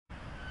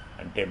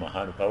అంటే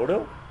మహానుభావుడు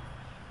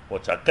ఓ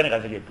చక్కని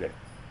కథ చెప్పాడు.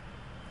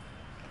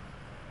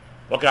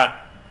 ఒక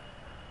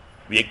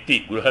వ్యక్తి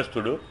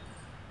గృహస్థుడు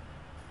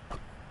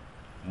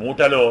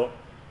మూటలో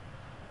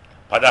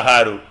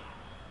 16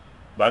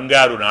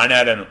 బంగారు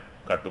నాణ్యాలను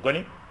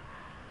కట్టుకొని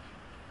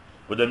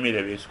బుధం మీద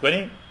వేసుకొని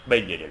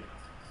బయలుదేరాడు.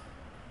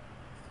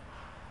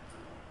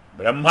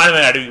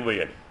 బ్రహ్మాండమైన అడవికి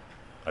పోయాడు.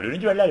 అడవి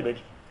నుంచి వెళ్ళాలి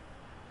బయటికి.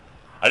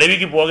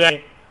 అడవికి పోగా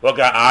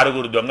ఒక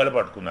 6 దొంగలు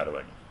పట్టుకున్నారు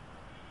వాడిని.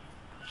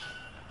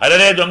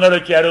 అరరే దొంగలు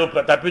వచ్చారు,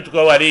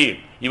 తప్పించుకోవాలి,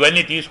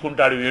 ఇవన్నీ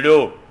తీసుకుంటాడు వీడు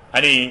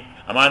అని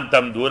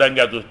అమాంతం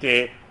దూరంగా చూస్తే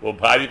ఓ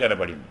బావి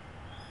కనపడింది.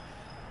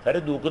 సరే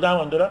దూకుదాం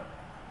అందులో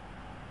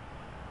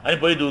అని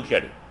పోయి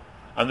దూకాడు.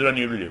 అందులో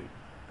నీళ్లు లేవు.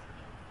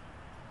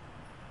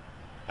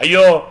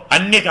 అయ్యో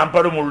అన్ని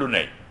కంపలు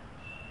ముళ్ళున్నాయి.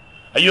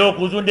 అయ్యో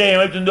కూర్చుంటే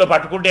ఏమవుతుందో,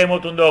 పట్టుకుంటే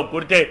ఏమవుతుందో,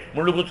 కుడితే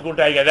ముళ్ళు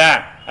కూర్చుకుంటాయి కదా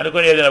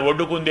అనుకుని ఏదైనా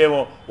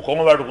ఒడ్డుకుందేమో,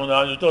 కొమ్మ పట్టుకుందాం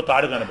అని చూస్తే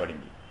తాడు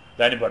కనపడింది.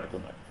 దాన్ని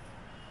పట్టుకున్నాడు.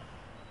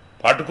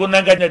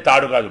 పట్టుకున్నాక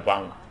తాడు కాదు,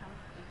 పాము.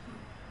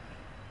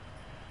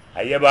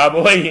 అయ్య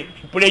బాబోయ్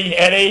ఇప్పుడేం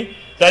చేయాలి?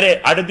 సరే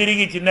అటు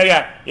తిరిగి చిన్నగా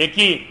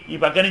ఎక్కి ఈ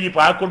పక్క నుంచి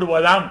పాక్కుంటూ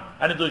పోదాం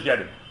అని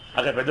చూశాడు.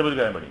 అక్కడ పెద్ద బుద్ధి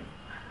కనబడింది.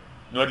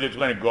 నోరు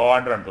తెచ్చుకొని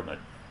గోండ్ర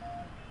అంటున్నాడు.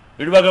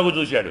 ఇటు పక్కకు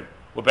చూశాడు,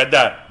 ఓ పెద్ద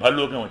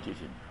భల్లూకం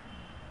వచ్చేసింది.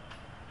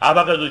 ఆ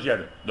పక్క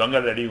చూశాడు,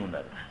 దొంగలు రెడీగా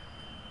ఉన్నారు.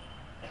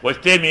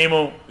 వస్తే మేము,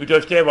 ఇటు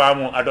వస్తే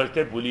వాము, అటు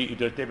వస్తే పులి,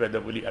 ఇటు వస్తే పెద్ద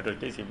పులి, అటు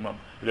వస్తే సింహం,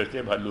 ఇటు వస్తే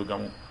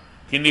భల్లూకము,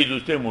 కింది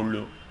చూస్తే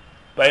ముళ్ళు,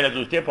 పైన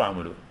చూస్తే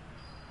పాములు.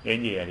 ఏం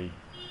చేయాలి?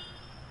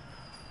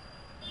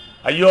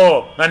 అయ్యో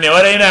నన్ను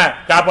ఎవరైనా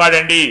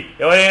కాపాడండి,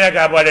 ఎవరైనా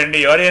కాపాడండి,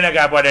 ఎవరైనా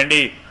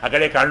కాపాడండి.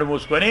 అక్కడే కళ్ళు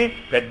మూసుకొని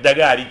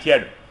పెద్దగా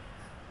అరిచాడు.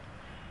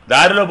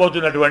 దారిలో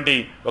పోతున్నటువంటి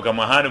ఒక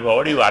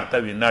మహానుభావుడు ఈ వార్త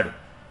విన్నాడు.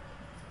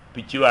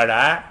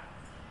 పిచ్చివాడా,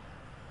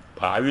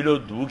 బావిలో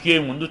దూకే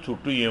ముందు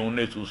చుట్టూ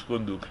ఏమున్నాయి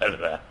చూసుకొని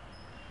దూకాడురా.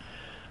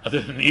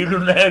 అసలు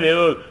నీళ్లున్నాయో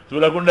లేవో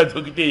చూడకుండా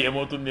దూకితే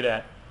ఏమవుతుందిరా?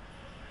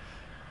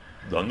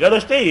 దొంగలు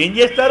వస్తే ఏం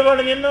చేస్తారు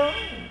వాళ్ళు? నిన్ను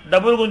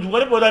డబ్బులు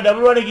గుంజుకొని పోతా,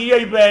 డబ్బులు వాడికి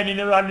అయిపోయాయి.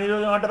 నిన్ను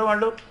ఏమంటారు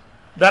వాళ్ళు?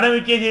 ధనం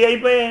ఇచ్చేసి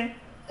అయిపోయాయి.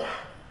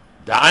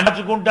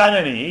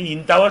 దాచుకుంటానని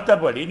ఇంత అవస్థ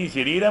పడి నీ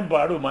శరీరం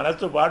పాడు,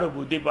 మనస్సు పాడు,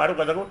 బుద్ధి పాడు,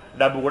 కథకు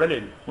డబ్బు కూడా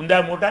లేదు. ఉందా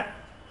మూట?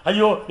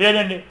 అయ్యో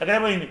లేదండి. ఎక్కడే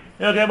పోయింది?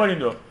 ఎక్కడే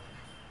పడిందో?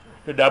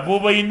 డబ్బు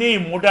పోయింది,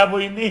 మూట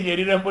పోయింది,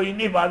 శరీరం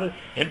పోయింది. బాధ.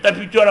 ఎంత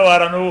పిచ్చోడు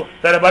వారా నువ్వు?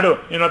 సరే పడు,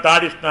 నేను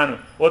తాడిస్తున్నాను.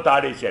 ఓ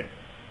తాడేశాడు.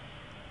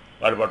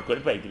 వాడు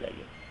పట్టుకొని పైకి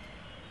లాగాడు.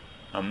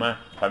 అమ్మ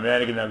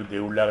సమయానికి నాకు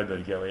దేవుళ్ళలాగా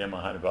దొరికావయ్యా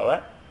మహానుభావ.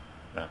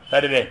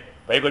 సరేలే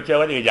పైకి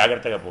వచ్చావా, ఇక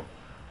జాగ్రత్తగా పో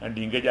అంటే.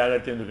 ఇంకా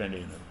జాగ్రత్త ఎందుకండి?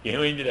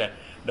 ఏమైందిరా?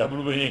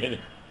 డబ్బులు పోయినాయి కదా,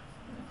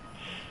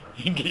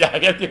 ఇంక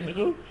జాగ్రత్త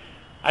ఎందుకు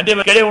అంటే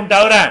ఇక్కడే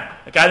ఉంటావురా?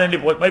 కాదండి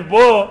మరి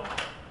పో.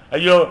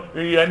 అయ్యో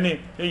ఇవన్నీ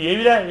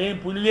ఏమిరా, ఏం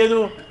పులి లేదు,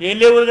 ఏం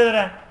లేవు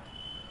కదరా.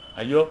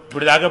 అయ్యో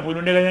ఇప్పుడు దాకా పులి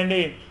ఉండే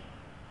కదండి.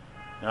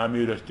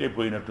 మీరు వస్తే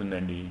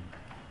పోయినట్టుందండి.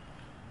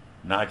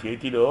 నా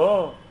చేతిలో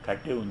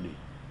కట్టె ఉంది,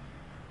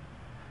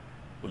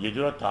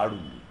 ఎదురో తాడు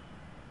ఉంది.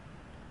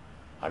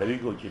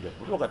 అడవికి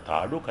వచ్చేటప్పుడు ఒక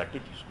తాడు కట్టె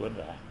తీసుకొని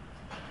రా.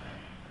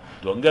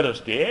 దొంగలు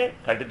వస్తే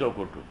కట్టెతో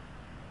కొట్టు,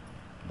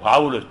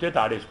 బావులు వస్తే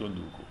తాడేసుకొని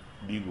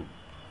దిగు,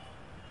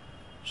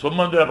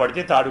 సొమ్మందులో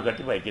పడితే తాడు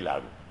కట్టి పైకి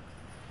లాగు.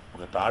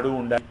 ఒక తాడు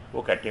ఉండాలి,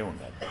 ఓ కట్టే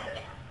ఉండాలి,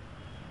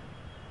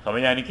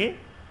 సమయానికి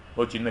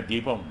ఓ చిన్న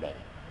దీపం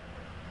ఉండాలి.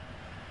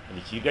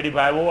 అది చీకటి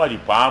బావో, అది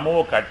పామో,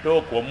 కట్టో,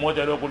 కొమ్మో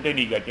తెలవకుంటే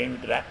నీ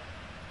కట్టేమిటిరా?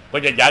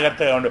 కొంచెం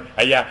జాగ్రత్తగా ఉండు.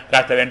 అయ్యా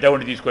కాస్త వెంట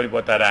ఉండి తీసుకొని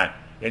పోతారా?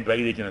 నేను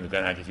పైకి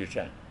తెచ్చినందుకు నాకు శిక్ష.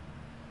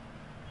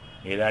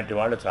 ఇలాంటి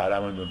వాళ్ళు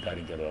చాలామంది ఉంటారు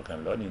ఇంకా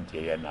లోకంలో. నేను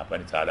చేయాలి, నా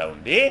పని చాలా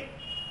ఉంది,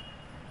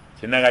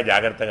 చిన్నగా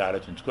జాగ్రత్తగా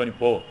ఆలోచించుకొని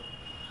పో.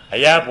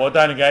 అయ్యా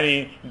పోతాను కానీ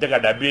ఇంతగా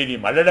డబ్బేది,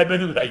 మళ్ళీ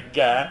డబ్బేందుకు?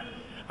 ఇంకా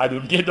అది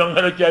ఉంటే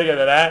దొంగలు వచ్చారు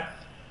కదరా.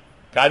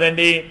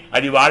 కాదండి,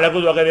 అది వాళ్లకు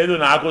దొరకలేదు,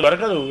 నాకు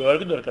దొరకదు,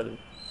 ఎవరికి దొరకదు.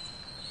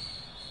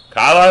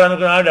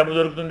 కావాలనుకున్నా డబ్బు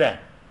దొరుకుతుందా?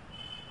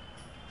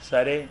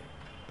 సరే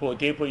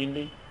పోతే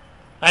పోయింది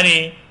అని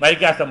మరి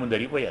కాస్త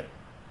ముందరిగిపోయారు.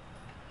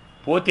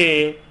 పోతే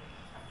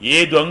ఏ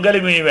దొంగలు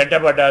మీ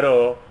వెంటబడ్డారో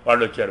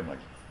వాళ్ళు వచ్చారు.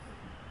 మళ్ళీ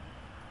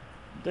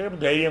అంతే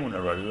ధైర్యం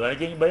ఉన్నాడు వాడు,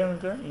 వాళ్ళకి భయం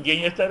ఇంకా ఇంకేం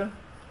చేస్తారు?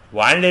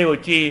 వాళ్ళే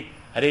వచ్చి,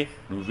 అరే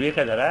నువ్వే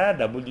కదరా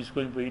డబ్బులు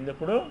తీసుకొని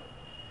పోయినప్పుడు?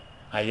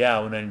 అయ్యా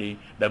అవునండి.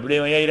 డబ్బులు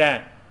ఏమయ్యాయిరా?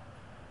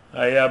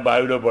 అయ్యా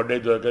బావిలో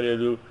పడ్డాయి,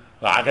 దొరకలేదు.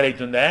 ఆకలి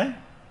అవుతుందా?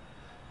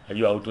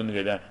 అయ్యో అవుతుంది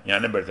కదా, నేను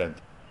అన్నం పెడతాను.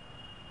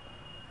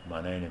 మా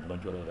నాయన ఎంత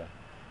మంచి చూడరా.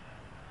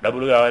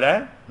 డబ్బులు కావాలా?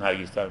 నాకు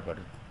ఇస్తాను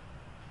పడు.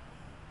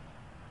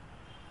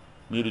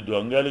 మీరు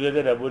దొంగలు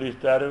కదా డబ్బులు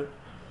ఇస్తారు,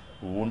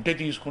 ఉంటే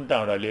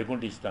తీసుకుంటాం రా,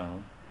 లేకుంటే ఇస్తాం.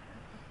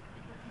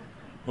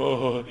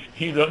 ఓహో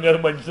ఈ దొంగలు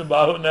మంచి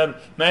బాగున్నారు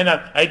నాయన,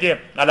 అయితే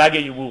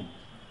అలాగే ఇవ్వు.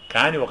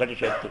 కానీ ఒకటి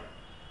షరతు,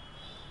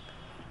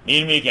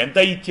 నేను మీకు ఎంత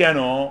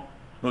ఇచ్చానో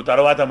నువ్వు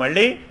తర్వాత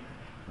మళ్ళీ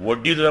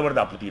వడ్డీ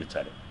దొరబడితే అప్పు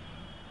తీర్చాలి.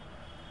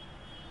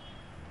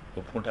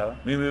 ఒప్పుకుంటావా?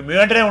 మేము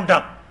వెంటనే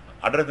ఉంటాం.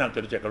 అడ్రస్ నాకు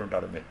తెలుసు ఎక్కడ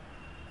ఉంటారో మీరు.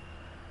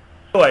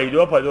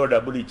 5 10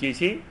 డబ్బులు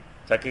ఇచ్చేసి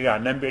చక్కగా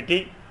అన్నం పెట్టి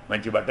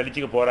మంచి బట్టలు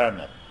ఇచ్చి పోరా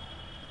అన్నారు.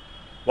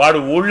 వాడు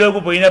ఊళ్ళోకి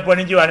పోయినప్పటి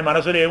నుంచి వాడి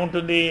మనసులో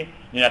ఏముంటుంది?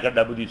 నేను అక్కడ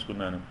డబ్బు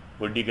తీసుకున్నాను,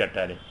 వడ్డీ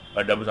కట్టాలి,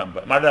 వాడు డబ్బు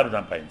మళ్ళీ డబ్బు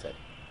సంపాదించాలి.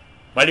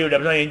 మళ్ళీ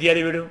డబ్బు ఏం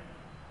చేయాలి వీడు?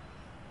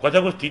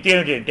 కొత్తకు స్థితి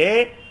ఏమిటంటే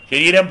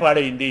శరీరం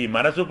పాడైంది,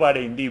 మనసు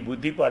పాడైంది,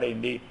 బుద్ధి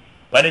పాడైంది,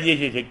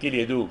 పనిచేసే శక్తి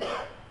లేదు.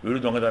 వీడు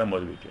దొంగతనం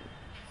మొదలుపెట్టాడు.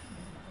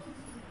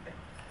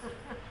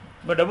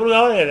 మరి డబ్బులు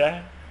కావాలి కదా.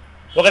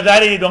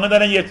 ఒకసారి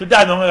దొంగతనం చేస్తుంటే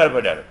ఆ దొంగ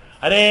కనపడ్డారు.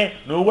 అరే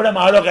నువ్వు కూడా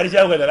మాలో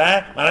కలిసావు కదరా,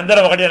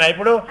 మనందరం ఒకటేనా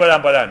ఇప్పుడు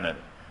పద అన్నారు.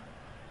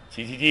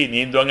 చిచిచి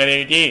నేను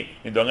దొంగనేమిటి,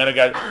 నీ దొంగను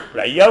కాదు,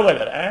 ఇప్పుడు అయ్యావు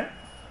కదరా.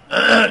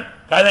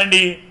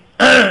 కాదండి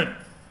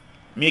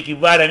మీకు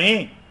ఇవ్వాలని,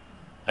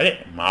 అదే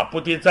మా అప్పు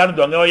తీర్చాలని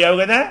దొంగ అయ్యావు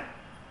కదా,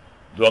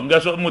 దొంగ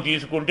సొమ్ము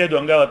తీసుకుంటే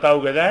దొంగ అవుతావు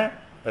కదా,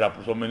 మరి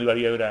అప్పుడు సొమ్ము ఎందుకు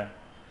అడిగావురా?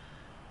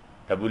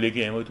 డబ్బు లేక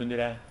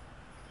ఏమవుతుందిరా?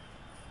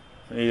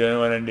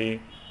 ఏమోనండి,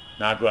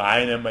 నాకు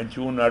ఆయన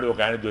మంచిగా ఉన్నాడు, ఒక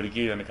ఆయన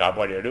దొరికి నన్ను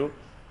కాపాడాడు,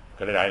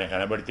 ఇక్కడ ఆయన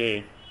కనబడితే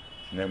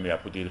నేను మీ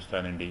అప్పు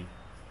తీరుస్తానండి.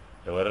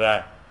 ఎవర్రా?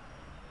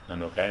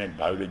 నన్ను ఒక ఆయన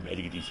బావిలో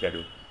బయటికి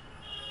తీశాడు,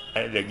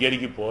 ఆయన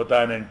దగ్గరికి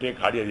పోతానంటే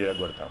కాడి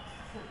కొడతాం,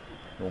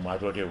 నువ్వు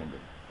మాతోటే ఉండు.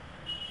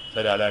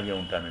 సరే అలాగే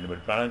ఉంటానండి,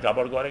 బట్ ప్రాణాన్ని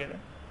కాపాడుకోవాలి కదా.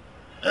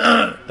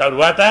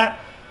 తరువాత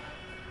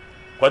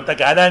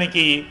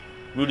కొంతకాలానికి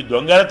వీడు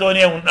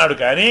దొంగలతోనే ఉన్నాడు,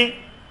 కానీ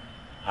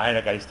ఆయన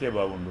కలిస్తే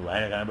బాగుండు,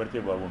 ఆయన కనబడితే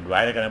బాగుండు,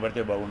 ఆయన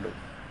కనబడితే బాగుండు,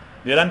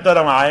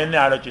 నిరంతరం ఆయన్ని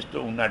ఆలోచిస్తూ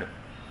ఉన్నాడు.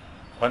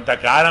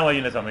 కొంతకాలం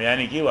అయిన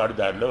సమయానికి వాడు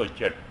దారిలో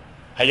వచ్చాడు.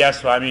 అయ్యా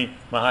స్వామి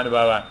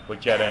మహానుభావ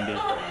వచ్చారండి,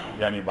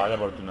 దాన్ని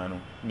బాధపడుతున్నాను,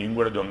 నేను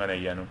కూడా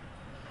దొంగనయ్యాను,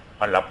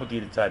 వాళ్ళు అప్పు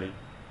తీర్చాలి.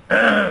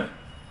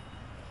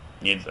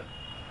 నేను సార్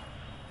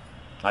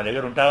నా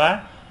దగ్గర ఉంటావా?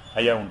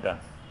 అయ్యా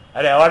ఉంటాను.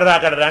 అరే ఎవడరా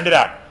అక్కడ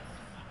రండిరా,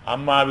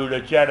 అమ్మ వీడు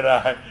వచ్చాడు రా,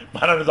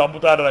 మనల్ని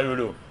చంపుతాడు రా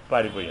వీడు,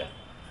 పారిపోయా.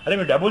 అరే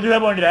మీరు డబ్బులు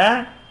తీసుకోండిరా,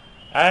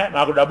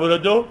 మాకు డబ్బులు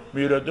వద్దు,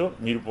 మీరు వద్దు,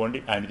 మీరు పోండి,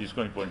 ఆయన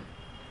తీసుకొని పోండి.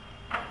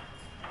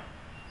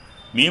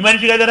 మీ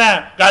మనిషి కదరా?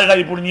 కాదు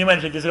కాదు, ఇప్పుడు నీ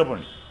మనిషి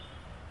తీసుకుపోండి.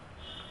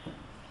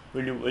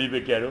 వెళ్ళి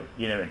వదిలిపెట్టారు.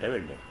 ఈయన వెంట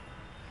వెళ్ళారు.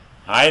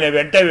 ఆయన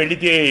వెంట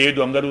వెళితే ఏ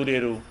దొంగలు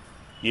లేరు,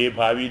 ఏ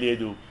బావి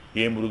లేదు,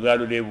 ఏ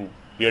మృగాలు లేవు,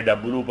 ఏ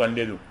డబ్బులు పని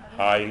లేదు,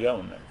 హాయిగా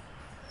ఉన్నాడు.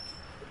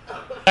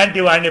 అలాంటి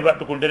వాడిని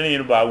పట్టుకుంటేనే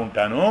నేను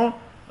బాగుంటాను,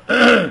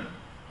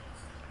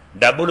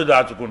 డబ్బులు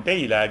దాచుకుంటే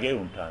ఇలాగే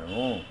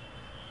ఉంటాను.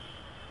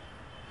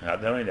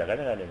 అర్థమైంది అక్కడ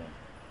కాలేదు.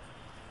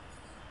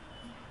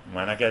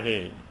 మనకదే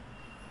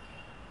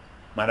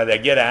మన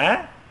దగ్గర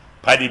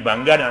 10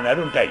 బంగారు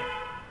నాణాలు ఉంటాయి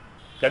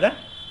కదా,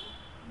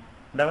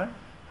 ఉండవా?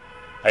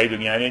 5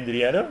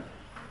 జ్ఞానేంద్రియాలు,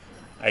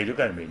 5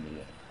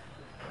 కర్మేంద్రియాలు.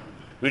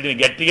 వీటిని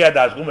గట్టిగా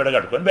దాచుకుని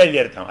విడగట్టుకొని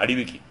బయలుదేరుతాం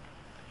అడవికి.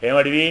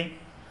 ఏమడివి?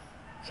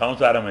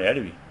 సంసారమయ్యే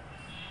అడవి.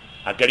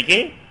 అక్కడికి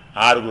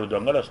 6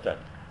 దొంగలు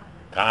వస్తారు.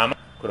 కామ,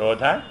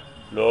 క్రోధ,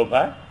 లోభ,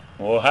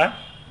 మోహ,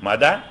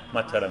 మద,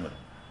 మత్సరములు.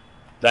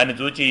 దాన్ని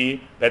చూచి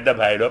పెద్ద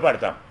బావిలో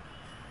పడతాం.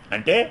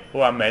 అంటే ఓ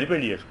అమ్మాయిని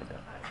పెళ్లి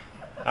చేసుకుంటాం,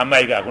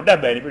 అమ్మాయి కాకుండా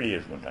అబ్బాయిని పెళ్లి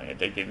చేసుకుంటాం.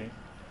 ఎట్లయితే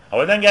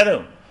అవధం కాదు.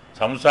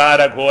 సంసార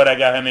ఘోర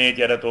గహనే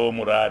చరతో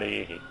మురారే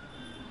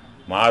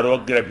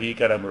మారోగ్ర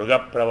భీకర మృగ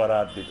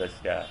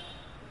ప్రవరాద్వితస్య.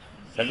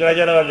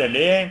 శంకరాచార్య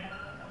వారండి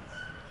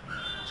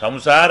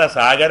సంసార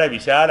సాగర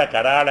విశాల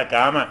కరాళ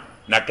కామ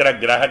నక్ర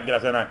గ్రహ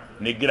గ్రసన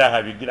నిగ్రహ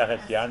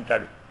విగ్రహస్య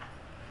అంటాడు.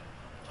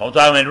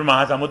 సంసారం అనేటువంటి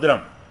మహాసముద్రం,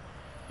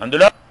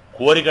 అందులో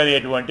కోరిక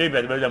అనేటువంటి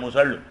పెద్ద పెద్ద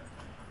ముసళ్ళు.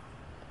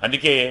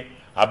 అందుకే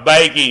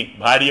అబ్బాయికి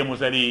భార్య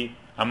ముసలి,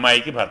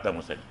 అమ్మాయికి భర్త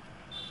ముసలి.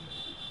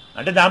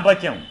 అంటే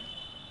దాంపత్యం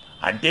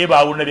అంటే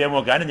బాగుండదేమో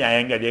కానీ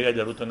న్యాయంగా అదేగా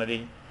జరుగుతున్నది.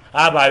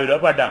 ఆ బావిలో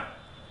పడ్డాం.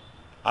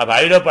 ఆ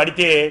బావిలో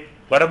పడితే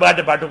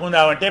పొరపాటు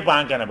పట్టుకుందామంటే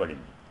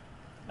పాంకనబడింది.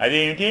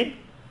 అదేమిటి?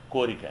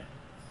 కోరిక.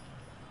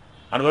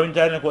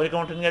 అనుభవించాలనే కోరిక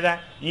ఉంటుంది కదా.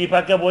 ఈ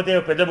పక్క పోతే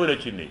పెద్ద బులి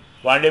వచ్చింది,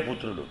 వాళ్లే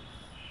పుత్రుడు.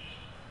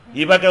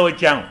 ఈ పక్క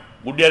వచ్చాం,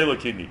 గుడ్డేరుకు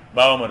వచ్చింది,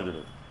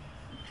 బావమరుదుడు.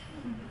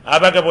 ఆ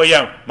పక్క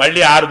పోయాం,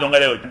 మళ్ళీ 6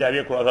 దొంగలే వచ్చింది,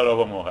 అవే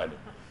క్రోధలోభమోహాలు.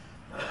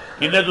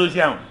 కింద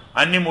చూసాం,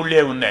 అన్ని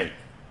ముళ్ళే ఉన్నాయి.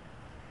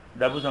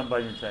 డబ్బు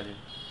సంపాదించాలి,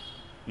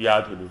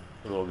 వ్యాధులు,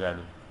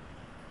 రోగాలు,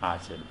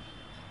 ఆశలు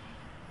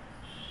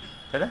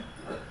కదా.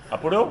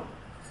 అప్పుడు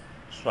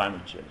స్వామి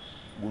వచ్చారు,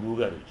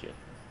 గురువుగారు వచ్చారు.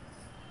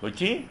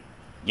 వచ్చి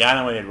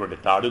జ్ఞానం అనేటువంటి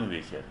తాడును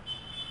వేశారు,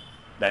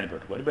 దాన్ని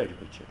పట్టుకొని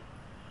బయటకు వచ్చారు.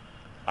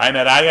 ఆయన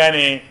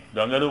రాగానే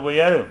దొంగలు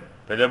పోయారు,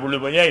 పెదబుళ్ళు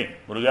పోయాయి,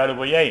 మృగాలు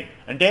పోయాయి.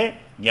 అంటే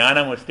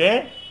జ్ఞానం వస్తే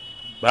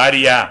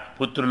భార్య,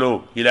 పుత్రులు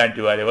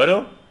ఇలాంటి వారెవరు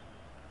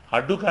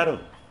అడ్డుకారు.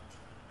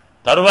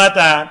 తరువాత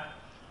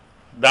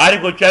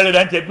దారికి వచ్చాడు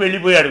అని చెప్పి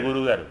వెళ్ళిపోయాడు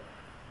గురువుగారు.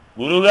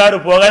 గురువుగారు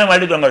పోగానే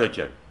మళ్ళీ దొంగలు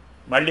వచ్చారు,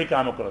 మళ్ళీ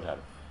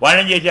కామక్రోధాలు.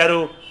 వాళ్ళేం చేశారు?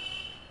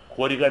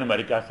 కోరికను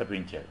మరి కాస్త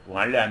పెంచారు,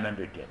 వాళ్ళే అన్నం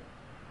పెట్టారు.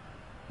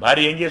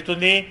 భార్య ఏం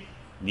చేస్తుంది?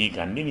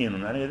 నీకన్నీ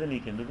నేనున్నాను కదా,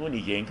 నీకెందుకు,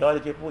 నీకేం కావాలో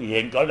చెప్పు,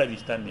 ఏం కావాలో అది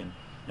ఇస్తాను, నేను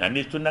అన్ని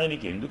ఇస్తున్నాను,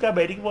 నీకు ఎందుకు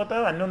బయటికి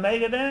పోతావు, అన్నీ ఉన్నాయి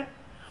కదా.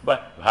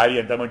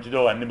 భార్య ఎంత మంచిదో,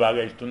 అన్ని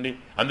బాగా ఇస్తుంది.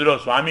 అందులో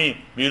స్వామి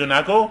మీరు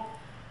నాకు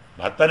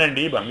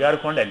భర్తనండి, బంగారు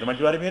కొండ, ఎంత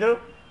మంచివారు మీరు,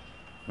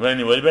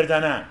 నేను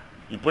వదిలిపెడతానా?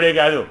 ఇప్పుడే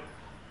కాదు,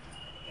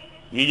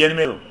 ఈ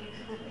జన్మే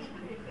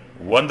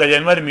 100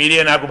 జన్మలు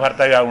మీరే నాకు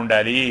భర్తగా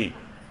ఉండాలి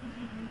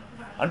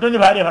అంటుంది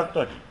భార్య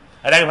భర్తతోటి.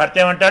 అలాగే భర్త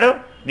ఏమంటాడు?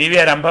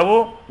 నీవే రంభవు,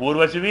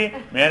 ఊర్వశివి,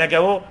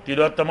 మేనకవు,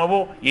 తిలోత్తమవు,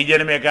 ఈ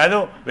జన్మే కాదు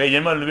 1000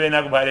 జన్మలు నువ్వే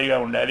నాకు భార్యగా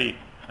ఉండాలి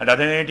అంటే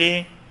అర్థం ఏంటి?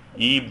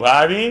 ఈ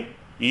బావి,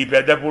 ఈ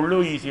పెద్ద పుళ్ళు,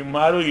 ఈ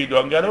సింహాలు, ఈ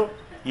దొంగలు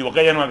ఈ ఒక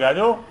జన్మ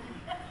కాదు,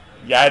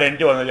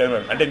 గ్యారెంటీ 100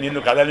 జన్మలు. అంటే నిన్ను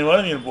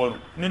కదలనివ్వను, నేను పోను,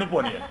 నిన్ను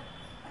పోనీయను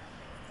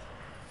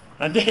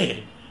అంతే.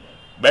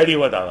 బయటికి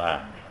పోతావా,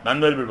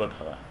 నన్ను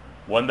వదిలిపెడిపోతావా?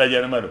 100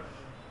 జన్మలు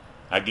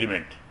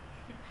అగ్రిమెంట్.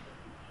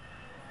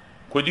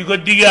 కొద్ది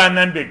కొద్దిగా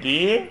అన్నం పెట్టి,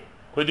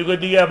 కొద్ది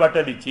కొద్దిగా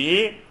బట్టలు ఇచ్చి,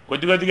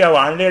 కొద్ది కొద్దిగా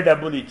వాళ్ళే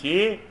డబ్బులు ఇచ్చి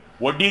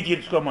వడ్డీ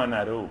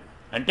తీర్చుకోమన్నారు.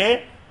 అంటే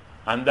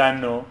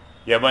అందాన్నో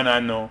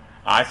యవనాన్నో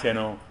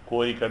ఆశను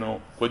కోరికను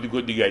కొద్ది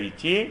కొద్దిగా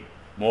ఇచ్చి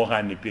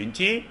మోహాన్ని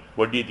పెంచి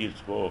వడ్డీ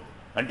తీర్చుకో.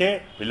 అంటే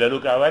పిల్లలు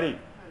కావాలి,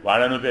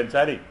 వాళ్ళను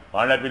పెంచాలి,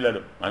 వాళ్ళ పిల్లలు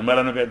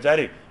మనమలను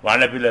పెంచాలి,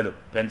 వాళ్ళ పిల్లలు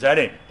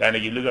పెంచాలి,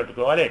 దానికి ఇల్లు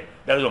కట్టుకోవాలి,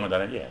 దానికి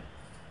దొంగతనం చేయాలి.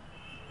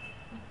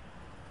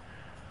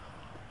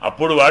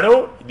 అప్పుడు వాడు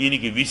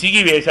దీనికి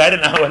విసిగి వేశారు,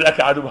 నా వల్ల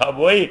కాదు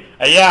బాబోయ్,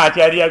 అయ్యా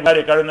ఆచార్య గారు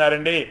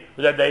ఎక్కడున్నారండి,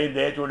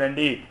 దయ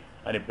చూడండి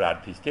అని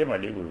ప్రార్థిస్తే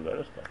మళ్ళీ గురువుగారు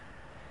వస్తారు.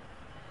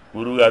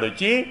 గురువుగారు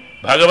వచ్చి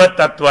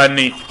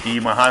భగవతత్వాన్ని ఈ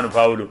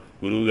మహానుభావులు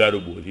గురువుగారు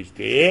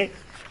బోధిస్తే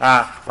ఆ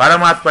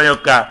పరమాత్మ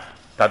యొక్క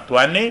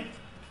తత్వాన్ని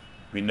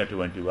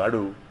విన్నటువంటి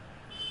వాడు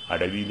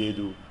అడవి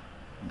లేదు,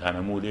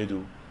 ధనము లేదు,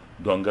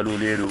 దొంగలు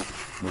లేరు,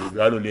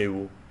 మృగాలు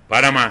లేవు,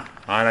 పరమ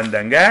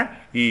ఆనందంగా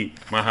ఈ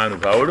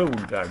మహానుభావుడు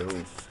ఉంటాడు.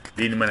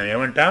 దీన్ని మనం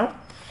ఏమంటాం?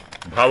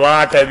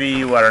 భవాటవీ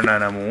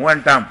వర్ణనము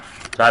అంటాం.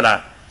 చాలా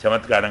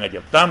చమత్కారంగా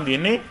చెప్తాం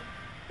దీన్ని.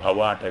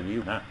 భవాటవీ,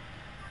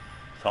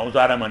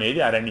 సంసారం అనేది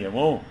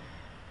అరణ్యము.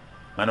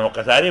 మనం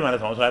ఒక్కసారి మన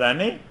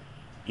సంసారాన్ని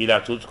ఇలా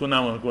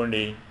చూసుకున్నాం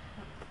అనుకోండి,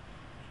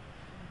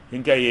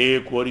 ఇంకా ఏ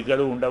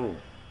కోరికలు ఉండవు.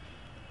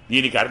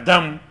 దీనికి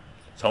అర్థం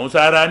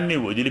సంసారాన్ని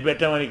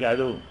వదిలిపెట్టమని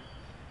కాదు,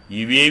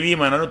 ఇవేవి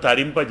మనను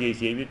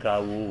తరింపజేసేవి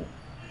కావు,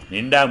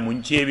 నిండా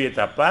ముంచేవి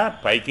తప్ప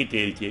పైకి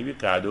తేల్చేవి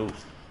కాదు.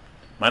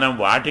 మనం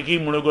వాటికి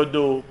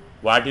మునగొద్దు,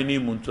 వాటిని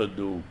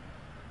ముంచొద్దు.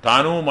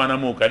 తాను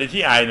మనము కలిసి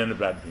ఆయనను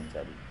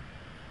ప్రార్థించాలి.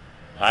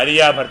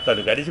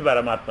 భార్యాభర్తలు కలిసి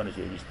పరమాత్మను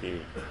సేవిస్తే,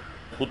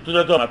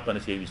 పుత్రులతో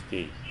ఆత్మను సేవిస్తే,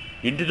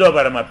 ఇంటితో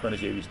పరమాత్మను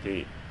సేవిస్తే,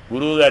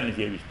 గురువుగారిని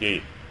సేవిస్తే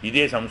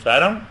ఇదే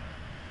సంసారం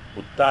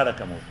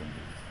ఉత్తారకమవుతుంది.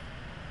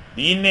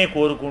 దీన్నే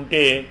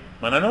కోరుకుంటే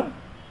మనను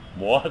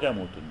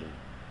మోహకమవుతుంది.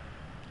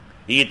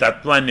 ఈ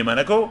తత్వాన్ని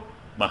మనకు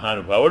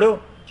మహానుభావుడు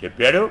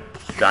చెప్పాడు.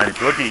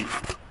 దానితోటి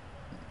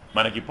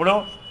మనకిప్పుడు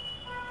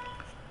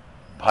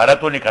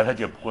భరతుని కథ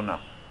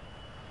చెప్పుకున్నాం.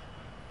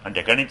 అంటే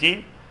ఎక్కడి నుంచి?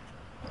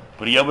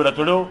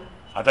 ప్రియవ్రతుడు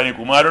అతని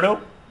కుమారుడు,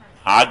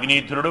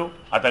 ఆగ్నేయుడు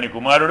అతని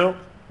కుమారుడు,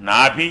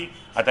 నాభి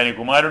అతని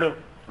కుమారుడు,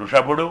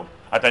 వృషభుడు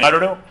అతని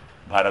కుమారుడు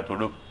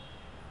భరతుడు.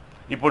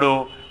 ఇప్పుడు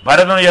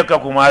భరతుని యొక్క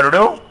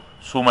కుమారుడు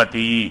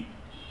సుమతి.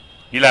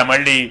 ఇలా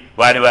మళ్ళీ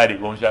వారి వారి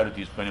వంశాలు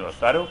తీసుకొని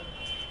వస్తారు.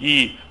 ఈ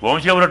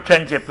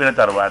వంశవృక్షం చెప్పిన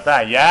తర్వాత,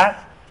 అయ్యా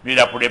మీరు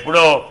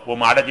అప్పుడెప్పుడో ఓ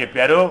మాట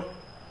చెప్పారు,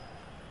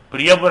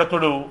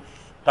 ప్రియవ్రతుడు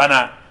తన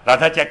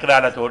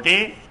రథచక్రాలతోటి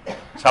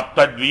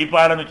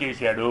సప్తద్వీపాలను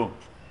చేశాడు,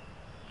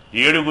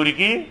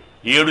 7గురికి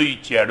 7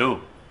 ఇచ్చాడు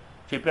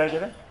చెప్పారు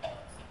కదా.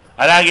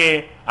 అలాగే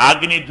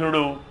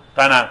ఆగ్నేయుడు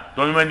తన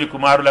 9 మంది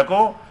కుమారులకు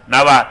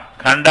 9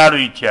 ఖండాలు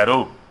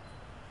ఇచ్చారు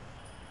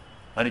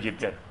అని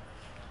చెప్పారు.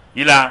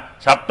 ఇలా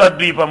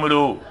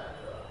సప్తద్వీపములు,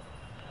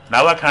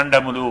 9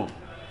 ఖండములు.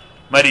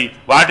 మరి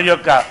వాటి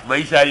యొక్క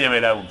వైశాల్యం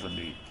ఎలా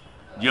ఉంటుంది?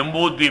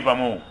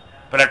 జంబూద్వీపము,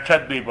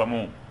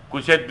 ప్రక్షద్వీపము,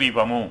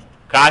 కుశద్వీపము,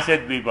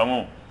 కాశద్వీపము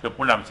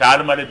చెప్పుకుంటాం,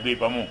 శాల్మలి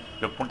ద్వీపము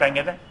చెప్పుకుంటాం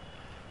కదా.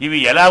 ఇవి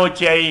ఎలా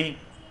వచ్చాయి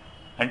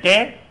అంటే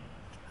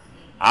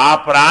ఆ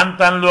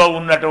ప్రాంతంలో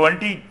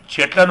ఉన్నటువంటి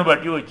చెట్లను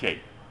బట్టి వచ్చాయి.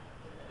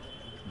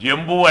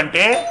 జంబు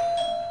అంటే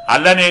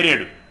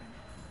అల్లనేరేడు,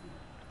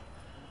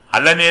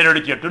 అల్లనేరేడు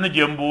చెట్టును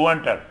జంబు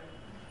అంటారు.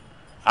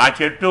 ఆ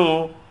చెట్టు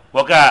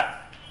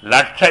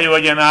 1,00,000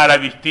 యోజనాల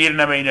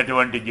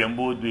విస్తీర్ణమైనటువంటి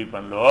జంబూ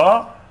ద్వీపంలో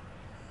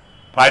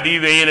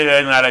 10,000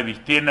 యోజనాల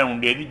విస్తీర్ణం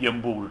ఉండేది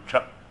జంబూ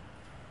వృక్షం.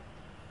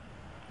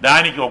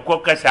 దానికి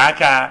ఒక్కొక్క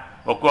శాఖ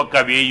ఒక్కొక్క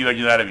 1000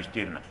 యోజనాల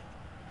విస్తీర్ణం.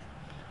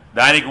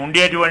 దానికి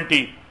ఉండేటువంటి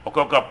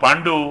ఒక్కొక్క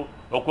పండు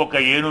ఒక్కొక్క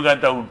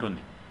ఏనుగంతా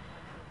ఉంటుంది.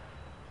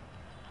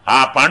 ఆ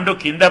పండు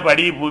కింద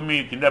పడి, భూమి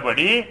కింద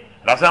పడి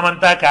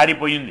రసమంతా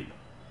కారిపోయింది.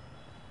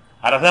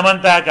 ఆ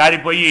రసమంతా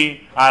కారిపోయి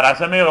ఆ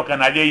రసమే ఒక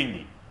నది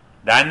అయింది.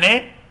 దాన్నే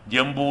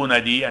జంబూ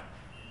నది.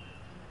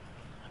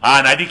 ఆ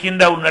నది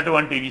కింద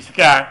ఉన్నటువంటి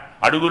ఇసుక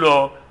అడుగులో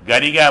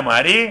గనిగా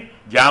మారి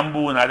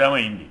జాంబూ నదం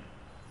అయింది.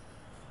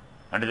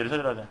 అంటే తెలుసు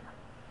కదా,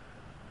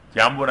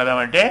 జాంబూ నదం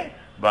అంటే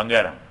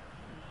బంగారం,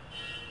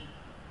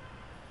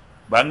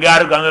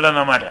 బంగారు గనులు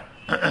అన్నమాట.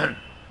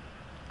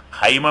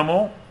 హైమము,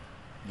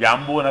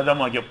 జాంబూ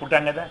నదము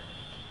చెప్పుకుంటాం కదా.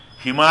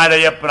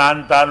 హిమాలయ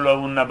ప్రాంతాల్లో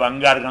ఉన్న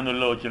బంగారు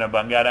గనుల్లో వచ్చిన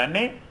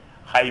బంగారాన్ని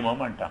హైమం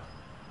అంటాం.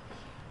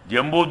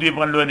 జంబూ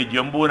ద్వీపంలోని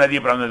జంబూ నది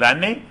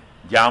ప్రాంతాన్ని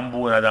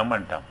జాంబూ నదం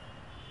అంటాం.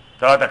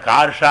 తర్వాత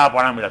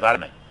కార్షాపణం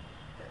రసాలున్నాయి.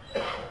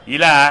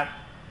 ఇలా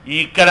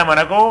ఇక్కడ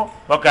మనకు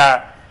ఒక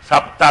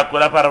 7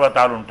 కుల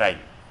పర్వతాలు ఉంటాయి.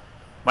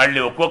 మళ్ళీ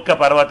ఒక్కొక్క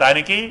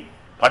పర్వతానికి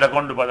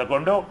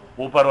 11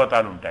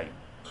 ఉపర్వతాలు ఉంటాయి.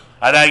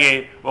 అలాగే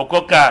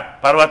ఒక్కొక్క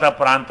పర్వత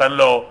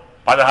ప్రాంతంలో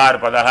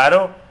 16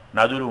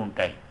 నదులు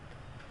ఉంటాయి.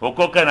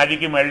 ఒక్కొక్క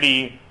నదికి మళ్ళీ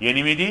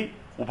 8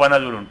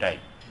 ఉపనదులు ఉంటాయి.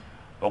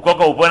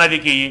 ఒక్కొక్క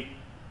ఉపనదికి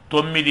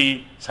 9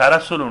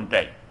 సరస్సులు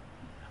ఉంటాయి.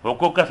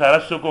 ఒక్కొక్క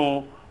సరస్సుకు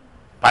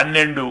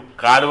 12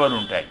 కాలువలు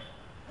ఉంటాయి.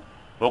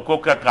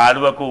 ఒక్కొక్క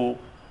కాలువకు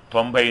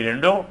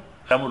 92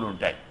 తములు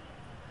ఉంటాయి.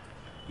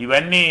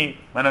 ఇవన్నీ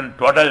మనం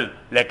టోటల్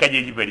లెక్క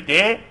చేసి పెడితే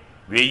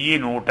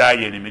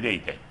 1108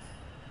 అవుతాయి.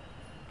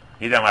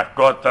 ఇదం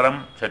అష్టోత్తరం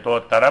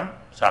శతోత్తరం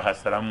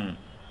సహస్రం.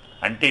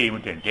 అంటే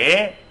ఏమిటంటే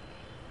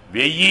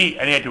 1000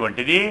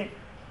 అనేటువంటిది,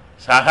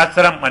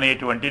 సహస్రం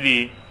అనేటువంటిది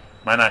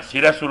మన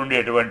శిరస్సు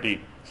ఉండేటువంటి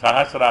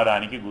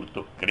సహస్రారానికి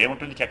గుర్తు. ఇక్కడ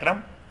ఏముంటుంది? చక్రం,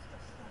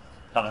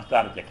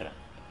 సహస్రార చక్రం.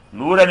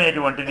 100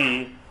 అనేటువంటిది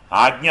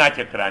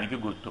ఆజ్ఞాచక్రానికి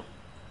గుర్తు.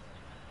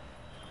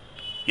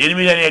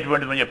 8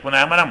 అనేటువంటిది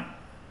చెప్పుకున్నాం మనం.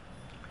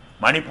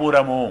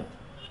 మణిపూరము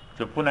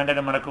చెప్పుకున్నాం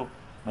కదా. మనకు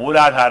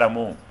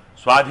మూలాధారము,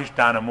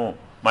 స్వాధిష్టానము,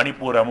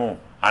 మణిపూరము,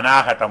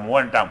 అనాహతము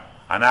అంటాం.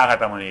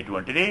 అనాహతం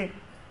అనేటువంటిది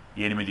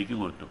 8కి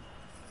గుర్తు.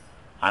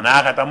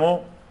 అనాహతము,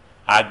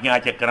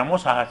 ఆజ్ఞాచక్రము,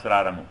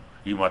 సహస్రారము,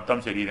 ఈ మొత్తం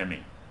శరీరమే.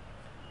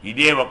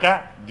 ఇదే ఒక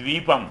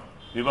ద్వీపం.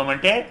 ద్వీపం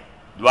అంటే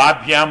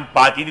ద్వాభ్యాం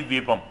పాతిది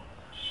ద్వీపం.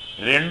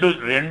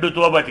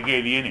 రెండుతో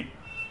బతికేది అని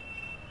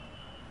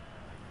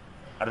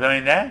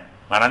అర్థమైందా?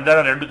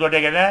 మనందరం 2తోటే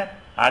కదా,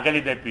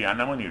 ఆకలి తప్పి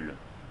అన్నము నీళ్లు.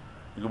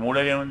 ఇక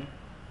మూడోది ఏముంది?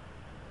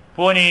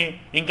 పోనీ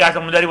ఇంకా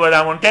ముందరికి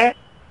పోదామంటే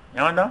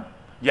ఏమంటాం?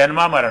 జన్మ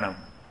మరణం.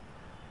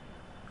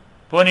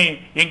 పోనీ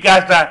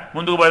ఇంకాస్త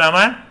ముందుకు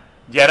పోదామా?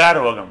 జరా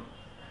రోగం.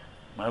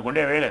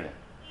 మనకుండే వేయలేదు.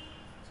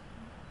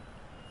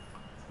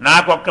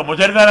 నాకొక్క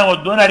ముసలితనం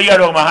వద్దు అని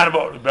అడిగాడు ఒక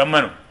మహానుభావుడు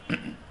బ్రహ్మను.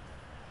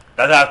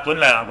 తదాస్తు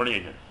నాకు కూడా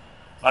చేశాడు.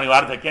 వానికి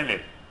వార్త ఎక్కేం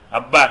లేదు.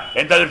 అబ్బా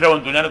ఎంత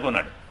అదృష్టవంతుని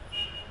అనుకున్నాడు.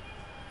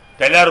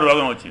 తెల్లారు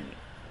రోగం వచ్చింది.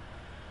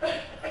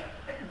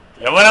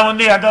 ఎవరం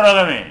ఉంది అంత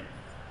రోగమే.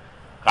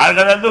 కాలు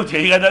కదలదు,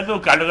 చెయ్యి కదలదు,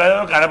 కళ్ళు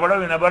కదలదు,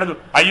 కనపడవు, వినపడదు.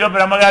 అయ్యో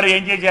బ్రహ్మగారు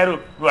ఏం చేశారు?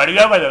 నువ్వు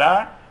అడిగావు కదరా?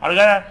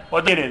 అడగా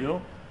వద్దేలేదు.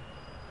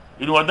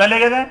 ఇది వద్దలే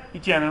కదా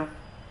ఇచ్చాను.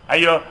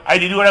 అయ్యో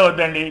అది ఇది కూడా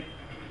వద్దండి.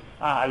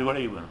 అది కూడా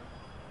ఇవ్వను.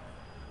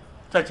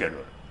 చచ్చాడు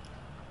వాడు.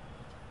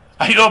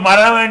 అయ్యో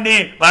మరణం అండి,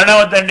 మరణం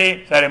వద్దండి.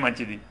 సరే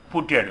మంచిది.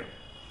 పుట్టాడు.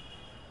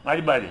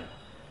 అది బాధ.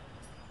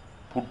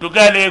 పుట్టుక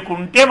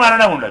లేకుంటే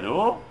మరణం ఉండదు,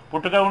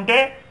 పుట్టుక ఉంటే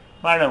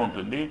మరణం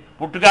ఉంటుంది.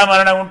 పుట్టుక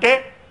మరణం ఉంటే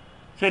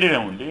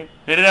శరీరం ఉంది,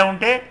 శరీరం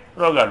ఉంటే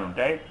రోగాలు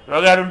ఉంటాయి,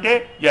 రోగాలు ఉంటే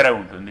జ్వరం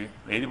ఉంటుంది.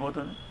 ఏది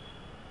పోతుంది?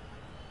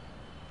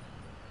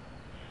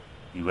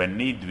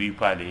 ఇవన్నీ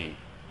ద్వీపాలే.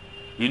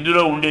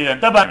 ఇందులో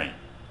ఉండేదంతా బాగా.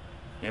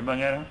 ఏం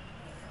బంగారం?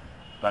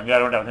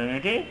 బంగారం అంటే అర్థం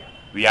ఏమిటి?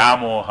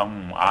 వ్యామోహం,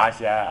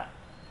 ఆశ.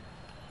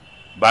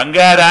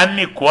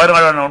 బంగారాన్ని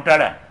కోరమని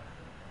ఉంటాడా?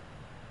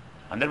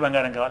 అందరు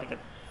బంగారం కావాలి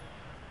కదా.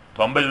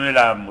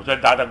 99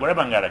 ముసలి తాతకు కూడా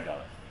బంగారం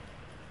కావాలి.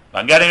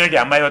 బంగారం ఏంటి?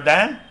 అమ్మాయి వద్దా?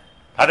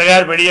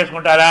 తాతగారు పెళ్లి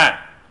చేసుకుంటారా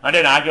అంటే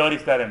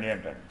నాకెవరిస్తారండి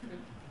అంటాడు.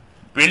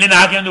 పెళ్లి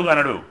నాకెందుకు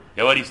అనడు,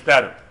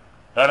 ఎవరిస్తారు.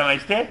 ఎవరైనా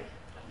ఇస్తే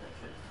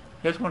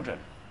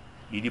చేసుకుంటాడు.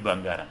 ఇది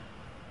బంగారం.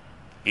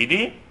 ఇది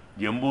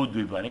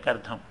జంబూద్వీపానికి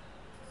అర్థం.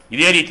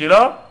 ఇదే రీతిలో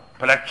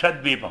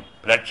ప్లక్షద్వీపం.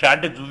 ప్లక్ష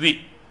అంటే దువ్వి,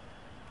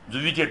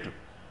 దువ్వి చెట్టు.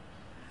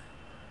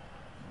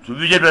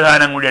 దువ్వి చెట్టు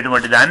ప్రధానంగా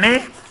ఉండేటువంటి దాన్ని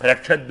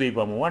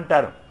ప్లక్షద్వీపము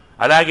అంటారు.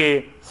 అలాగే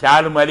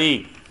శాలుమలి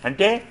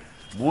అంటే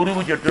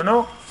బూరుగు చెట్టును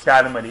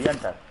శాలుమలి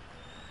అంటారు.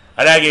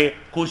 అలాగే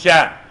కుశ,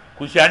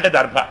 కుశ అంటే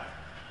దర్భ.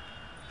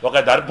 ఒక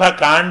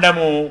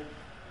దర్భకాండము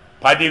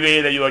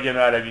 10,000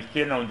 యోజనాల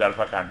విస్తీర్ణం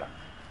దర్భకాండం.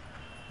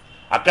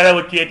 అక్కడ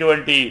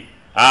వచ్చేటువంటి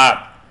ఆ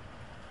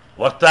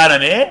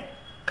వస్త్రాలనే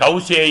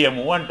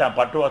కౌశేయము అంటాం.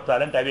 పట్టు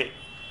వస్త్రాలంటే అవే.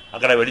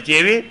 అక్కడ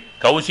విడిచేవి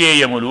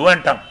కౌశేయములు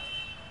అంటాం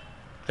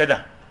కదా.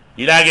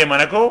 ఇలాగే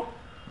మనకు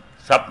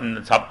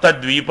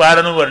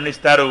సప్తద్వీపాలను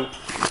వర్ణిస్తారు.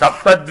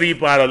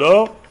 సప్తద్వీపాలలో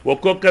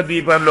ఒక్కొక్క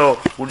ద్వీపంలో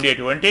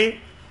ఉండేటువంటి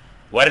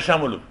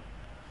వర్షములు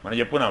మనం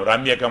చెప్పుకున్నాం.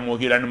 రమ్యకము,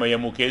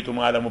 హిరణ్మయము,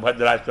 కేతుమాలము,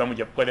 భద్రాశ్వము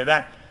చెప్పుకోలేదా?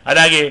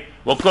 అలాగే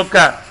ఒక్కొక్క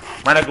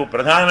మనకు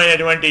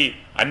ప్రధానమైనటువంటి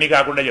అన్ని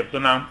కాకుండా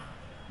చెప్తున్నాం.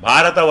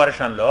 భారత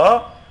వర్షంలో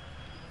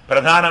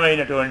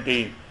ప్రధానమైనటువంటి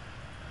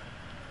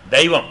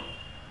దైవం,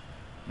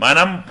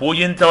 మనం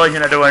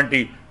పూజించవలసినటువంటి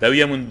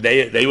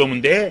దైవం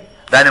ఉందే,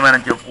 దాన్ని మనం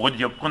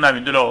చెప్పుకుందాం.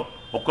 ఇందులో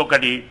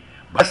ఒక్కొక్కటి.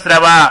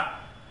 భస్రవ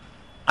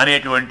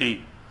అనేటువంటి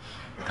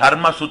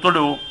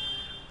ధర్మసుతుడు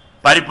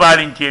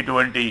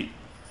పరిపాలించేటువంటి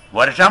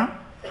వర్షం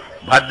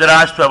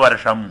భద్రాశ్వ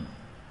వర్షం.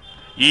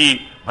 ఈ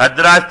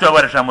భద్రాశ్వ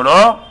వర్షములో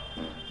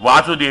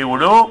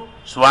వాసుదేవుడు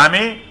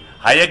స్వామి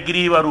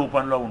హయగ్రీవ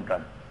రూపంలో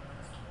ఉంటాడు.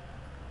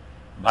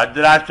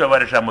 భద్రాశ్వ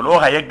వర్షములో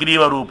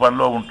హయగ్రీవ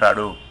రూపంలో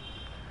ఉంటాడు.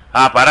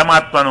 ఆ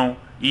పరమాత్మను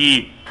ఈ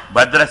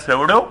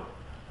భద్రశ్రవుడు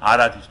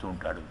ఆరాధిస్తూ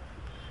ఉంటాడు.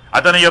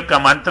 అతని యొక్క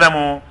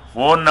మంత్రము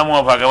ఓం నమో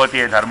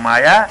భగవతే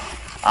ధర్మాయ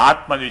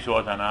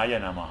ఆత్మవిశోధనాయ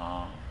నమః.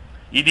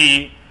 ఇది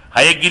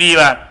హయగ్రీవ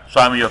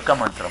స్వామి యొక్క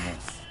మంత్రము.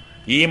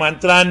 ఈ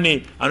మంత్రాన్ని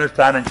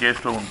అనుష్ఠానం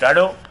చేస్తూ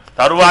ఉంటాడు.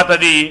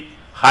 తరువాతది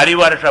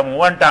హరివర్షము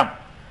అంటాం.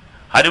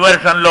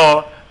 హరివర్షంలో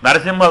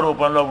నరసింహ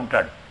రూపంలో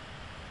ఉంటాడు.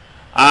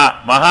 ఆ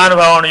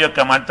మహానుభావుని యొక్క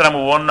మంత్రము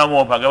ఓం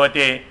నమో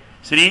భగవతే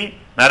శ్రీ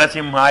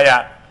నరసింహాయ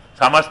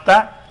సమస్త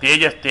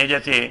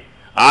తేజస్తేజసే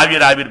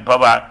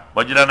ఆవిరావిర్భవ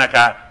వజ్రనక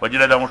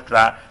వజ్రదముష్ట్ర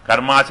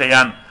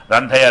కర్మాశయాన్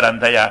రంధయ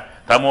రంధయ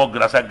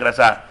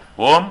తమోగ్రసగ్రస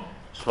ఓం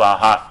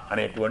స్వాహ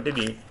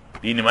అనేటువంటిది.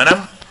 దీన్ని మనం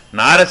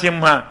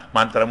నారసింహ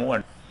మంత్రము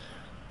అంట.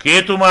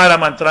 కేతుమాల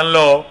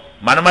మంత్రంలో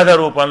మన్మథ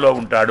రూపంలో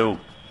ఉంటాడు.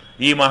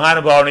 ఈ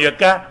మహానుభావుని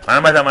యొక్క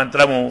మన్మథ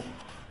మంత్రము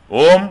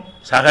ఓం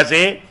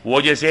సహసే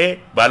ఓజసే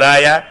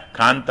బలాయ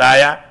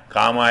కాంతాయ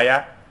కామాయ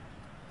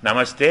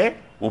నమస్తే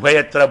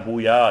ఉభయత్ర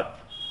భూయాత్.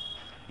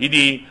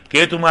 ఇది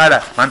కేతుమాల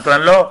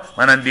మంత్రంలో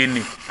మనం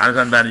దీన్ని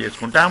అనుసంధానం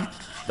చేసుకుంటాం.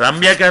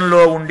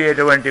 రమ్యకంలో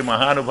ఉండేటువంటి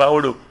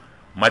మహానుభావుడు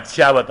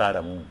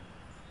మత్స్యావతారము.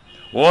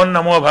 ఓం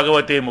నమో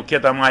భగవతే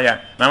ముఖ్యతమాయ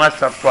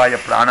నమస్తత్వాయ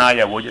ప్రాణాయ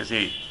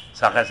ఓజసే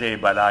సహసే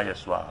బలాయ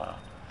స్వాహ.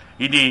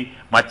 ఇది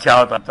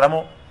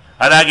మత్స్యావతారము.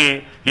 అలాగే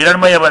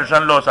హిరణ్మయ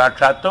వర్షంలో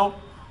సాక్షాత్తు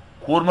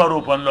కూర్మ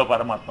రూపంలో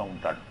పరమాత్మ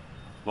ఉంటాడు.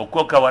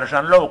 ఒక్కొక్క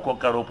వర్షంలో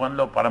ఒక్కొక్క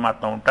రూపంలో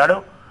పరమాత్మ ఉంటాడు.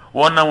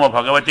 ఓం నమో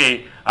భగవతే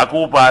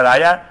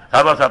అకూపాదాయ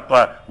సర్వసత్వ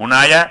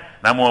గుణాయ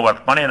నమో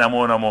వర్త్మనే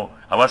నమో నమో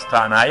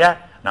అవస్థానాయ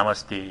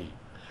నమస్తే.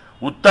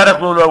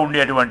 ఉత్తరకులో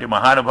ఉండేటువంటి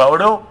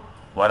మహానుభావుడు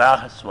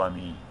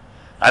వరాహస్వామి.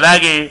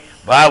 అలాగే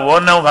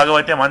ఓం నమో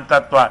భగవతే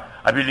మంతత్వ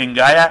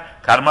అభిలింగాయ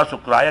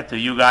కర్మశుక్లాయ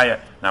త్రియుగాయ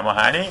నమః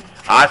అని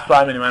ఆ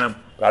స్వామిని మనం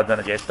ప్రార్థన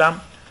చేస్తాం.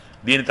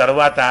 దీని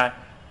తర్వాత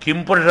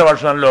కింపురుష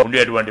వర్షంలో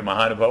ఉండేటువంటి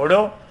మహానుభావుడు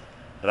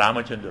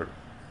రామచంద్రుడు.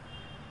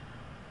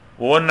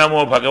 ఓం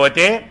నమో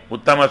భగవతే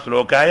ఉత్తమ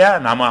శ్లోకాయ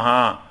నమః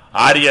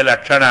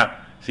ఆర్యలక్షణ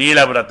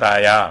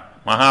శీలవ్రతాయ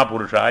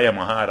మహాపురుషాయ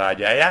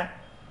మహారాజాయ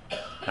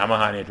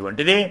నమః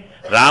అనేటువంటిది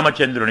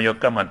రామచంద్రుని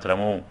యొక్క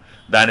మంత్రము.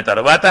 దాని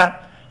తర్వాత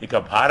ఇక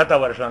భారత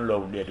వర్షంలో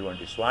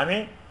ఉండేటువంటి స్వామి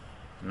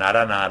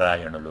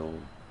నరనారాయణులు.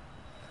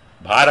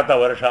 భారత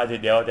వర్షాది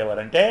దేవత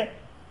ఎవరంటే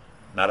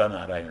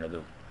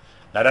నరనారాయణులు.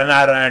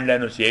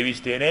 నరనారాయణులను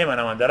సేవిస్తేనే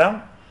మనం అందరం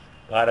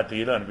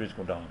భారతీయులు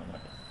అనిపించుకుంటాం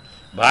అన్నమాట.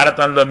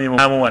 భారతంలో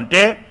మేము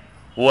అంటే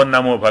ఓం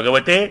నమో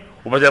భగవతే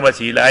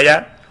ఉపశమశీలాయ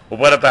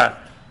ఉపరత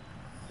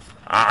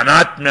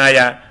అనాత్మ్యాయ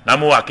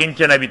నమో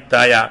అకించన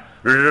విత్తాయ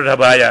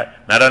రుఢభాయ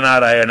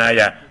నరనారాయణాయ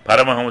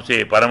పరమహంసే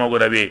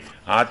పరమగురవే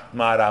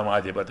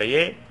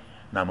ఆత్మారామాధిపతయే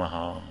నమః.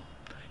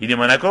 ఇది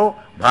మనకు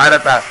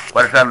భారత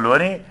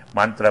వర్షంలోని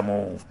మంత్రము.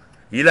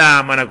 ఇలా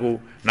మనకు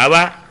నవ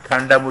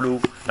ఖండములు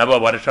నవ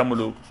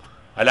వర్షములు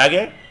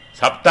అలాగే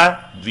సప్త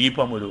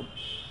ద్వీపములు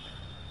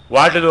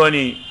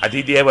వాటిలోని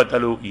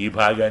అధిదేవతలు ఈ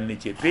భాగాన్ని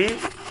చెప్పి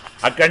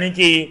అక్కడి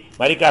నుంచి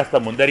మరి కాస్త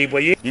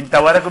ముందరిపోయి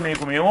ఇంతవరకు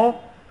మీకు మేము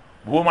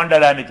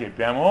భూమండలాన్ని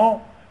చెప్పాము.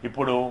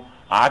 ఇప్పుడు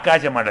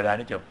ఆకాశ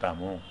మండలాన్ని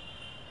చెప్తాము.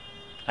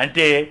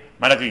 అంటే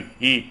మనకి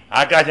ఈ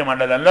ఆకాశ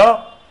మండలంలో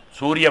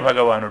సూర్య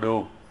భగవానుడు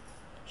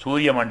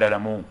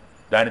సూర్యమండలము,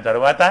 దాని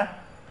తర్వాత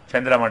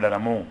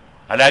చంద్రమండలము,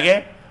 అలాగే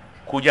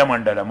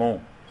కుజమండలము,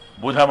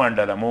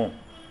 బుధమండలము,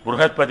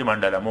 బృహస్పతి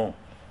మండలము,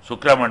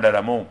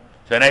 శుక్రమండలము,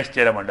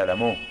 శనైశ్చర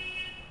మండలము,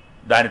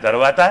 దాని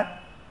తర్వాత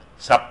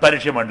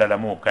సప్తర్షి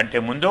మండలము కంటే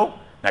ముందు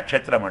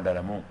నక్షత్ర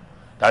మండలము,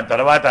 దాని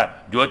తర్వాత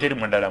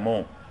జ్యోతిర్మండలము,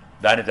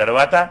 దాని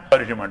తర్వాత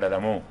ఋషి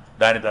మండలము,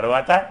 దాని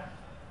తర్వాత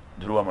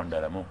ధ్రువ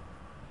మండలము.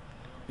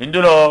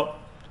 ఇందులో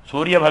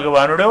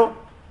సూర్యభగవానుడు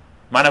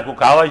మనకు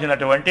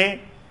కావలసినటువంటి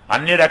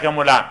అన్ని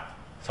రకముల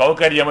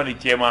సౌకర్యములు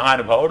ఇచ్చే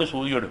మహానుభావుడు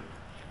సూర్యుడు.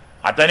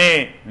 అతనే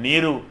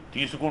నీరు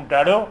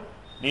తీసుకుంటాడు,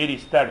 నీరు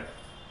ఇస్తాడు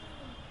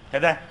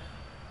కదా.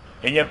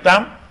 ఏం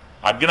చెప్తాం?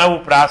 అగ్నవు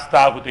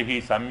ప్రాస్తాహుతి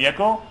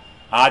సమ్యకు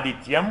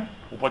ఆదిత్యం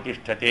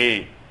ఉపతిష్టతే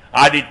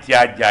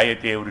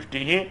ఆదిత్యాధ్యాయతే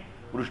వృష్టి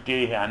వృష్టి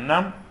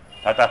అన్నం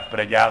తతః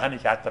ప్రజా అని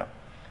శాస్త్రం.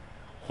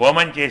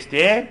 హోమం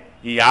చేస్తే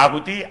ఈ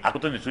ఆహుతి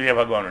అక్కుతుంది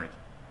సూర్యభగవానుడికి.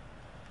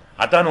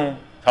 అతను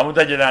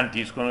సముద్ర జలాన్ని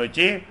తీసుకొని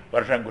వచ్చి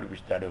వర్షం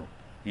కురిపిస్తాడు.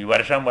 ఈ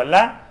వర్షం వల్ల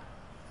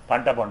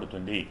పంట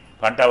పండుతుంది,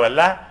 పంట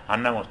వల్ల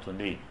అన్నం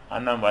వస్తుంది,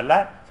 అన్నం వల్ల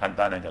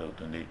సంతానం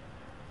కలుగుతుంది,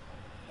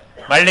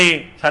 మళ్ళీ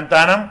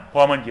సంతానం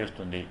హోమం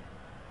చేస్తుంది,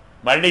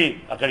 మళ్ళీ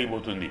అక్కడికి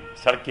పోతుంది.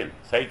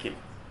 సైకిల్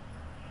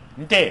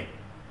ఇంతే.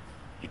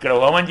 ఇక్కడ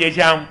హోమం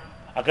చేశాం,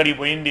 అక్కడికి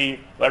పోయింది,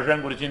 వర్షం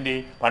కురిసింది,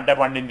 పంట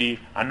పండింది,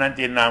 అన్నం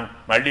తిన్నాం,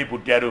 మళ్ళీ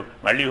పుట్టారు,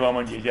 మళ్ళీ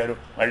హోమం చేశారు,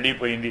 మళ్ళీ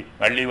పోయింది,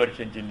 మళ్ళీ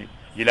వర్షించింది.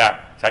 ఇలా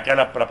సకల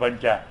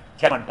ప్రపంచ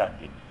చక్రం.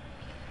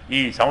 ఈ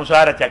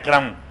సంసార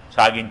చక్రం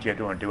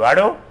సాగించేటువంటి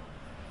వాడు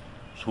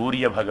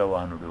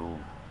సూర్యభగవానుడు.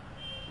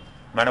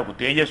 మనకు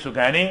తేజస్సు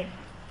కానీ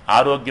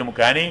ఆరోగ్యము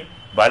కానీ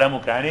బలము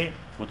కానీ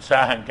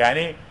ఉత్సాహం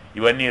కానీ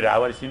ఇవన్నీ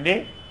రావాల్సిందే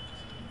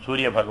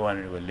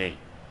సూర్యభగవానుడి వల్లే.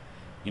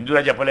 ఇందులో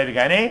చెప్పలేదు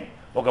కానీ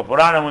ఒక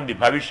పురాణం ఉంది,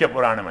 భవిష్య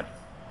పురాణం అని.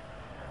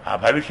 ఆ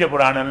భవిష్య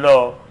పురాణంలో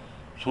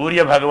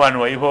సూర్యభగవాను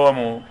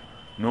వైభవము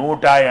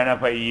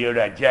 187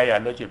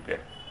 అధ్యాయాల్లో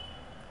చెప్పారు.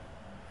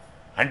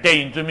 అంటే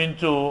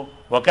ఇంచుమించు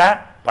ఒక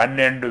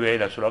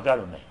 12,000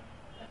 శ్లోకాలు ఉన్నాయి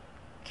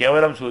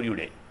కేవలం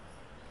సూర్యుడే.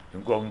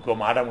 ఇంకో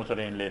మాట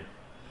ముసలేం లేదు.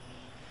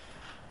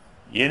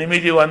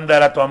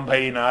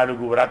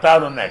 894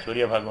 వ్రతాలు ఉన్నాయి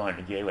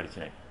సూర్యభగవాన్ని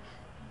చేయవలసినవి.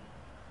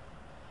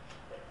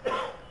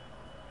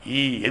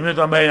 ఈ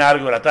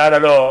 894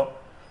 వ్రతాలలో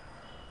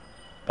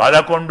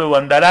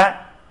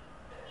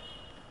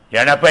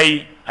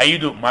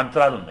 1185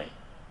 మంత్రాలు ఉన్నాయి.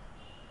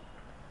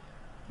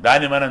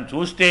 దాన్ని మనం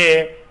చూస్తే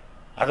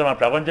అసలు మన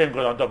ప్రపంచం ఇంకో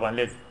అంత పని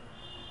లేదు.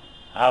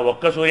 ఆ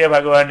ఒక్క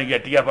సూర్యభగవాన్ని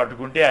గట్టిగా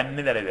పట్టుకుంటే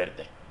అన్ని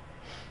నెరవేరుతాయి.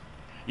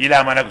 ఇలా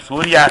మనకు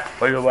సూర్య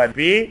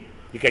వైభవాన్ని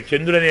ఇక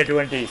చంద్రుడు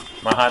అనేటువంటి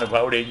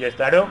మహానుభావుడు ఏం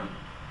చేస్తాడు?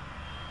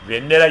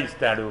 వెన్నెల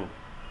ఇస్తాడు,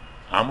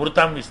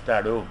 అమృతం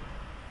ఇస్తాడు,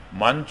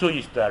 మంచు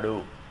ఇస్తాడు,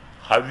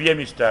 హవ్యం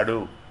ఇస్తాడు,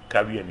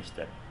 కవ్యం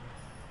ఇస్తాడు.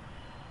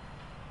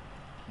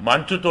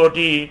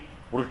 మంచుతోటి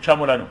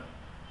వృక్షములను,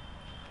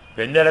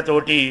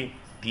 వెన్నెలతోటి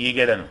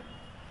తీగెలను,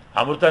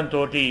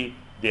 అమృతంతో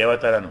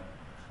దేవతలను,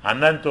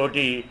 అన్నంతో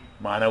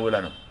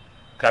మానవులను,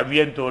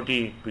 కవ్యంతో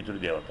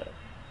పితృదేవతలను.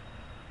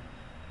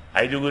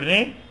 ఐదుగురిని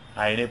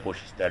ఆయనే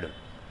పోషిస్తాడు.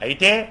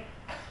 అయితే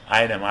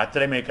ఆయన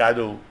మాత్రమే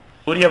కాదు,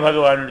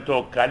 సూర్యభగవానుడితో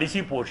కలిసి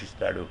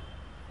పోషిస్తాడు.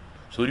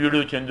 సూర్యుడు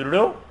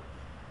చంద్రుడు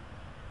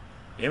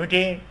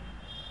ఏమిటి?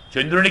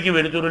 చంద్రునికి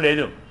వెలుతురు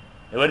లేదు.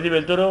 ఎవరిది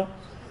వెలుతురు?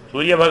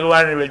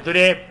 సూర్యభగవానుడి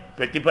వెలుతురే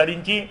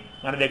ప్రతిఫలించి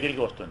మన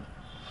దగ్గరికి వస్తుంది.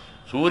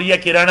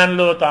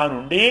 సూర్యకిరణంలో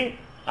తానుండి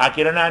ఆ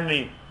కిరణాన్ని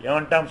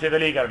ఏమంటాం?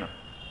 శీతలీకరణం,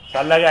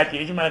 చల్లగా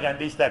చేసి మనకు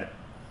అందిస్తాడు.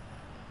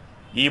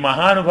 ఈ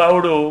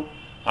మహానుభావుడు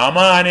అమ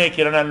అనే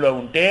కిరణంలో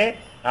ఉంటే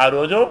ఆ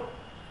రోజు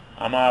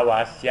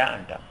అమావాస్య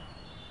అంటాం.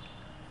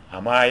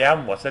 అమాయాం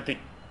వసతి,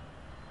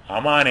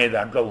 అమ అనే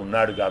దాంట్లో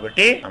ఉన్నాడు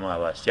కాబట్టి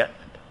అమావాస్య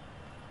అంటాం.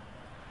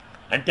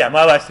 అంటే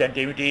అమావాస్య అంటే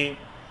ఏమిటి?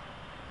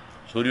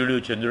 సూర్యుడు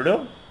చంద్రుడు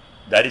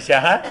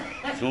దర్శః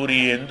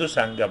సూర్యేందు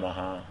సంగమః,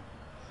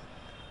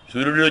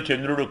 సూర్యుడు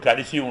చంద్రుడు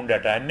కలిసి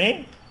ఉండటాన్ని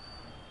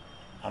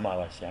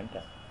అమావాస్య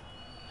అంటాం.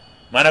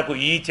 మనకు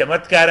ఈ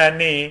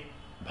చమత్కారాన్ని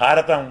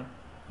భారతం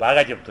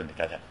బాగా చెప్తుంది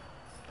కథ.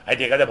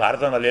 అయితే కథ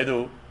భారతంలో లేదు,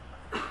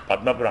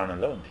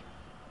 పద్మపురాణంలో ఉంది.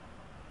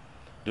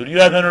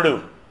 దుర్యోధనుడు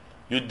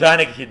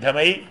యుద్ధానికి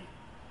సిద్ధమై,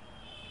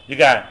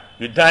 ఇక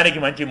యుద్ధానికి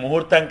మంచి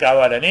ముహూర్తం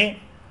కావాలని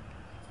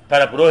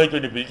తన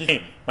పురోహితుడిని పిలిచి,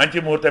 మంచి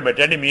ముహూర్తం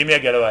పెట్టండి, మేమే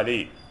గెలవాలి.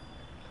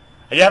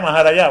 అయ్యా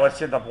మహారాజా,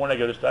 అవశ్యం తప్పకుండా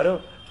గెలుస్తారు.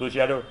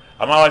 చూశాడు,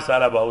 అమావాస్య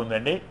చాలా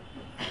బాగుందండి,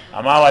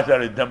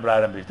 అమావాస్యలో యుద్ధం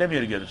ప్రారంభిస్తే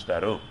మీరు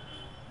గెలుస్తారు.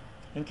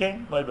 ఇంకేం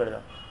మొదలు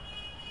పెడదాం.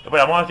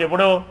 ఇప్పుడు అమావాస్య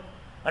ఎప్పుడు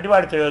అంటే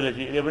వాడు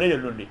త్రయోదశి, ఎప్పుడే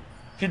ఎల్లుండి,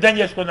 సిద్ధం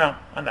చేసుకుందాం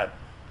అన్నారు.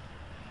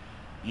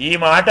 ఈ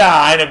మాట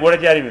ఆయన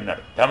గూఢచారి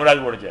విన్నాడు,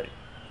 ధర్మరాజు గూఢచారి.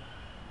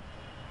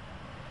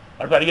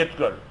 వాడు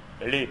పరిగెత్తుకోడు,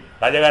 వెళ్ళి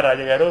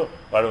రాజాగారు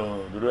వాడు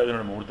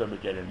దుర్యోధనుడు ముహూర్తం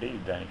పెట్టాడండి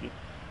యుద్ధానికి,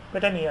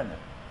 పెట్టని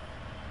అన్నాడు.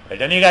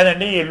 పెట్టని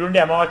కాదండి, ఎల్లుండి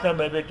అమావాస్య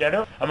పెట్టాడు,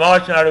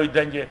 అమావాస్య నాడు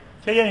యుద్ధం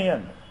చేయని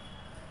అన్నాడు.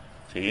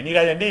 చేయని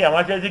కాదండి,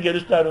 అమావాస్య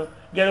గెలుస్తారు,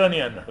 గెలవని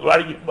అన్నాడు.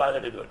 వాడికి బాధ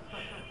లేదు.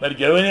 మరి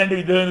గెలవని అంటే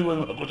యుద్ధం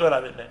ఎందుకు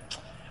కూర్చోరాదండి?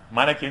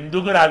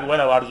 మనకెందుకు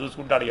రాకపోయినా వాడు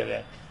చూసుకుంటాడు కదా,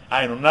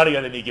 ఆయన ఉన్నాడు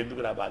కదా,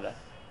 నీకెందుకు రా బాధ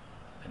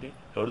అంటే?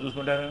 ఎవరు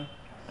చూసుకుంటారు?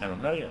 ఆయన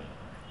ఉన్నాడు కదా.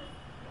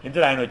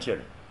 ఇంతలో ఆయన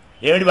వచ్చాడు.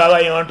 ఏమిటి బాబా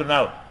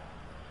ఏమంటున్నావు?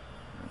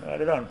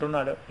 వాడిలో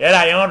అంటున్నాడు. ఏరా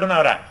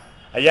ఏమంటున్నావురా?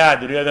 అయ్యా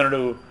దుర్యోధనుడు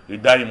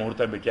యుద్ధానికి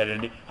ముహూర్తం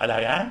పెట్టాడండి.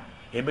 అలాగా?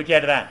 ఏం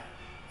పెట్టాడురా?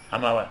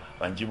 అమ్మ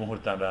మంచి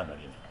ముహూర్తం రా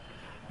అన్నది.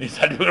 నీ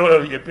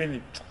సర్టిఫికేట్ చెప్పింది.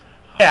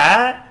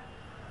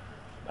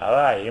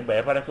 బాబా ఏం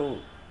భయపడకు,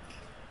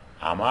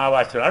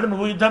 అమావాస్య నాడు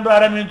నువ్వు యుద్ధం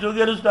ప్రారంభించు,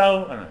 గెలుస్తావు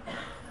అన్నాడు.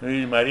 ఇది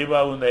మరీ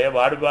బాగుందయ్యా,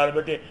 వాడు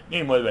మొదలుపెట్టి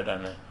నేను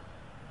మొదలుపెట్టాను.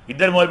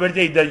 ఇద్దరు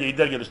మొదలుపెడితే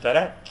ఇద్దరు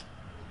గెలుస్తారా?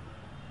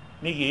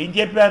 నీకు ఏం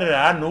చెప్పారు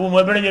రా? నువ్వు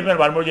మొదలుపెట్టని చెప్పాను,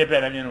 వాడు కూడా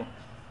చెప్పారా? నేను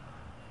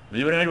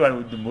వివరమైన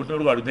వాడు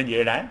ముట్టుడు వాడు యుద్ధం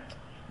చేయడా?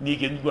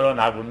 నీకెందుకు కూడా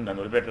నాకు నన్ను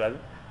వదిలిపెట్టరాదు.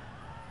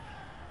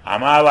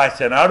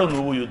 అమావాస్య నాడు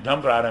నువ్వు యుద్ధం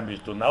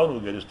ప్రారంభిస్తున్నావు,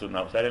 నువ్వు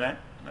గెలుస్తున్నావు, సరేనా?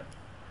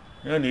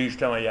 నీ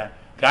ఇష్టం అయ్యా,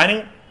 కానీ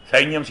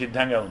సైన్యం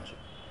సిద్ధంగా ఉంచు.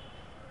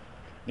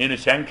 నేను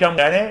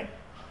శంఖంగానే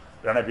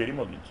రణపేరి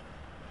మోగించు.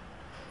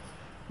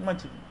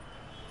 మంచిది,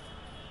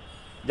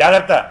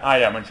 జాగ్రత్త.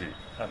 ఆయా మంచిది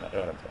అన్నారు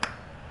ఎవరంతా.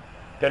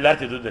 తెల్లారి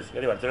చతుర్దశి,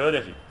 అది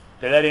త్రయోదశి,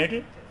 తెల్లారి ఏంటి?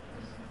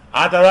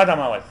 ఆ తర్వాత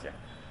అమావాస్య.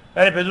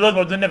 కానీ పెద్దరోజు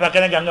పొద్దున్నే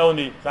పక్కనే గంగ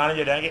ఉంది, స్నానం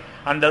చేయడానికి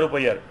అందరూ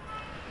పోయారు.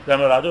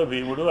 ధర్మరాజు,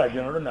 భీముడు,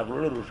 అర్జునుడు,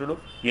 నకులుడు, ఋషుడు,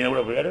 ఈయన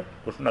కూడా పోయాడు.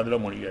 కృష్ణుడు నదిలో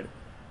మునిగాడు,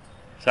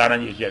 స్నానం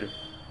చేశాడు,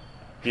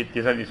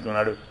 తీర్థం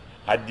తీసుకున్నాడు.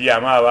 అద్య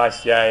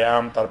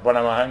అమావాస్యాయాం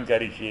తర్పణమహం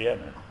కరిష్యే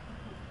అన్నాడు.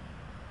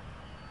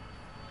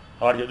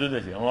 వాడు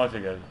చతుర్దశి, అమావాస్య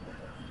కాదు,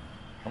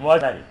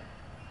 అమావాస్య.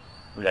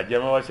 వీడు అద్య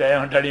అమావాస్యాయం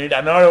అంటాడు ఏంటి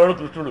అన్నవాడు వాడు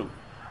కృష్ణుడు.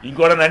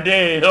 ఇంకోటనంటే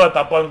ఏదో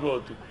తప్ప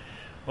అనుకోవచ్చు.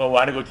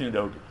 వాడికి వచ్చింది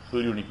డౌట్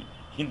సూర్యునికి,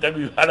 ఇంత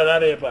వివాడదా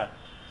రేపా?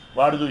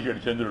 వాడు చూశాడు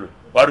చంద్రుడు,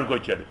 వాడికి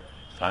వచ్చాడు.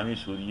 స్వామి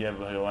సూర్య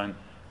భగవాన్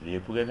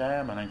రేపు కదా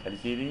మనం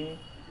కలిసేది,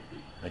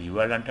 మరి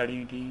ఇవాళ అంటాడు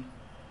ఏంటి?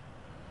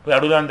 పోయి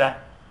అడుగుదాందా?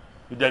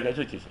 ఇద్దరు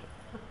కలిసి వచ్చేసాడు.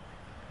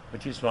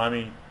 వచ్చి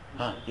స్వామి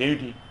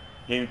ఏమిటి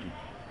ఏమిటి?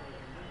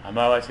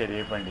 అమావాస్య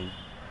రేపండి.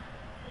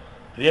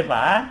 రేపా?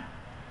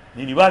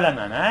 నేను ఇవాళ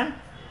అన్నానా?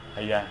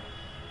 అయ్యా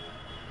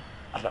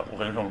అట్లా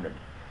ఒక నిమిషం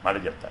ఉండండి, మాట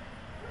చెప్తాను.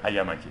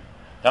 అయ్యా మంచిది,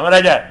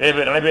 ధర్మరాజా రేపు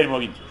రణపేరు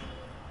మోగించు.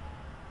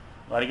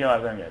 వాడికేం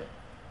అర్థం కాదు.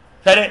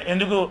 సరే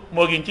ఎందుకు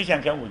మోగించి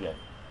శంఖం ఊగారు.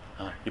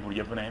 ఇప్పుడు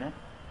చెప్పు నాయన.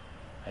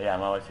 అయ్యా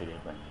అమావాస్య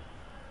రేపండి.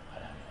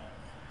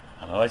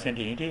 అమావాస్య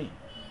అంటే ఏంటి?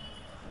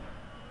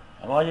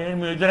 అమావాస్య ఏంటి?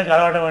 మీ ఇద్దరం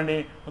కలవటం అండి.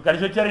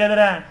 కలిసి వచ్చారు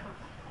కదరా,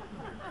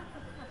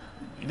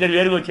 ఇద్దరు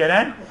వేరుగా వచ్చారా?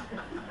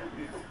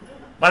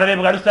 మరి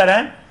రేపు కలుస్తారా?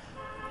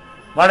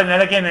 వాడు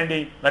నెలకేనండి.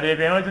 మరి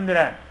రేపు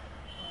ఏమవుతుందిరా?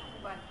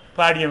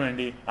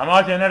 పాడ్యమండి.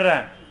 అమావాస్య అన్నాడురా,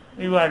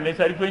 ఇవాడిని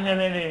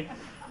సరిపోయిందేనండి.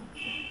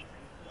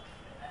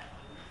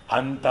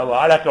 అంత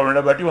వాడు అక్కడ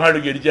ఉండబట్టి వాడు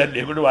గెలిచారు,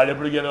 లేకుండా వాళ్ళు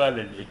ఎప్పుడు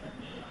గెలవాలండి?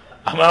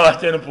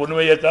 అమావాస్యను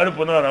పూర్ణిమ చేస్తాడు,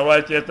 పునః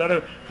అమావాస్య చేస్తాడు,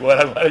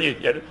 ఘోర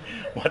చేశాడు.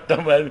 మొత్తం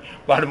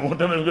వాడు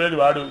ముహూర్తం వెలుగులేదు,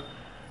 వాడు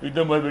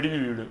యుద్ధం మొదలుపెట్టింది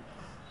వీడు.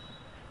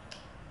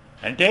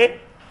 అంటే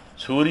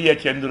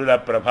సూర్యచంద్రుల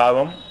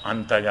ప్రభావం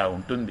అంతగా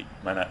ఉంటుంది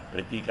మన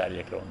ప్రతి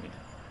కార్యక్రమం మీద.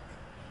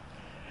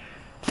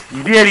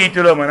 ఇదే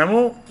రీతిలో మనము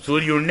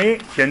సూర్యుణ్ణి,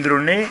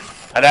 చంద్రుణ్ణి,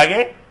 అలాగే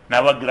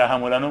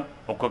నవగ్రహములను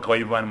ఒక్కొక్క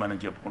వైభవాన్ని మనం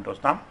చెప్పుకుంటూ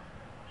వస్తాం.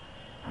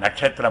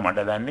 నక్షత్ర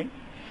మండలాన్ని,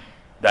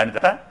 దాని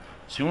తర్వాత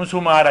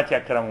శింసుమార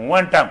చక్రము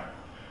అంటాం.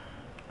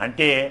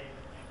 అంటే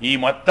ఈ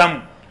మొత్తం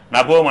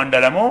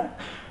నభోమండలము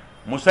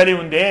ముసలి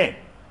ఉందే,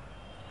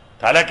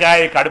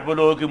 తలకాయ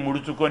కడుపులోకి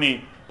ముడుచుకొని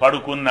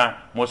పడుకున్న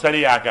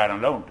ముసలి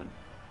ఆకారంలో ఉంటుంది.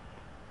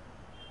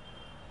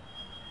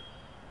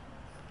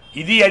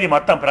 ఇది అది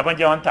మొత్తం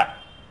ప్రపంచం అంతా.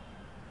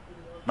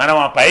 మనం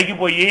ఆ పైకి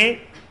పోయి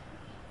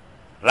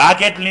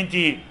రాకెట్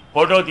నుంచి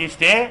ఫోటో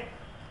తీస్తే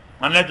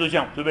మననే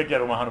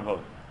చూపెట్టారు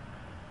మహానుభావులు.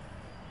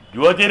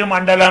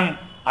 జ్యోతిర్మండలం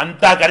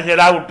అంతా కలిసి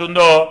ఎలా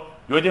ఉంటుందో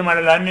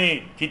జ్యోతిర్మండలాన్ని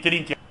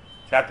చిత్రించారు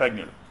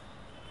శాస్త్రజ్ఞులు.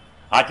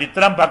 ఆ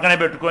చిత్రం పక్కన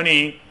పెట్టుకొని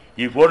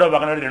ఈ ఫోటో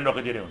పక్కన రెండు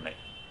ఒక తీరే ఉన్నాయి.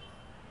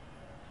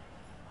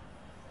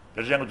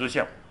 ప్రత్యేకంగా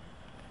చూసాం.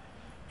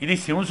 ఇది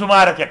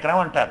శింసుమార చక్రం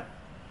అంటారు.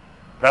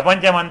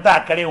 ప్రపంచమంతా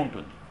అక్కడే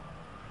ఉంటుంది.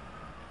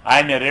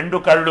 ఆయన రెండు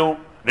కళ్ళు,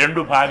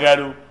 రెండు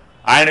భాగాలు,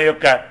 ఆయన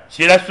యొక్క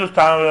శిరస్సు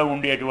స్థానంలో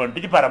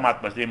ఉండేటువంటిది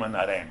పరమాత్మ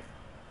శ్రీమన్నారాయణ.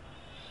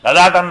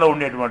 లలాటంలో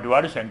ఉండేటువంటి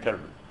వాడు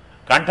శంకరుడు,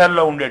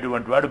 కంఠంలో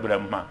ఉండేటువంటి వాడు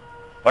బ్రహ్మ,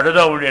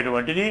 పటులో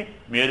ఉండేటువంటిది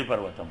మేరు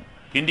పర్వతం,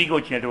 కిందికి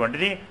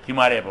వచ్చినటువంటిది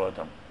హిమాలయ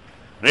పర్వతం.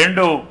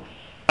 రెండు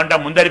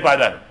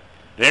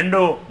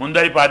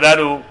ముందరి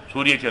పాదాలు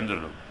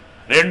సూర్యచంద్రులు,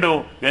 రెండు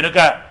వెనుక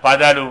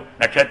పాదాలు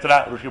నక్షత్ర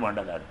ఋషి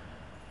మండలాలు.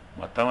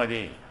 మొత్తం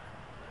అదే.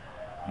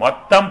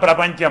 మొత్తం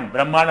ప్రపంచం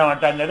బ్రహ్మాండం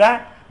అంటాం కదా,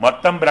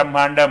 మొత్తం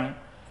బ్రహ్మాండం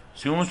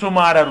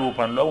శింసుమార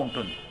రూపంలో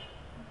ఉంటుంది.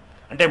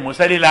 అంటే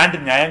ముసలి లాంటి,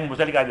 న్యాయం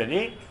ముసలి కాదు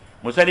అది,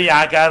 ముసలి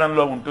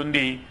ఆకారంలో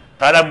ఉంటుంది.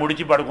 తల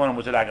ముడిచి పడుకున్న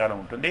ముసలి ఆకారం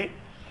ఉంటుంది.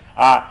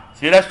 ఆ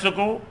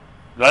శిరస్సుకు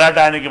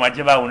లలాటానికి మధ్య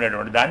భాగం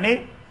ఉండేటువంటి దాన్ని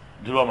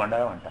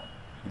ధ్రువమండలం అంటాం.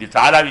 ఇది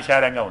చాలా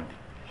విశాలంగా ఉంది.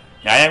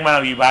 న్యాయం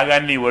మనం ఈ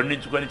భాగాన్ని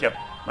వర్ణించుకొని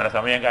మన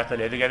సమయం కాస్త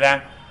లేదు కదా,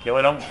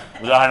 కేవలం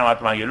ఉదాహరణ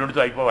మాత్రం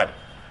ఎల్లుండితో అయిపోవాలి.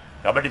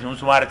 కాబట్టి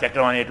శింసుమార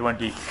చక్రం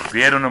అనేటువంటి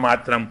పేరును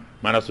మాత్రం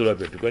మనస్సులో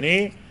పెట్టుకొని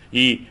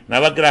ఈ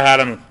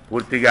నవగ్రహాలను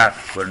పూర్తిగా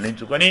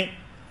వర్ణించుకొని,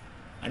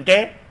 అంటే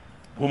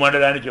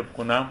భూమండలాన్ని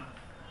చెప్పుకున్నాం,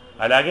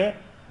 అలాగే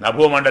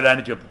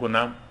నభోమండలాన్ని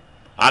చెప్పుకున్నాం,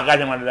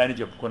 ఆకాశ మండలాన్ని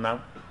చెప్పుకున్నాం,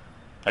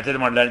 నక్షత్ర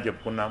మండలాన్ని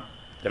చెప్పుకున్నాం,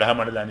 గ్రహ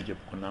మండలాన్ని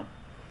చెప్పుకున్నాం.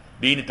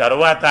 దీని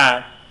తరువాత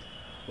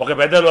ఒక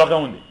పెద్ద లోకం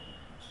ఉంది,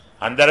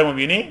 అందరము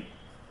విని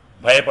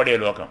భయపడే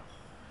లోకం.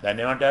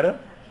 దాన్ని ఏమంటారు?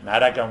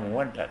 నరకము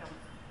అంటారు.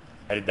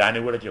 అది దాన్ని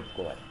కూడా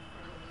చెప్పుకోవాలి.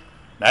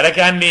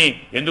 నరకాన్ని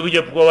ఎందుకు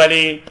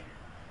చెప్పుకోవాలి?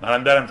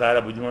 మనందరం చాలా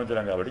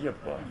బుద్ధిమంతులం కాబట్టి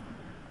చెప్పుకోవాలి,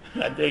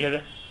 అంతే కదా.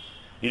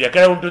 ఇది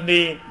ఎక్కడ ఉంటుంది?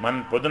 మనం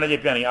పొద్దున్న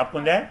చెప్పాను,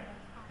 జ్ఞాపకుందా?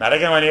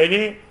 నరకం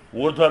అనేది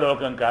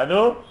ఊర్ధ్వలోకం కాదు,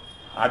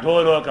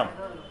 అధోలోకం.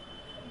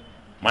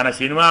 మన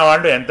సినిమా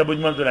వాళ్ళు ఎంత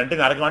బుద్ధిమంతులు అంటే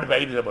నరకం అంటే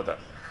పైకి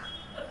తీసుకుపోతారు.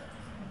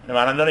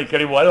 మనందరం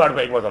ఇక్కడికి పోవాలి, వాడు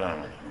పైకి పోతాడు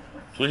అన్నమాట.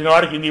 చూసిన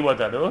వాడు కిందికి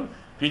పోతాడు,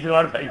 తీసిన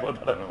వాడు పైకి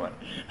పోతాడు అన్నమాట.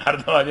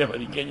 అర్థం అదే.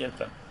 మరి ఇంకేం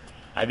చేస్తాం?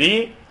 అది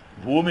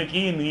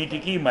భూమికి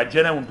నీటికి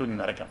మధ్యన ఉంటుంది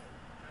నరకం.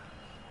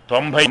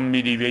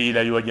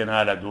 99,000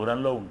 యోజనాల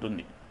దూరంలో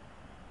ఉంటుంది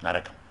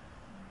నరకం.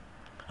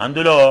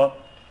 అందులో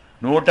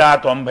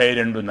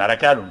 192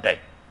 నరకాలు ఉంటాయి.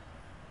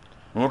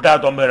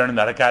 192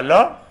 నరకాల్లో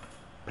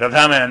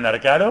ప్రధానమైన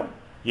నరకాలు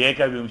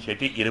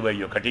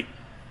 21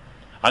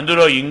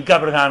 అందులో ఇంకా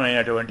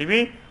ప్రధానమైనటువంటివి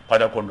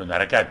 11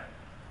 నరకాలు.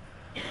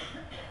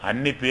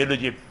 అన్ని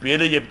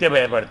పేర్లు చెప్తే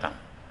భయపడతాం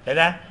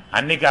కదా.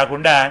 అన్నీ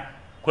కాకుండా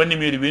కొన్ని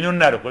మీరు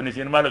వినున్నారు, కొన్ని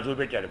సినిమాలో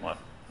చూపెట్టాడు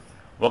మాకు.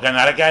 ఒక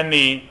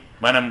నరకాన్ని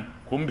మనం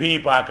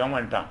కుంభీపాకం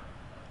అంటాం.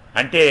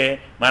 అంటే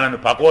మనను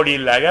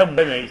పకోడీల్లాగా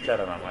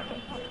వేయిస్తారన్నమాట.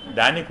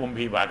 దాన్ని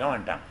కుంభీపాకం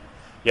అంటాం.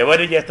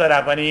 ఎవరు చేస్తారు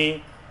ఆ పని?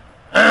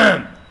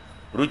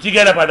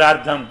 రుచిగల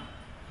పదార్థం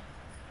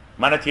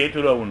మన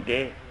చేతిలో ఉంటే,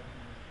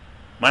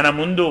 మన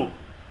ముందు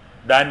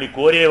దాన్ని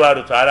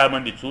కోరేవారు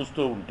చాలామంది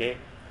చూస్తూ ఉంటే,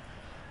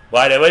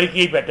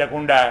 వారెవరికీ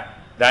పెట్టకుండా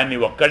దాన్ని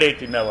ఒక్కడే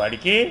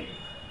తిన్నవాడికి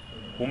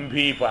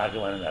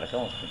కుంభీపాకం అనే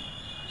నరకం వస్తుంది.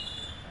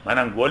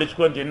 మనం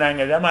గోలించుకొని తిన్నాం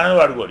కదా, మనం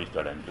వాడు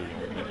గోలిస్తాడు అంతే,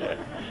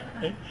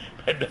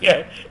 పెద్దగా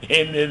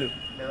ఏం లేదు.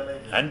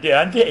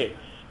 అంతే.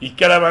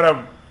 ఇక్కడ మనం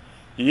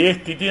ఏ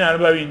స్థితిని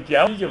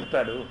అనుభవించామని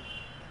చెప్తాడు.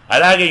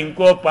 అలాగే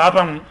ఇంకో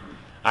పాపం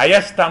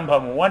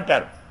అయస్తంభము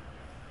అంటారు.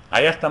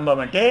 అయస్తంభం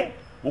అంటే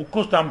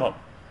ఉక్కు స్తంభం.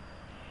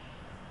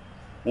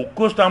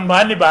 ఉక్కు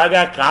స్తంభాన్ని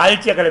బాగా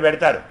కాల్చి అక్కడ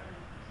పెడతారు.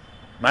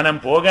 మనం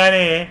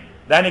పోగానే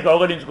దాన్ని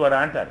కౌగలించుకోరా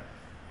అంటారు.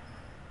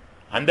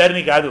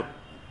 అందరినీ కాదు,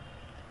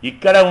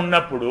 ఇక్కడ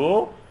ఉన్నప్పుడు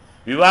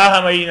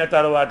వివాహమైన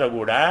తర్వాత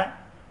కూడా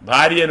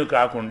భార్యను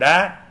కాకుండా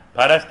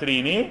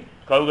పరస్త్రీని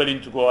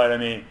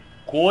కౌగలించుకోవాలనే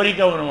కోరిక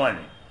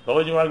ఉన్నవాడిని,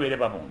 కౌగలించుకోవాలి వేరే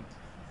పాపం ఉంది.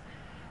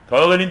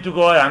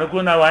 కౌగలించుకోవాలి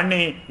అనుకున్న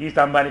వాడిని ఈ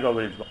స్తంభాన్ని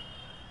కౌగలించుకో.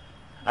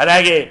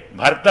 అలాగే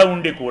భర్త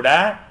ఉండి కూడా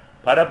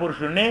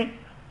పరపురుషుణ్ణి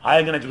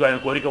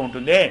ఆలింగనించుకోవాలని కోరిక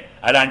ఉంటుందే,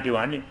 అలాంటి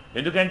వాడిని.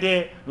 ఎందుకంటే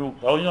నువ్వు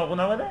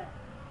కౌగలించుకున్నావు కదా,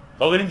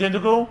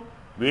 కౌగలించేందుకు?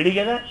 వేడి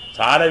కదా,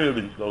 చాలా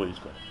వేడి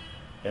కౌగలించుకో.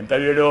 ఎంత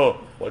వేడో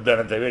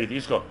వద్దనంత వేడి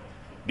తీసుకో,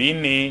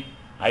 దీన్ని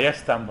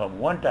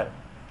అయస్తంభము అంటారు.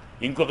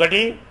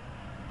 ఇంకొకటి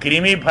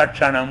క్రిమి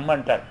భక్షణం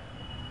అంటారు.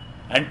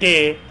 అంటే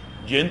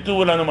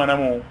జంతువులను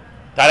మనము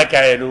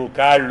తలకాయలు,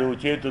 కాళ్ళు,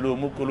 చేతులు,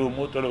 ముక్కులు,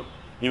 మూతులు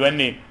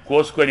ఇవన్నీ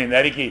కోసుకొని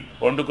నరికి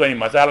వండుకొని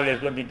మసాలాలు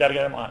వేసుకొని తింటారు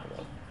కదా,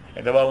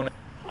 ఎంత బాగున్నాయి.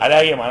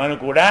 అలాగే మనను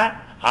కూడా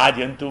ఆ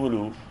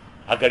జంతువులు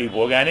అక్కడికి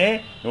పోగానే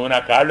నువ్వు నా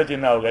కాళ్ళు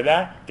తిన్నావు కదా,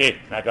 తే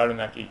నా కాళ్ళు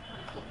నాకి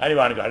అని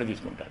వాని కాళ్ళు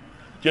తీసుకుంటారు.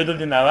 చేతులు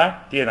తిన్నావా,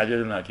 తే నా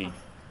చేతులు నాకి.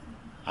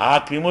 ఆ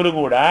క్రిములు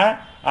కూడా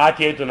ఆ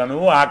చేతులను,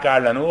 ఆ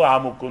కాళ్ళను, ఆ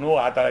ముక్కును,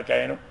 ఆ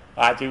తలకాయను,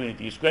 ఆ చెవిని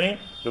తీసుకొని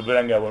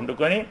శుభ్రంగా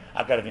వండుకొని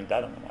అక్కడ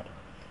తింటారు అన్నమాట.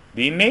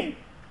 దీన్ని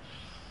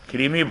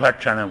క్రిమి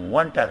భక్షణము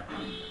అంటారు.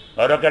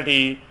 మరొకటి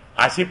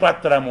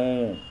అసిపత్రము,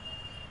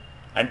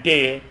 అంటే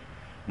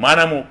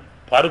మనము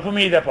పరుపు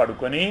మీద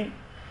పడుకొని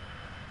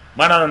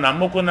మనను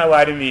నమ్ముకున్న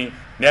వారిని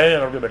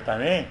నెల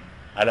పెడతామే,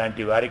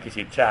 అలాంటి వారికి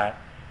శిక్ష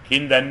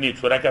కిందన్ని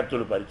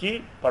చురకత్తులు పరిచి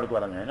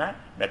పడుకోవడమైనా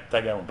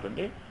మెత్తగా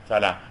ఉంటుంది,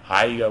 చాలా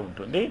హాయిగా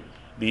ఉంటుంది.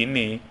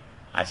 దీన్ని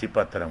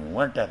అసిపత్రము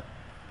అంటారు.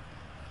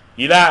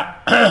 ఇలా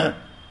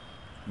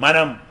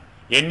మనం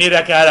ఎన్ని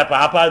రకాల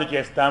పాపాలు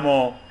చేస్తామో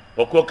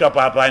ఒక్కొక్క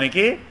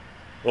పాపానికి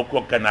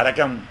ఒక్కొక్క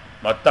నరకం,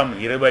 మొత్తం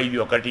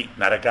 21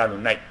 నరకాలు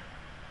ఉన్నాయి.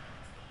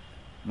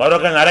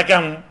 మరొక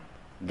నరకం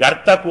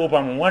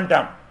గర్తకూపము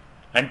అంటాం.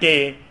 అంటే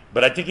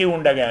బ్రతికి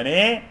ఉండగానే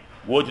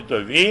గోతి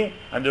తవ్వి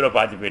అందులో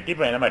పాతిపెట్టి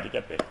పైన మట్టి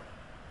కప్పారు.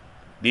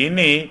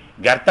 దీన్ని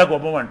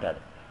గర్తకూపం అంటారు.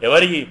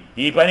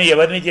 ఈ పని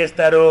ఎవరిని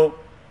చేస్తారు?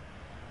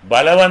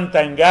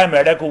 బలవంతంగా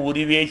మెడకు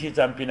ఉరివేసి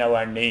చంపిన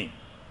వాణ్ణి,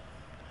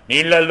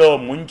 నీళ్లలో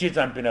ముంచి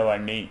చంపిన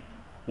వాణ్ణి,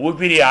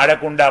 ఊపిరి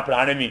ఆడకుండా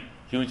ప్రాణిని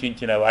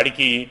హింసించిన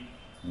వాడికి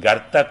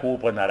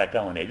గర్తకూప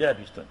నరకం అనేది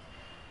లభిస్తుంది.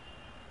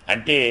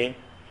 అంటే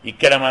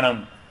ఇక్కడ మనం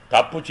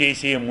తప్పు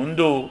చేసే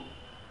ముందు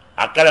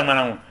అక్కడ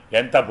మనం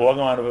ఎంత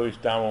భోగం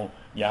అనుభవిస్తామో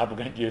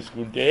జ్ఞాపకం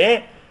చేసుకుంటే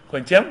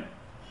కొంచెం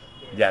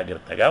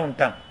జాగ్రత్తగా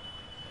ఉంటాం.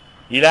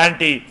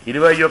 ఇలాంటి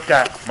 21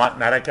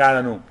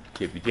 నరకాలను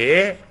చెబితే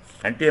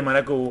అంటే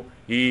మనకు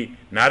ఈ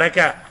నరక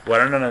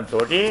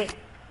వర్ణనంతో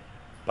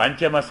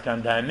పంచమ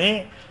స్కంధాన్ని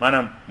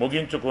మనం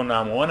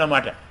ముగించుకున్నాము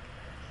అన్నమాట.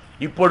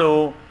 ఇప్పుడు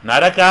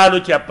నరకాలు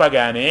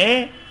చెప్పగానే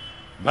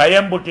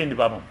భయం పుట్టింది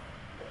పాపం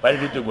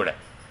పరిస్థితి కూడా.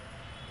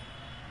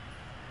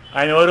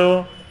 ఆయన ఎవరు?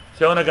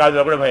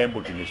 శివనకాదులో కూడా భయం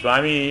పుట్టింది.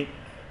 స్వామి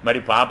మరి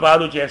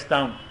పాపాలు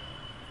చేస్తాం,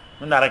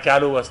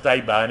 నరకాలు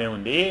వస్తాయి, బాగానే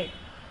ఉంది,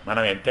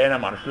 మనం ఎంతైనా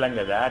మనుషులం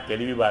కదా,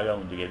 తెలివి బాగా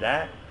ఉంది కదా,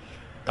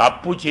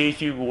 తప్పు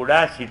చేసి కూడా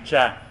శిక్ష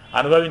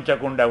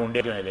అనుభవించకుండా ఉండే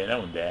ఏదైనా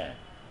ఉందా?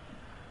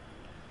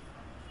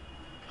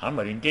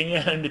 మరి ఇంకేం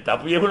చేయాలండి,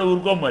 తప్పు చేయకుండా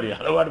ఊరుకోం, మరి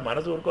అలవాటు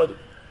మనసు ఊరుకోదు,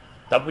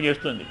 తప్పు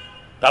చేస్తుంది,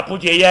 తప్పు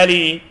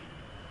చేయాలి,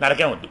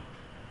 నరకం వద్దు.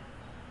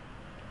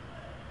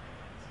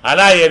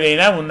 అలా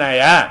ఏదైనా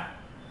ఉన్నాయా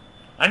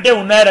అంటే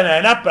ఉన్నారని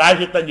ఆయన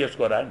ప్రాయశ్చిత్తం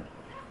చేసుకోరా అండి.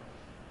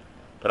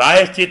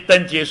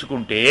 ప్రాయశ్చిత్తం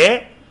చేసుకుంటే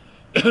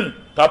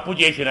తప్పు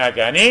చేసినా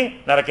కానీ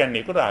నరకం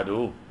నీకు రాదు.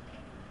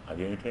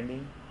 అదేమిటండి,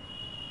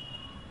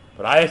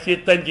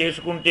 ప్రాయశ్చిత్తం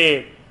చేసుకుంటే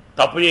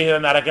తప్పు చేసిన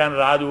నరకం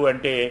రాదు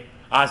అంటే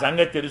ఆ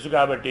సంగతి తెలుసు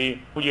కాబట్టి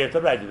పూజ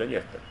చేస్తాడు, ప్రాయశ్చిత్తం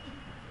చేస్తాడు.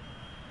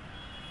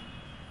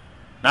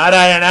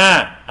 నారాయణ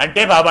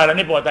అంటే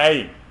పాపాలన్నీ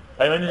పోతాయి,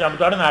 10 మంది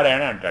చంపుతాడు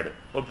నారాయణ అంటాడు,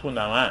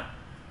 ఒప్పుకుందామా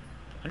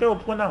అంటే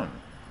ఒప్పుకుందామండి.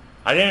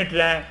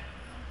 అదేమిట్రా,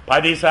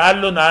 10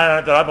 సార్లు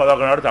నారాయణ తర్వాత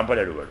 11 నాడు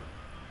చంపలేడు వాడు.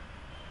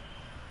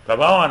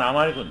 ప్రభావం ఆ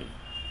నామానికి ఉంది.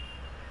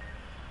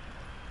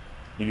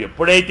 నువ్వు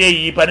ఎప్పుడైతే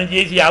ఈ పని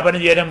చేసి ఆ పని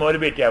చేయడం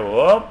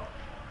మొదలుపెట్టావో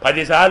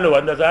 10 సార్లు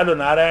 100 సార్లు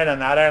నారాయణ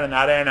నారాయణ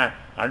నారాయణ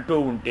అంటూ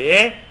ఉంటే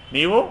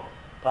నీవు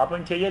పాపం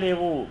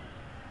చేయలేవు.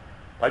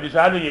 10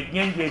 సార్లు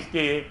యజ్ఞం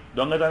చేస్తే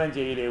దొంగతనం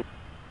చేయలేవు.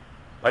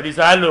 10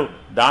 సార్లు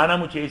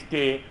దానము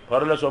చేస్తే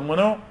పరుల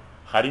సొమ్మును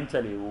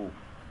హరించలేవు.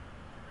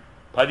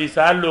 10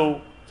 సార్లు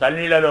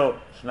చన్నీళ్లలో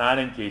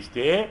స్నానం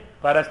చేస్తే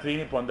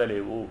పరస్త్రీని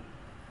పొందలేవు.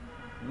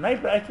 ఉన్నాయి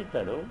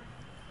ప్రాయశ్చిత్తాలు.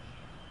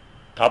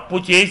 తప్పు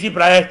చేసి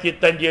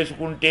ప్రాయశ్చిత్తం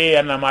చేసుకుంటే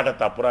అన్నమాట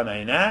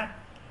తప్పురానైనా,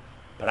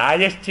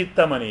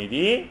 ప్రాయశ్చిత్తం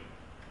అనేది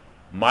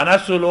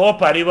మనసులో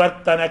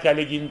పరివర్తన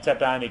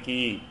కలిగించటానికి,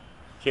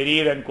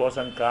 శరీరం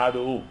కోసం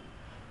కాదు.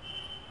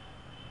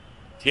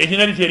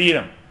 చేసినది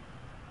శరీరం,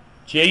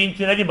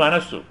 చేయించినది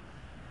మనస్సు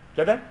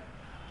కదా.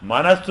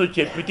 మనస్సు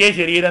చెప్పితే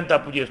శరీరం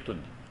తప్పు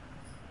చేస్తుంది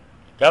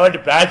కాబట్టి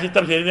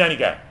ప్రాయశ్చిత్తం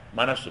శరీరానిక,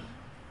 మనస్సు.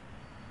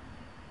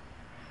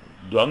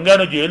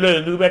 దొంగను జైల్లో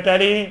ఎందుకు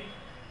పెట్టాలి?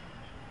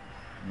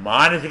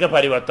 మానసిక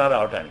పరివర్తన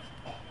రావటానికి.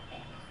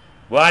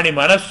 వాడి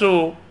మనస్సు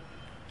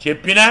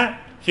చెప్పినా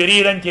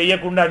శరీరం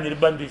చేయకుండా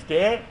నిర్బంధిస్తే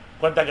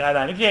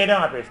కొంతకాలానికి చేయడం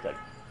ఆపేస్తాడు.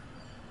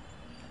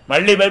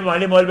 మళ్ళీ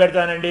మొదలు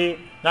పెడతానండి,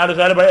 4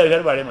 సార్లు పడే 5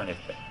 సార్లు పడే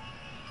మానేస్తాడు.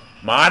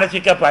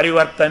 మానసిక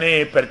పరివర్తనే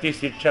ప్రతి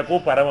శిక్షకు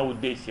పరమ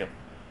ఉద్దేశ్యం.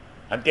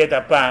 అంతే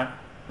తప్ప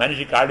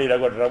మనిషి కాళ్ళు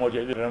ఇరగొట్టడమో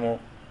చేతిరమో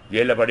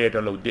జైల్లో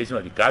పడేయటంలో ఉద్దేశం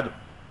అది కాదు.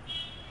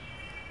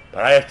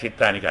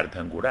 ప్రాయశ్చిత్తానికి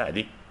అర్థం కూడా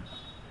అది.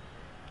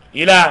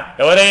 ఇలా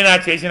ఎవరైనా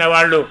చేసిన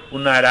వాళ్ళు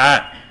ఉన్నారా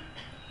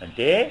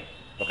అంటే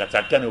ఒక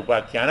చక్కని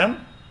ఉపాఖ్యానం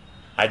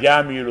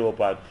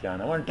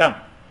అజామీడోపాఖ్యానం అంటాం.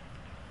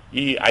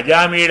 ఈ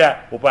అజామీడ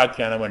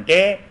ఉపాఖ్యానం అంటే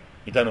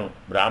ఇతను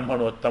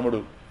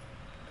బ్రాహ్మణోత్తముడు.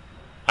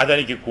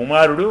 అతనికి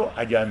కుమారుడు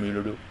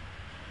అజామిలుడు,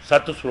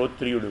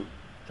 సత్శ్రోత్రియుడు,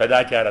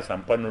 సదాచార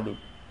సంపన్నుడు,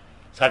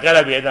 సకల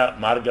వేద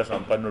మార్గ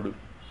సంపన్నుడు,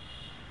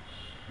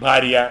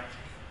 భార్య,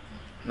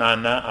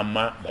 నాన్న, అమ్మ,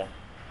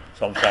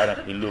 సంసారం,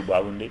 ఇల్లు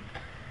బాగుంది.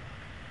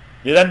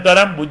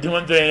 నిరంతరం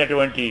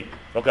బుద్ధిమంతుడైనటువంటి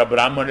ఒక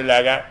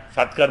బ్రాహ్మణులాగా,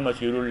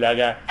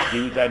 సత్కర్మశీలులాగా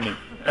జీవితాన్ని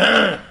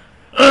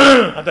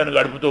అతను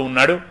గడుపుతూ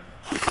ఉన్నాడు.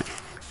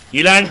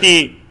 ఇలాంటి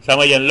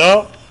సమయంలో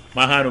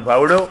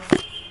మహానుభావుడు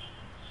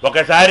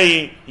ఒకసారి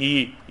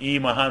ఈ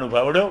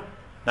మహానుభావుడు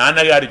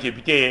నాన్నగారు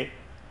చెబితే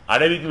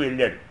అడవికి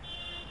వెళ్ళాడు.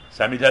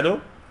 సమిధలు,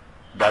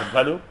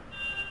 దర్భలు,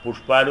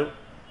 పుష్పాలు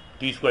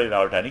తీసుకొని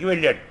రావటానికి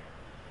వెళ్ళాడు.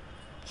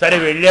 సరే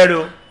వెళ్ళాడు,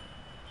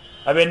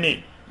 అవన్నీ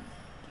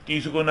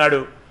తీసుకున్నాడు,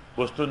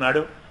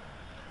 వస్తున్నాడు.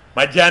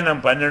 మధ్యాహ్నం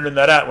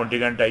 12:30, 1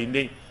 గంట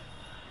అయింది.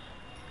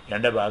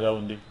 ఎండ బాగా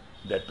ఉంది,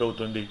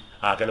 దట్టవుతుంది,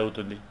 ఆకలి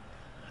అవుతుంది.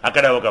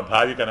 అక్కడ ఒక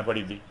బావి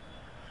కనపడింది.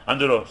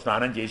 అందులో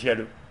స్నానం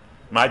చేశాడు,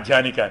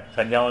 మాధ్యాహ్నిక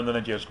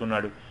సంధ్యావందనం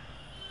చేసుకున్నాడు.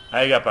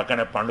 హాయిగా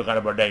పక్కన పండ్లు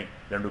కనబడ్డాయి,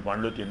 2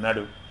 పండ్లు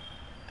తిన్నాడు,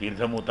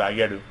 తీర్థము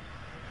తాగాడు.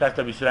 కాస్త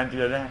విశ్రాంతి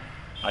కదా,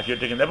 ఆ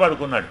చెట్టు కింద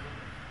పడుకున్నాడు.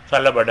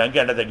 చల్లబడ్డానికి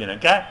ఎండ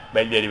తగ్గినాక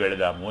బయలుదేరి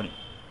వెళదాము అని.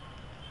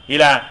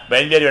 ఇలా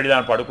బయలుదేరి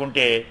వెళదామని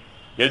పడుకుంటే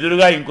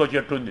ఎదురుగా ఇంకో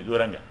చెట్టు ఉంది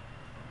దూరంగా.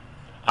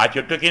 ఆ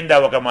చెట్టు కింద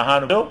ఒక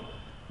మహానుడు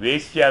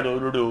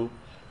వేశ్యాలోలుడు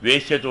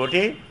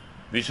వేశ్యతోటి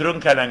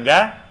విశృంఖలంగా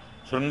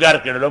శృంగార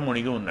క్రీడలో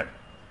మునిగి ఉన్నాడు.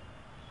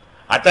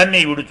 అతన్ని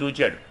ఈవిడు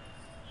చూచాడు.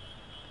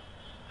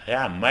 అరే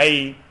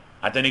అమ్మాయి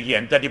అతనికి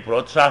ఎంతటి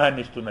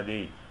ప్రోత్సాహాన్ని ఇస్తున్నది,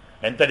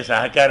 ఎంతటి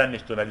సహకారాన్ని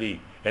ఇస్తున్నది,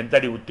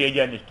 ఎంతటి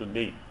ఉత్తేజాన్ని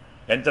ఇస్తుంది,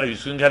 ఎంత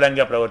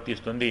విశృంఖలంగా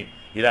ప్రవర్తిస్తుంది.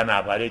 ఇలా నా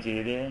భార్య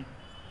చేయదే,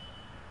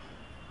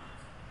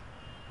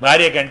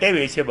 భార్య కంటే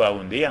వేసే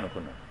బాగుంది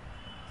అనుకున్నాడు.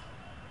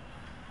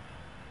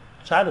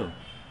 చాలు,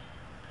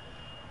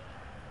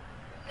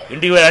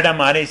 ఇంటికి వెళ్ళడం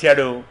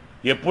మానేశాడు.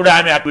 ఎప్పుడు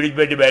ఆమె ఆ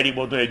విడిచిపెట్టి బయటికి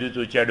పోతూ ఎదురు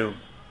చూచాడు.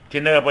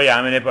 చిన్నగా పోయి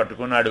ఆమెనే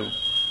పట్టుకున్నాడు.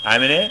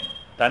 ఆమెనే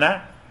తన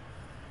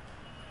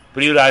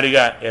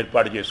ప్రియురాలిగా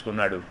ఏర్పాటు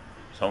చేసుకున్నాడు.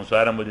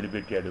 సంసారం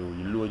వదిలిపెట్టాడు,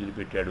 ఇల్లు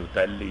వదిలిపెట్టాడు,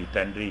 తల్లి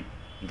తండ్రి,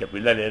 ఇంకా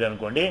పిల్ల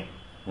లేదనుకోండి,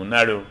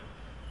 ఉన్నాడు.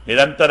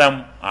 నిరంతరం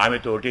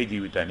ఆమెతోటే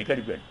జీవితాన్ని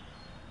గడిపాడు.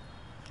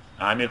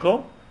 ఆమెకు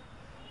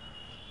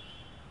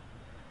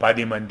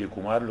 10 మంది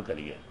కుమారులు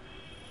కలిగారు.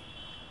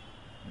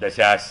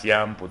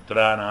 దశాస్యాం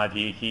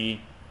పుత్రానాధీహి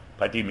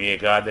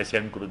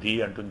పతిమేకాదశం కృధి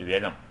అంటుంది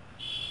వేదం.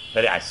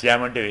 సరే అస్యాం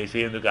అంటే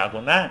వేసేందుకు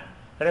కాకుండా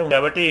సరే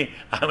కాబట్టి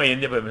ఆమె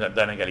 8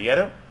 సంతానం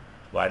కలిగారు,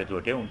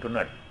 వారితోటే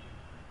ఉంటున్నాడు.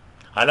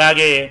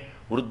 అలాగే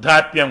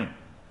వృద్ధాప్యం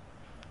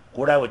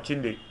కూడా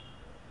వచ్చింది,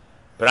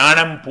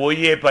 ప్రాణం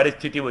పోయే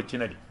పరిస్థితి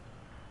వచ్చినది.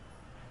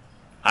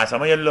 ఆ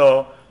సమయంలో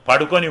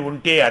పడుకొని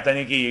ఉంటే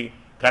అతనికి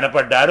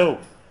కనపడ్డారు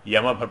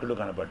యమభటులు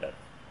కనపడ్డారు.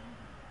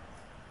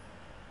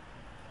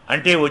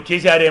 అంటే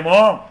వచ్చేసారేమో,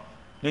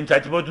 నేను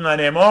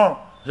చచ్చిపోతున్నానేమో,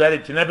 సరే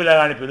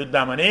చిన్నపిల్లవాడిని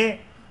పిలుద్దామని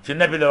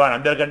చిన్నపిల్లవాడు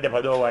అందరికంటే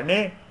 10వ వాడిని,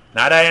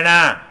 నారాయణ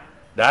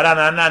దారా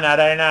నాన్న,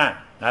 నారాయణ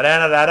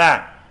నారాయణ దారా,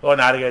 ఓ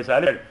 4-5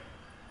 సార్లు.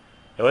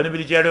 ఎవరిని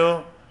పిలిచాడు?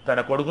 తన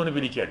కొడుకుని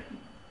పిలిచాడు.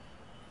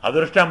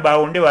 అదృష్టం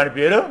బాగుండి వాడి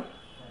పేరు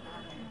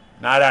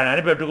నారాయణ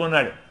అని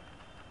పెట్టుకున్నాడు.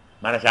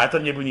 మన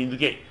శాస్త్రం చెప్పింది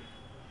ఇందుకే,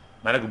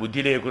 మనకు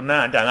బుద్ధి లేకున్నా,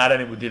 అంటే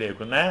అనాలని బుద్ధి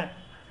లేకున్నా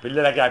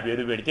పిల్లలకి ఆ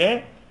పేరు పెడితే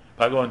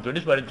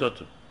భగవంతుడిని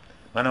స్మరించవచ్చు.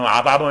 మనం ఆ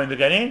పాపం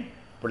ఎందుకని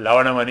ఇప్పుడు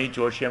లవణమని,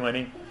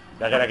 చోష్యమని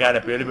రకరకాల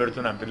పేర్లు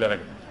పెడుతున్నాం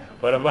పిల్లలకు.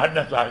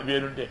 పొరపాటున స్వామి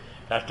పేరుంటే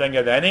కష్టం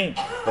కదా అని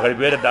ఒకటి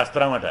పేరు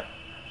దస్త్రం అట,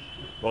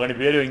 ఒకటి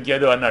పేరు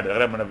ఇంకేదో అన్నాడు.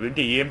 అక్కడ మనం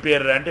వింటే ఏం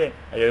పేరు అంటే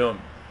ఏదో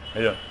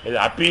ఏదో ఏదో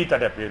అపీత్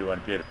అట పేరు,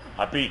 అని పేరు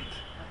అపీత్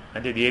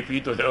అంటే ఇది ఏ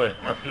పీతో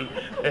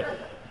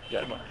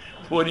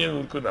పోనీ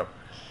ఊరుకున్నాం.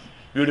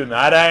 వీడు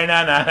నారాయణ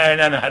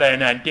నారాయణ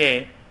నారాయణ అంటే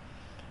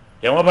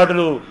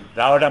యమభటులు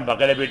రావడం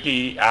పక్కన పెట్టి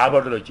ఆ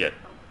భటులు వచ్చారు,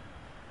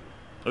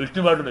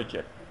 విష్ణు భటులు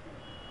వచ్చారు.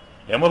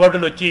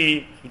 యమభటులు వచ్చి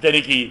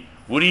ఇతనికి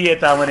ఉరి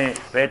ఏతామనే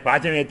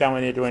పాచం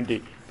ఏతామనేటువంటి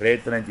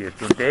ప్రయత్నం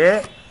చేస్తుంటే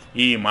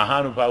ఈ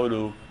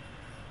మహానుభావులు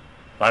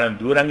వాళ్ళని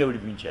దూరంగా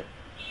విడిపించారు.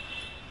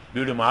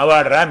 వీడు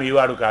మావాడరా,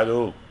 మీవాడు కాదు.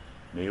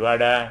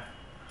 మీవాడా,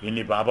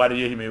 ఇన్ని పాపాలు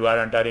చేసి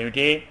మీవాడు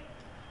అంటారేమిటి?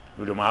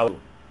 వీడు మావు.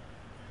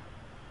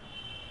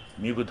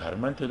 నీకు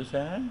ధర్మం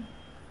తెలుసా?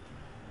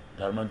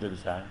 ధర్మం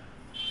తెలుసా?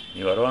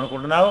 నీవెవరు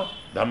అనుకుంటున్నావు?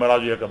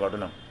 ధర్మరాజు యొక్క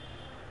భటులం.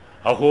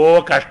 అహో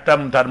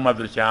కష్టం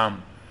ధర్మదృశాం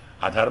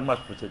అధర్మ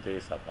స్పృశతే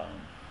సపాం.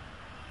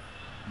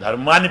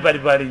 ధర్మాన్ని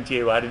పరిపాలించే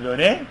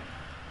వారిలోనే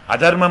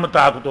అధర్మము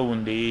తాకుతూ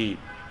ఉంది.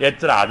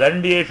 ఎత్ర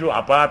అదండేషు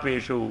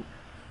అపాపేషు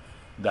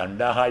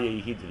దండహాయై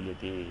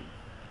ధ్రియతే.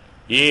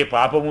 ఏ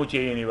పాపము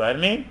చేయని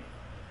వారిని,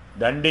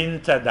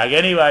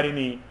 దండించదగని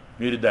వారిని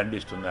మీరు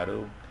దండిస్తున్నారు.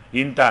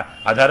 ఇంత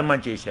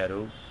అధర్మం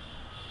చేశారు.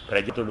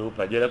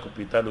 ప్రజలకు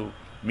పితలు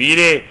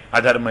మీరే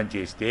అధర్మం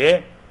చేస్తే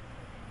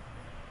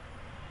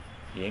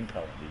ఏం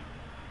కావాలి?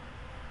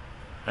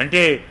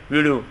 అంటే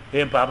వీడు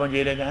ఏం పాపం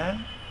చేయలేదా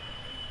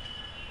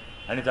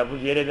అని, తప్పులు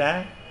చేయలేదా?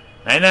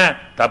 ఆయన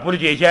తప్పులు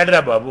చేశాడురా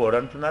బాబు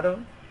ఎవరంటున్నారు.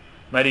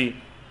 మరి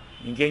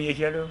ఇంకేం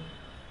చేశాడు?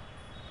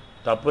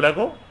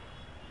 తప్పులకు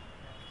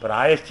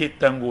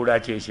ప్రాయశ్చిత్తం కూడా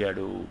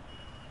చేశాడు.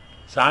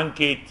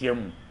 సాంకేత్యం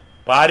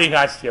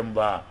పారిహాస్యం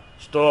వా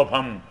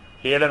స్తోభం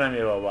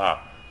హేళనమేవ వా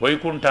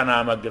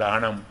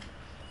వైకుంఠనామగ్రహణం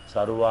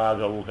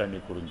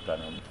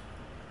సర్వాగౌహనికృంతనం.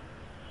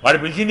 వాడు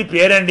పిలిచింది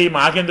పేరండి,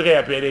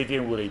 మాకెందుకయ్యా పేరైతే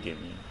ఊరైతే.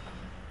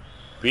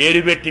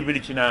 పేరు పెట్టి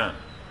పిలిచినా,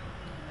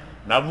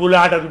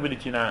 నవ్వులాటకు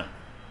పిలిచినా,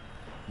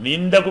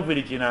 నిందకు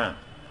పిలిచినా,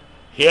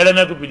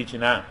 హేళనకు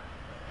పిలిచినా,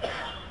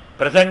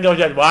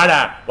 ప్రసంగం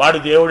వాడు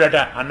దేవుడట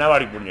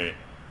అన్నవాడికి పుణ్యమే.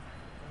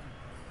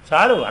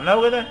 చాలు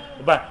అన్నావు కదా.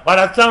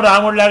 వాడు అచ్చం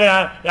రాముడిలాగా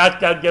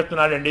యాక్ట్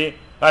చేస్తున్నాడండి,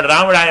 వాడు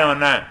రాముడు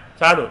ఆయమన్నా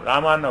చాలు,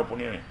 రామ అన్నావు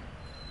పుణ్యమే.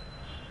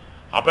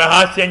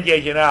 అపహాస్యం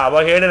చేసినా,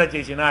 అవహేళన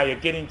చేసినా,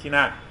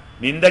 ఎక్కిరించినా,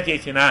 నింద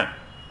చేసినా,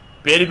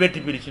 పేరు పెట్టి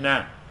పిలిచినా,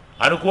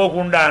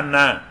 అనుకోకుండా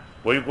అన్నా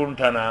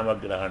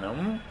వైకుంఠనామగ్రహణం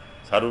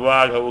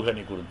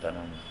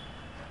సర్వాగౌహనికృంతనం.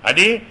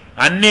 అది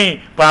అన్ని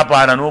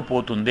పాపాలను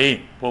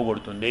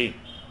పోగొడుతుంది.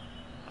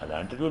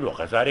 అలాంటిది వీడు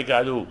ఒకసారి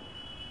కాదు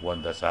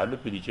 100 సార్లు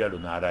పిలిచాడు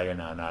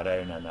నారాయణ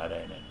నారాయణ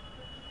నారాయణ.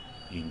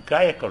 ఇంకా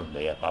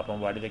ఎక్కడుందయ్యా పాపం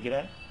వాడి దగ్గర?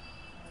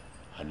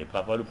 అన్ని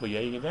పాపాలు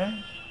పోయాయి కదా.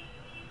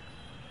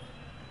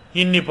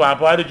 ఇన్ని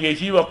పాపాలు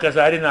చేసి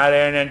ఒక్కసారి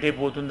నారాయణ అంటే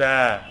పోతుందా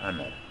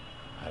అన్నారు.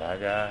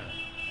 అలాగా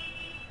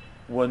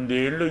 100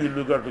 ఏళ్ళు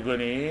ఇల్లు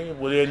కట్టుకొని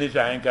ఉదయం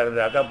సాయంకాలం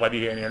దాకా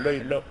 15 ఏళ్ళు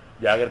ఇల్లు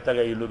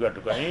జాగ్రత్తగా ఇల్లు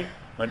కట్టుకొని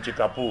మంచి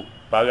కప్పు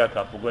బాగా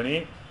కప్పుకొని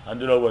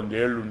అందులో 100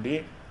 ఏళ్ళు ఉండి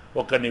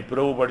ఒక్క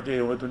నిప్పురవ్వు పడితే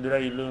ఏమవుతుందిరా?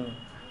 ఇల్లు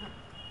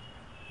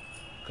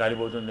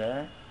కాలిపోతుందా?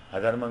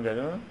 అధర్మం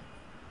కదా.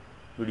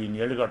 వీడు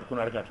ఇన్నేళ్ళు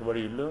కట్టుకున్నాడు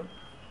కష్టపడి ఇల్లు,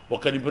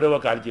 ఒక్క నిప్పురవ్వ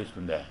కాలి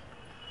చేస్తుందా?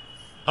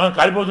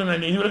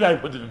 కాలిపోతుందండి, ఇది కూడా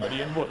కాలిపోతుంది. మరి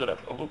ఏం పోతురా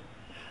బాబు?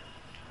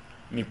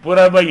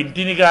 నిప్పురవ్వ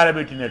ఇంటిని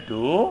కాలబెట్టినట్టు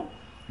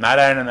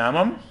నారాయణ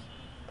నామం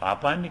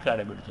పాపాన్ని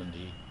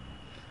కాలబెడుతుంది.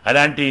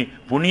 అలాంటి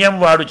పుణ్యం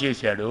వాడు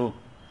చేశాడు,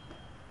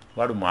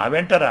 వాడు మా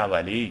వెంట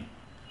రావాలి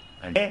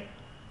అంటే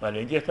వాళ్ళు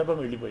ఏం చేస్తారో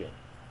వెళ్ళిపోయారు.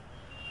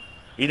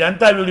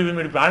 ఇదంతా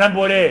వీడి ప్రాణం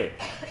పోలే,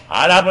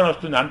 ఆలాపన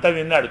వస్తుంది. అంతా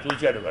విన్నాడు,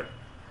 చూశాడు వాడు.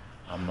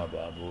 అమ్మ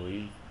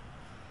బాబోయ్,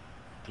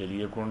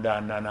 తెలియకుండా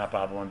అన్నా నా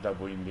పాపం అంతా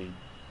పోయింది,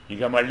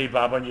 ఇక మళ్ళీ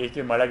పాపం చేస్తే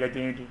మళ్ళగతి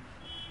ఏంటి?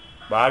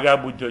 బాగా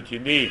బుద్ధి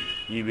వచ్చింది.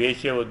 ఈ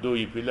వేశ్య వద్దు,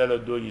 ఈ పిల్లలు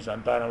వద్దు, ఈ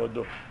సంతానం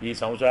వద్దు, ఈ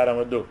సంసారం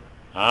వద్దు,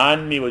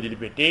 అన్నీ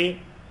వదిలిపెట్టి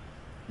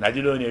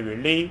నదిలోనే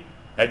వెళ్ళి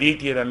నదీ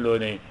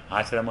తీరంలోనే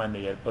ఆశ్రమాన్ని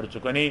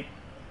ఏర్పరచుకొని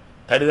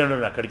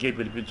తల్లిదండ్రులను అక్కడికే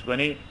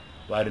పిలిపించుకొని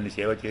వారిని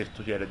సేవ చేస్తూ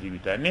చేర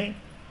జీవితాన్ని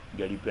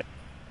గడిపారు.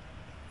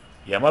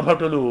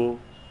 యమభటులు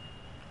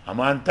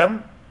అమాంతం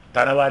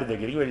తన వారి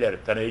దగ్గరికి వెళ్ళారు.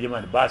 తన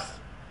యజమాని బాస్,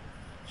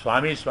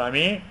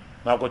 స్వామి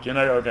మాకు చిన్న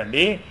డౌట్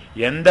అండి,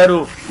 ఎందరు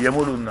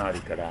యములు ఉన్నారు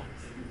ఇక్కడ?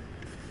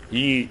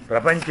 ఈ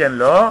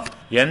ప్రపంచంలో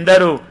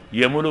ఎందరు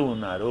యములు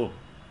ఉన్నారు?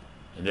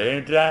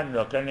 ఎందరేమిట్రా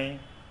నువ్వు ఒక్కడిని?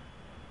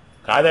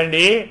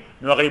 కాదండి,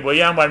 నువ్వు అక్కడికి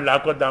పోయాం వాళ్ళు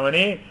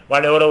లాక్కొద్దామని,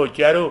 వాళ్ళు ఎవరో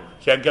వచ్చారు,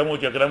 శంఖము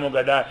చక్రము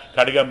గద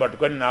ఖడ్గం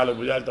పట్టుకొని 4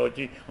 భుజాలతో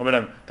వచ్చి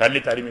మమ్మల్ని తల్లి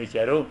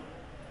తరిమేశారు.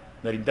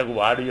 మరి ఇంతకు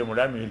వాడు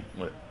యముడా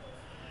మీరు?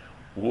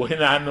 ఓరి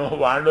నాన్నో,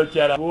 వాళ్ళు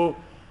వచ్చారు.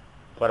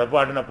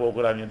 పొరపాటున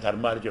పోకురా, నేను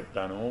ధర్మాలు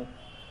చెప్తాను.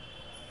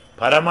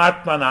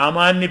 పరమాత్మ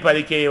నామాన్ని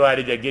పలికే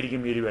వారి దగ్గరికి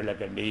మీరు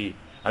వెళ్ళకండి.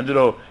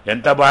 అందులో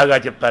ఎంత బాగా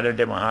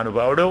చెప్తాడంటే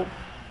మహానుభావుడు,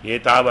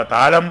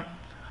 ఏతావతాళం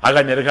అగ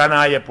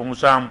నిర్ఘనాయ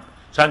పుంసాం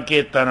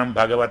సంకీర్తనం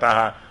భగవత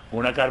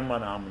గుణకర్మ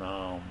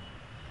నామ్నాం.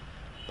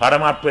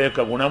 పరమాత్మ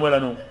యొక్క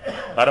గుణములను,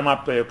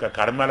 పరమాత్మ యొక్క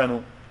కర్మలను,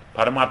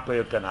 పరమాత్మ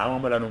యొక్క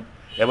నామములను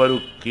ఎవరు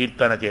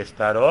కీర్తన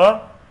చేస్తారో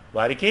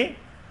వారికి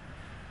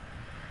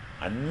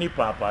అన్ని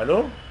పాపాలు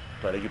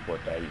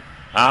తొలగిపోతాయి.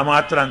 ఆ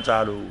మాత్రం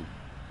చాలు.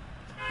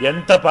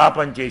 ఎంత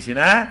పాపం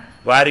చేసినా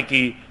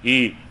వారికి ఈ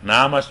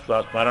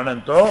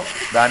నామస్మరణంతో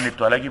దాన్ని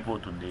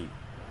తొలగిపోతుంది.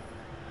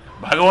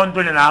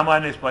 భగవంతుని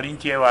నామాన్ని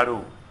స్మరించేవారు,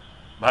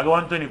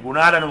 భగవంతుని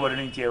గుణాలను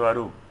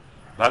వర్ణించేవారు,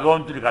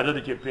 భగవంతుని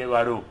కథలు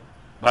చెప్పేవారు,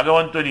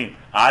 భగవంతుని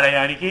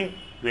ఆలయానికి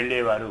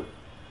వెళ్ళేవారు,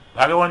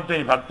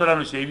 భగవంతుని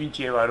భక్తులను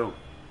సేవించేవారు,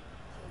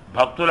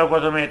 భక్తుల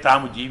కోసమే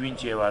తాము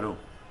జీవించేవారు,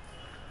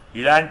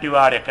 ఇలాంటి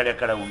వారు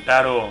ఎక్కడెక్కడ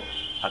ఉంటారో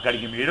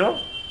అక్కడికి మీరు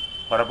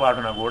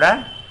పొరపాటున కూడా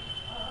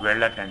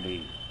వెళ్ళకండి.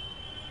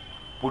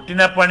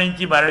 పుట్టినప్పటి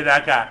నుంచి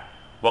మరదాకా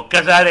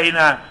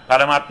ఒక్కసారైనా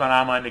పరమాత్మ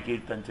నామాన్ని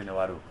కీర్తించిన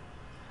వారు,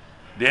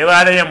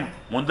 దేవాలయం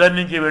ముందరి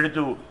నుంచి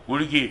వెళుతూ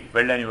గుడికి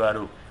వెళ్ళని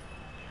వారు,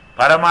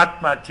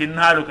 పరమాత్మ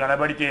చిహ్నాలు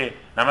కనబడితే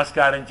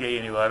నమస్కారం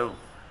చేయని వారు.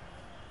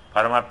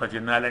 పరమాత్మ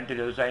చిహ్నాలంటే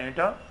తెలుసా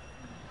ఏమిటో?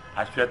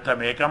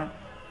 అశ్వత్థమేకం,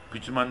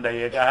 పిచుమంద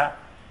ఏక,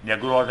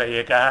 న్యగ్రోధ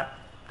ఏక,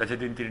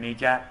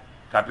 దశతింత్రిణీచ,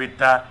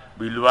 కపిత్త,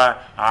 బిల్వ,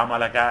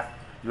 ఆమలక,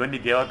 ఇవన్నీ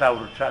దేవతా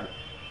వృక్షాలు.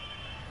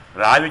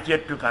 రావి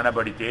చెట్టు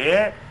కనబడితే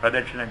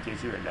ప్రదక్షిణం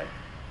చేసి వెళ్ళాలి,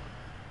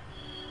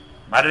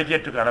 మర్రి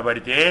చెట్టు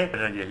కనబడితే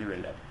ప్రదక్షిణం చేసి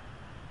వెళ్ళాలి,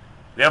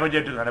 వేప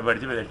చెట్టు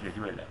కనబడితే ప్రదక్షిణ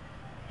చేసి వెళ్ళాలి.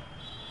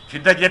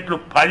 చింత చెట్లు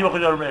 10 ఒక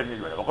చోట ప్రదక్షిణ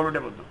చేసి వెళ్ళాలి,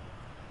 ఒకడుంటే వద్దు.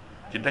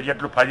 చింత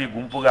చెట్లు 10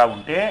 గుంపుగా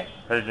ఉంటే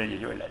ప్రదక్షిణ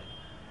చేసి వెళ్ళాలి.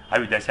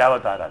 అవి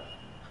దశావతారాలు.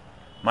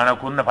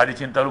 మనకున్న 10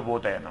 చింతలు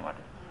పోతాయన్నమాట.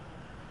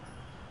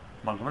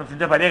 మనకున్న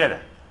చింత 10 కదా,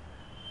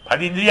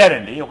 10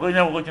 ఇంద్రియాలండి,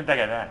 ఒక్కొక్క చింత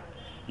కదా.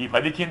 ఈ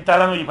 10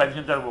 చింతలను ఈ 10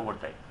 చింతలు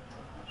పోగొడతాయి.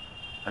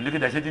 అందుకే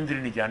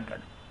దశతింత్రిణీచ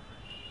అంటాడు.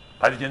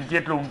 10 చింత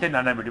చెట్లు ఉంటే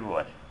దండం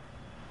పెట్టిపోవాలి.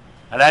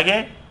 అలాగే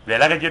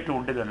వెలగ చెట్టు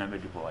ఉంటే దండం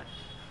పెట్టిపోవాలి.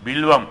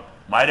 బిల్వం,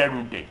 మారేడు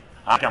ఉంటే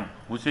ఆకం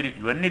ఉసిరి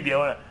ఇవన్నీ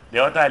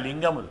దేవతా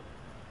లింగములు.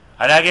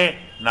 అలాగే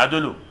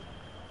నదులు,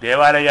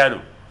 దేవాలయాలు,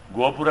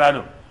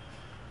 గోపురాలు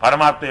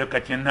పరమాత్మ యొక్క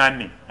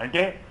చిహ్నాన్ని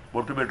అంటే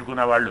బొట్టు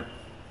పెట్టుకున్న వాళ్ళు,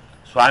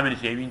 స్వామిని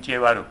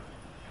సేవించేవారు,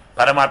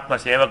 పరమాత్మ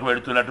సేవకు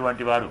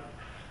వెళుతున్నటువంటి వారు,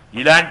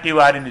 ఇలాంటి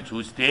వారిని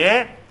చూస్తే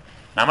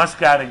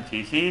నమస్కారం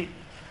చేసి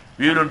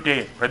వీరుంటే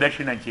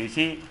ప్రదక్షిణం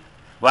చేసి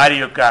వారి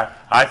యొక్క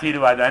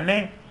ఆశీర్వాదాన్ని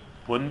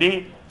పొంది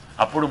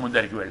అప్పుడు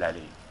ముందరికి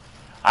వెళ్ళాలి.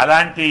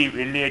 అలాంటి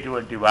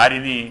వెళ్ళేటువంటి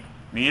వారిని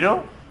మీరు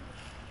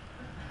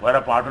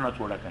పొరపాటున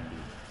చూడకండి.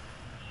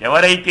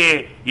 ఎవరైతే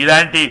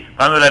ఇలాంటి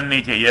పనులన్నీ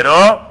చెయ్యరో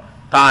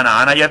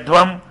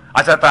తానానయధ్వం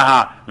అసత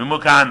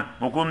విముఖాన్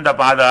ముకుంద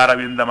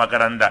పాదారవింద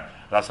మకరంద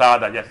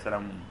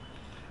రసాదజస్రం,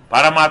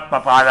 పరమాత్మ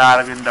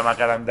పాదారవింద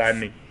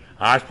మకరందాన్ని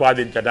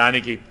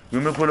ఆస్వాదించడానికి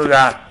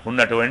విముఖులుగా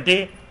ఉన్నటువంటి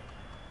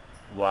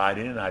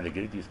వారిని నా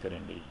దగ్గరికి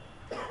తీసుకురండి.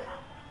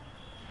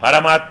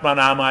 పరమాత్మ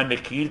నామాన్ని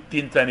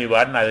కీర్తించని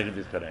వారిని నా దగ్గరికి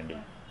తీసుకురండి.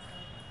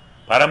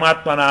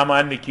 పరమాత్మ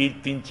నామాన్ని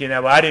కీర్తించిన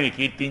వారిని,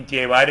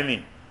 కీర్తించే వారిని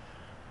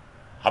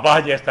అపహ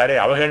చేస్తారే,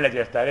 అవహేళన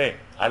చేస్తారే,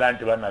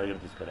 అలాంటి వారిని నా దగ్గర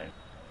తీసుకురండి.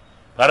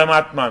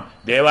 పరమాత్మ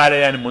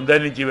దేవాలయాన్ని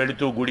ముందరి నుంచి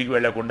వెళుతూ గుడికి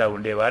వెళ్లకుండా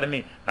ఉండేవారిని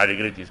నా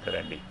దగ్గరికి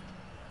తీసుకురండి.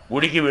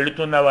 గుడికి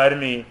వెళుతున్న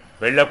వారిని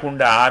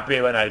వెళ్లకుండా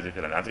ఆపేవారిని నా దగ్గర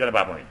తీసుకురండి. అంతకన్నా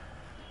పాపం ఇది.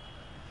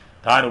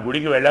 తాను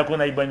గుడికి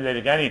వెళ్లకుండా ఇబ్బంది లేదు,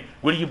 కానీ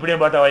గుడికి ఇప్పుడేం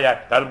పోతావయ్యా,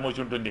 తలుపు మూసి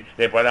ఉంటుంది,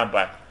 రేపు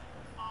పోదాంపా.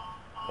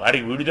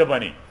 వాడికి గుడితో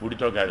పని,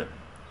 గుడితో కాదు.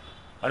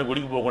 అని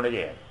గుడికి పోకుండా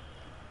చేయాలి.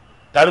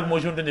 తలుపు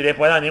మూసి ఉంటుంది, రేపు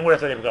పోదా, నేను కూడా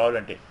వస్తాను రేపు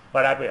కావాలంటే,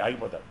 వాడు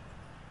ఆగిపోతాడు.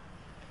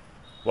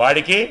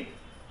 వాడికి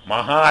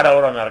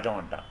మహారౌరవ నరకం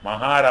అంట.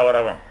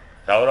 మహారౌరవం,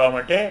 రౌరవం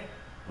అంటే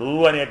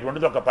రువు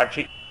అనేటువంటిది ఒక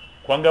పక్షి,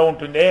 కొంగ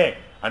ఉంటుందే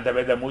అంత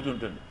పెద్ద మూతి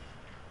ఉంటుంది.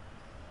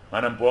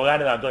 మనం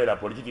పోగానే దాంతో ఇలా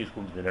పొడిచి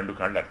తీసుకుంటుంది 2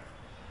 కళ్ళను.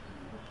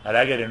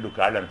 అలాగే 2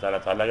 కాళ్ళను చాలా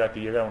చల్లగా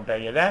తీయగా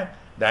ఉంటాయి కదా,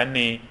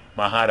 దాన్ని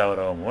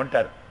మహారౌరవము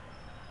అంటారు.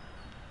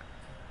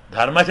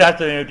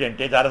 ధర్మశాస్త్రం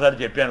ఏమిటంటే చాలాసార్లు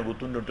చెప్పాను,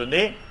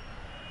 గుర్తుంటుంది,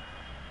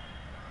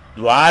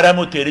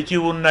 ద్వారము తెరిచి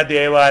ఉన్న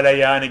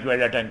దేవాలయానికి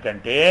వెళ్ళటం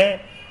కంటే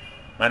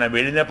మనం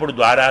వెళ్ళినప్పుడు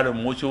ద్వారాలు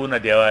మూసి ఉన్న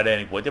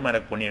దేవాలయానికి పోతే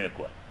మనకు పుణ్యం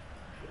ఎక్కువ.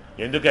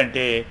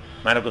 ఎందుకంటే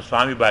మనకు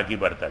స్వామి బాకీ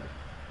పడతాడు.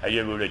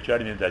 అయ్యో వీడు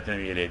వచ్చాడు, నేను దర్శనం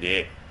చేయలేదే.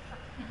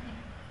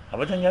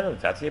 అబద్ధం కాదు,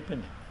 శాస్త్రం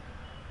చెప్పింది.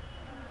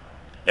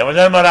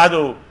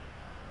 యమధర్మరాజు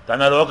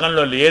తన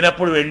లోకంలో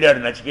లేనప్పుడు వెళ్ళాడు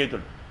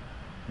నచికేతుడు.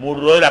 3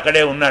 రోజులు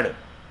అక్కడే ఉన్నాడు.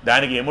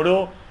 దానికి యముడు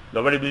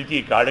లోబడి పిలిచి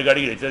కాడు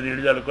గడిగి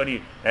నీళ్ళు చల్లుకొని,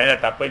 అయినా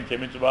తప్పని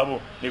క్షమించు బాబు,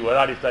 నీకు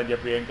వరాలిస్తా అని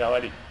చెప్పి ఏం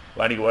కావాలి,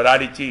 వానికి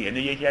వరాలిచ్చి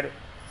ఎందుకు చేశాడు.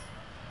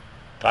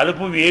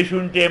 తలుపు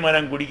వేసుంటే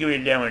మనం గుడికి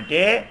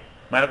వెళ్ళామంటే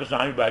మనకు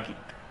స్వామి బాకీ.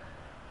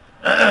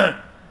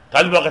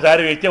 తలుపు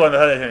ఒకసారి వేస్తే 100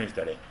 సార్లు దర్శనం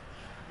ఇస్తాడే.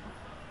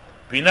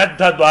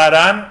 పినద్ధ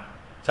ద్వారాన్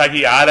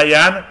సహి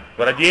ఆలయాన్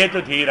వ్రజేతు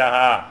ధీర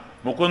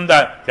ముకుంద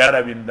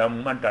చరవిందం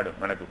అంటాడు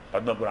మనకు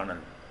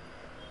పద్మపురాణంలో.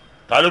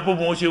 తలుపు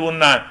మూసి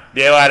ఉన్న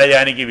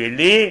దేవాలయానికి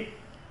వెళ్ళి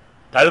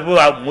తలుపు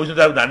మూసిన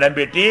తలుపు దండం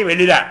పెట్టి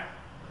వెళ్ళిరా,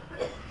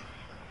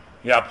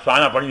 ఇక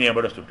స్వామి అప్పటి నుంచి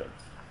నిలబడొస్తుంటాడు.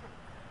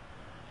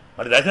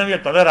 మరి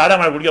దర్శనం తొందర రాడా,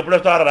 మన గుడికి ఎప్పుడు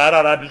వస్తారో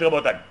రా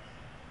పిలుచుకుపోతాడు.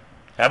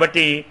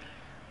 కాబట్టి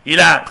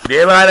ఇలా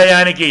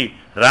దేవాలయానికి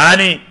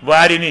రాని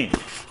వారిని,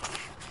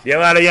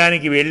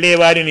 దేవాలయానికి వెళ్ళే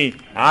వారిని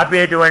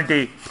ఆపేటువంటి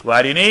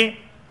వారిని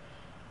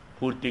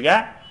పూర్తిగా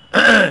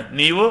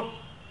నీవు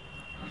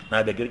నా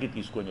దగ్గరికి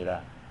తీసుకొనిరా.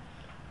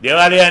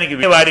 దేవాలయానికి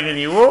వారిని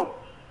నీవు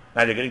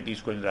నా దగ్గరికి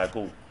తీసుకొని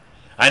రాకు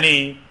అని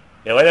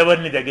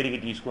ఎవరెవరిని దగ్గరికి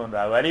తీసుకొని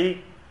రావాలి,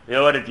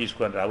 ఎవరిని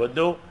తీసుకొని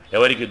రావద్దు,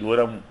 ఎవరికి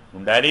దూరం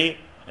ఉండాలి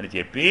అని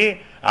చెప్పి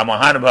ఆ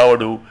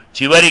మహానుభావుడు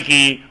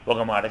చివరికి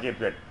ఒక మాట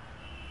చెప్పాడు.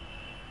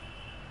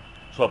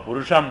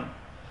 స్వపురుషం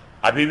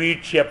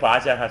అభివీక్ష్య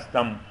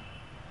పాశహస్తం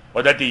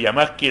వదతి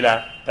యమఃకిల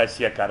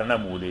తస్య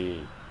కర్ణమూలే.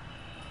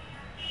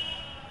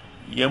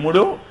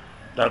 యముడు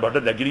తన భర్త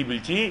దగ్గరికి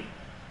పిలిచి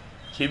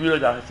చెవిలో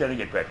రహస్యాన్ని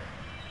చెప్పాడు.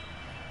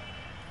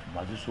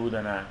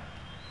 మధుసూదన,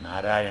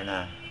 నారాయణ,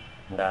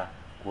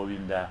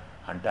 గోవింద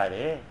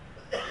అంటారే,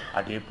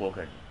 అటే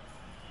పోకండి.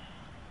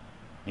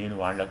 నేను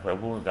వాళ్ళకు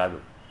ప్రభువును కాదు,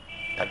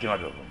 తక్కిన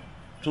ప్రభువు.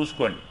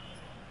 చూసుకోండి,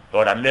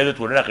 ఎవరు అనలేదు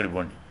చూడండి, అక్కడికి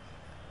పోండి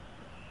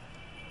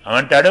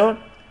అమంటాడు.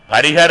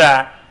 పరిహర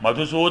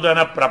మధుసూదన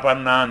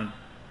ప్రపన్నాన్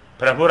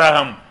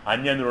ప్రభురహం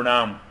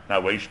అన్యనృణాం నా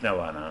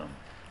వైష్ణవానాం.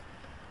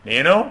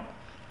 నేను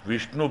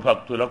విష్ణు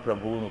భక్తుల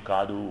ప్రభువును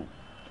కాదు,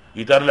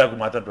 ఇతరులకు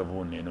మాత్రం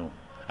ప్రభువును నేను,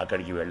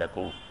 అక్కడికి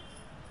వెళ్ళకు.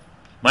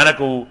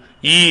 మనకు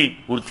ఈ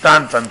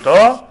వృత్తాంతంతో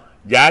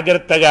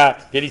జాగ్రత్తగా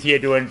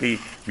తెలిసేటువంటి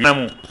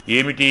విషయము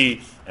ఏమిటి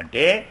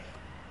అంటే,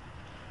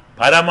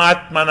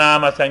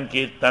 పరమాత్మనామ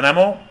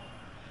సంకీర్తనము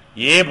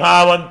ఏ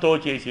భావంతో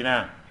చేసినా,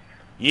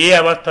 ఏ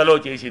అవస్థలో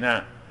చేసినా,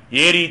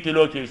 ఏ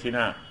రీతిలో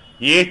చేసినా,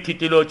 ఏ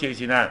స్థితిలో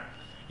చేసినా,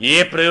 ఏ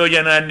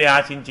ప్రయోజనాన్ని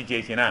ఆశించి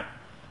చేసినా,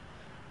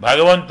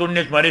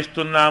 భగవంతుణ్ణి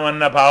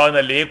స్మరిస్తున్నామన్న భావన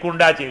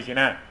లేకుండా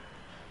చేసినా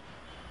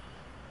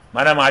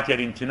మనం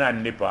ఆచరించిన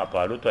అన్ని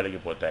పాపాలు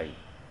తొలగిపోతాయి.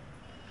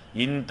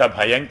 ఇంత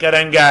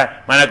భయంకరంగా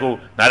మనకు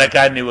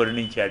నరకాన్ని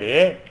వర్ణించాడే,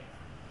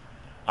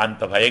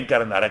 అంత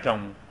భయంకర నరకం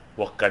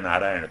ఒక్క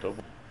నారాయణతో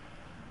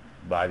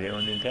బాధే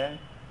ఉంది ఇంకా.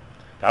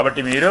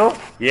 కాబట్టి మీరు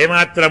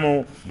ఏమాత్రము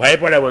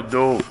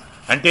భయపడవద్దు.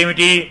 అంటే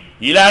ఏమిటి?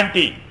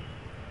 ఇలాంటి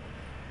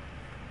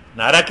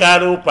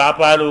నరకాలు,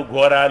 పాపాలు,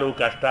 ఘోరాలు,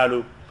 కష్టాలు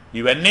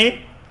ఇవన్నీ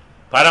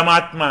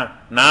పరమాత్మ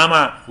నామ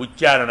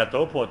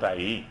ఉచ్చారణతో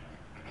పోతాయి.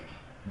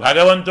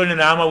 భగవంతుని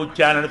నామ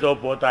ఉచ్చారణతో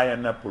పోతాయి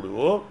అన్నప్పుడు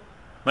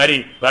మరి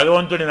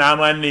భగవంతుని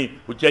నామాన్ని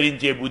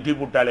ఉచ్చరించే బుద్ధి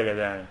పుట్టాలి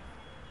కదా.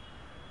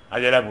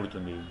 అది ఎలా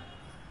పుడుతుంది?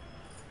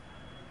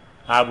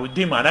 ఆ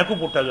బుద్ధి మనకు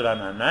పుట్టదురా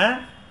నాన్న,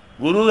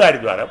 గురువుగారి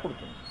ద్వారా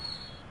పుడుతుంది.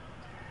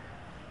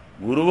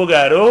 గురువు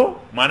గారు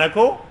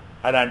మనకు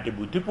అలాంటి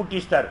బుద్ధి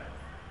పుట్టిస్తారు.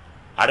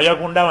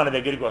 అడగకుండా మన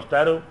దగ్గరికి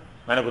వస్తారు,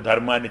 మనకు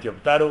ధర్మాన్ని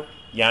చెప్తారు,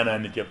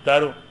 జ్ఞానాన్ని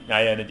చెప్తారు,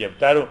 న్యాయాన్ని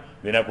చెప్తారు,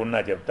 వినకుండా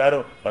చెప్తారు,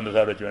 100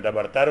 సార్లు వచ్చి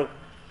వెంటబడతారు.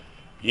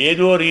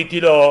 ఏదో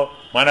రీతిలో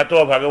మనతో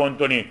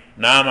భగవంతుని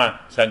నామ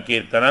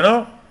సంకీర్తనను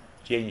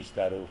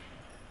చేయిస్తారు.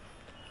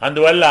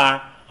 అందువల్ల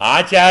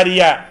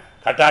ఆచార్య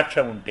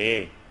కటాక్షం ఉంటే,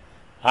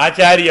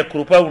 ఆచార్య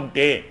కృప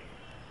ఉంటే,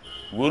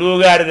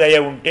 గురువుగారి దయ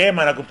ఉంటే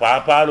మనకు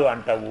పాపాలు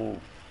అంటవు.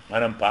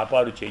 మనం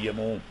పాపాలు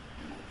చెయ్యము.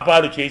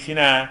 పాపాలు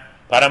చేసిన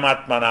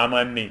పరమాత్మ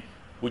నామాన్ని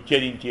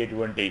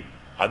ఉచ్చరించేటువంటి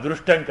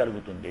అదృష్టం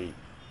కలుగుతుంది.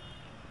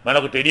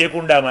 మనకు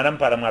తెలియకుండా మనం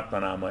పరమాత్మ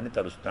నామాన్ని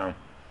తలుస్తాం.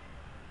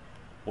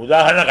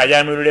 ఉదాహరణకు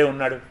అజామిలుడే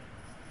ఉన్నాడు.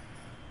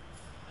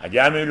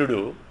 అజామిలుడు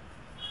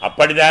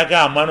అప్పటిదాకా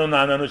అమ్మను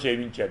నాన్నను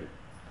సేవించాడు,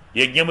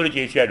 యజ్ఞములు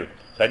చేశాడు,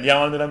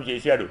 సంధ్యావందనం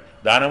చేశాడు,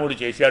 దానములు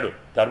చేశాడు,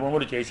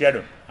 ధర్మములు చేశాడు,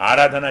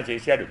 ఆరాధన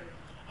చేశాడు.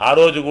 ఆ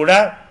రోజు కూడా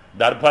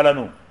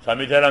దర్భలను,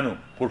 సమిధలను,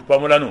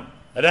 పుష్పములను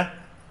కదా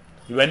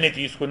ఇవన్నీ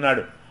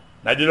తీసుకున్నాడు.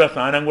 నదిలో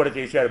స్నానం కూడా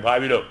చేశాడు,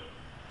 బావిలో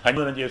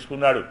సంధ్యావందనం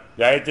చేసుకున్నాడు,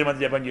 గాయత్రి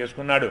మంత్ర జపం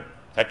చేసుకున్నాడు,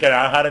 చక్కని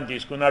ఆహారం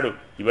తీసుకున్నాడు.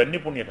 ఇవన్నీ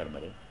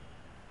పుణ్యకర్మలే.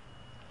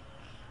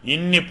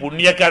 ఇన్ని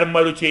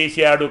పుణ్యకర్మలు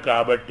చేశాడు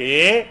కాబట్టే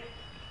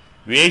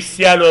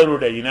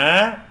వేశ్యాలోరుడైన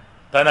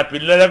తన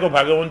పిల్లలకు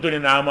భగవంతుని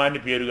నామాన్ని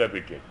పేరుగా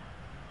పెట్టాడు.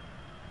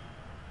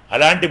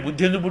 అలాంటి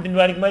బుద్ధి ఎందుకు పుట్టింది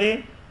వానికి? మరి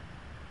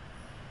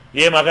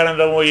ఏ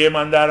మకరందమో, ఏ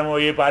మందారమో,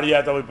 ఏ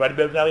పారిజాతమో,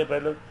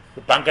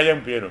 పంకజం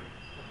పేరు,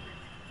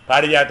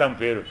 పారిజాతం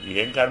పేరు.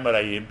 ఏం కర్మరా,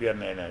 ఏం పేరు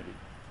నాయన అది?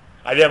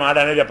 అదే మాట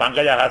అనేది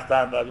పంకజహస్త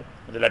అని రాదు,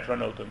 అది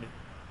లక్ష్మణ్ అవుతుంది.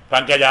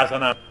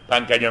 పంకజాసన,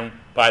 పంకజం,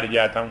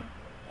 పారిజాతం,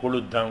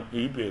 కుళుద్ధం,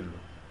 ఈ పేర్లు.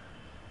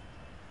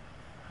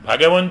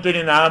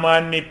 భగవంతుని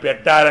నామాన్ని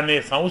పెట్టాలనే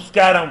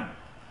సంస్కారం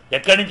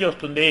ఎక్కడి నుంచి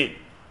వస్తుంది?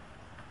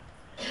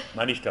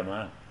 మనిష్టమా?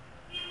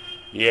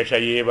 ఏష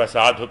ఏవ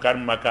సాధు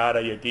కర్మ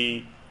కారయతి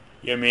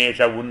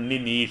యమేష ఉన్ని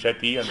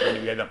నీషతి అంటుంది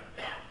వేదం.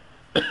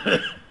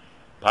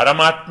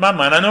 పరమాత్మ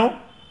మనను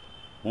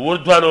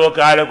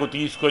ఊర్ధ్వలోకాలకు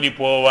తీసుకొని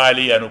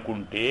పోవాలి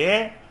అనుకుంటే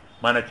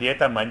మన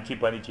చేత మంచి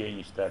పని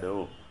చేయిస్తాడు.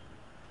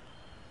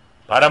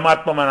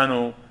 పరమాత్మ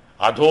మనను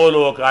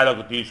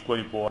అధోలోకాలకు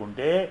తీసుకొని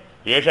పోకుంటే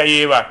ఏష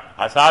ఏవ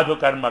అసాధు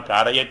కర్మ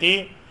కారయతి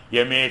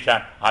యమేష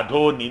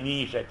అధో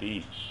నినీషతి.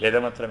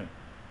 వేదమంత్రమే,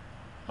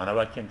 మన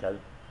వాక్యం కాదు.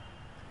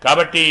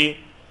 కాబట్టి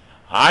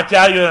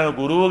ఆచార్యులను,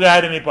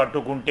 గురువుగారిని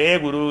పట్టుకుంటే,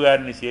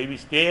 గురువుగారిని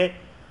సేవిస్తే,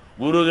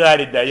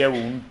 గురువుగారి దయ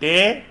ఉంటే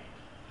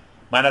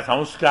మన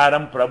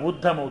సంస్కారం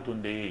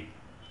ప్రబుద్ధమవుతుంది,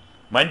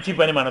 మంచి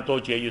పని మనతో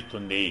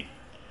చేయిస్తుంది.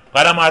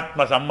 పరమాత్మ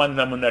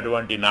సంబంధం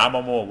ఉన్నటువంటి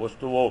నామమో,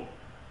 వస్తువో,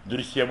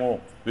 దృశ్యమో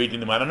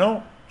వీటిని మనను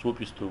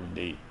చూపిస్తూ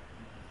ఉంది.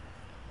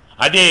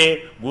 అదే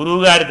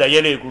గురువుగారి దయ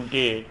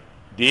లేకుంటే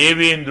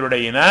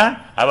దేవేంద్రుడైన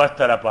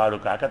అవస్థల పాలు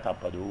కాక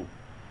తప్పదు.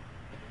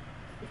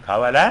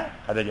 కావాలా?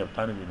 కథ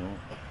చెప్తాను విను.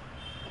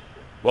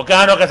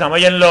 ఒకానొక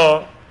సమయంలో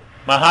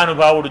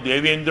మహానుభావుడు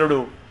దేవేంద్రుడు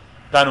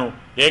తను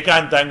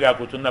ఏకాంతంగా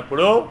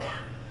కూర్చున్నప్పుడు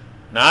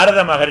నారద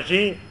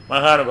మహర్షి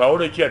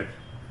మహానుభావుడు వచ్చాడు.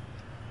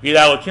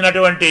 ఇలా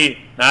వచ్చినటువంటి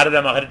నారద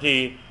మహర్షి,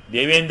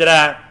 దేవేంద్ర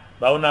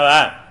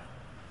బాగున్నావా?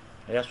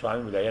 అయ్యా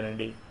స్వామి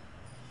దయనండి.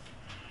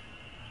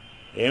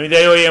 ఏమి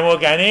దయో ఏమో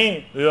కానీ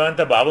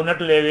నువ్వంతా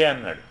బాగున్నట్టు లేవే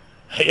అన్నాడు.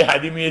 అయ్యా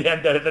అది మీరే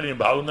అంటారట, నేను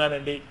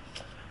బాగున్నానండి.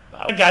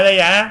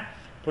 కాదయ్యా,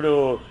 ఇప్పుడు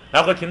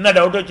నాకు చిన్న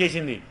డౌట్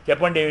వచ్చేసింది,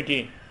 చెప్పండి ఏమిటి?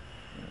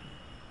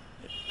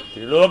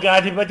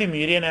 త్రిలోకాధిపతి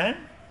మీరేనా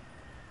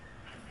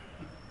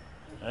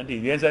అంటే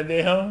ఇదేం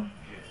సందేహం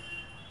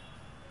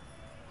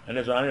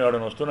అంటే, స్వామి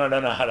ఎవడని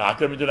వస్తున్నాడని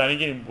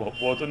ఆక్రమించడానికి నేను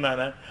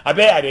పోతున్నానా?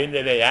 అబ్బే అదేం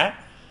లేదయ్యా,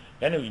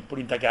 కానీ ఇప్పుడు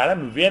ఇంతకాలం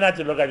నువ్వే నా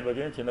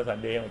త్రిలోకాధిపతి అని చిన్న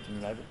సందేహం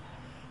వచ్చింది నాకు.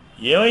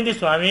 ఏమైంది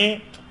స్వామి?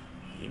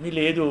 ఏమీ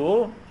లేదు.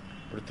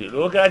 ఇప్పుడు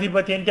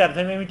త్రిలోకాధిపతి అంటే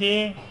అర్థం ఏమిటి?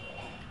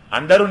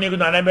 అందరూ నీకు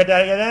దండం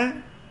పెట్టాలి కదా,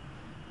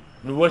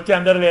 నువ్వు వస్తే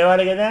అందరూ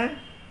లేవాలి కదా,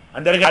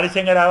 అందరికీ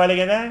ఆలస్యంగా రావాలి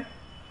కదా.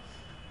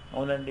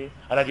 అవునండి.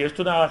 అలా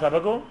చేస్తున్నావా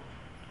సభకు?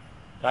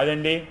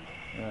 కాదండి.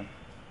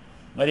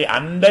 మరి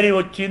అందరి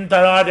వచ్చిన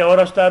తర్వాత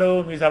ఎవరు వస్తారు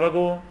మీ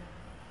సభకు?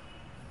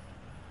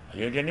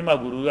 అదేంటండి మా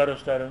గురువు గారు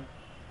వస్తారు.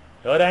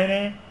 ఎవరు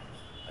ఆయనే?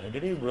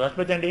 అదేంటండి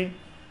బృహస్పతి అండి.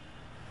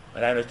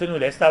 మరి ఆయన వస్తే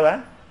నువ్వు లేస్తావా?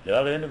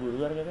 లేవా కదండి,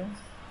 గురువుగారు కదా.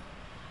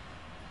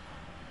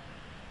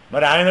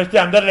 మరి ఆయన వస్తే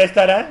అందరూ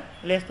లేస్తారా?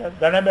 లేస్తారు.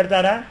 దండం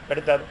పెడతారా?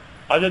 పెడతారు.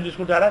 ఆలోచన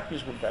తీసుకుంటారా?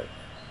 తీసుకుంటారు.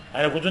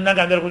 ఆయన కూర్చున్నాక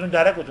అందరు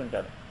కూర్చుంటారా?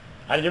 కూర్చుంటారు.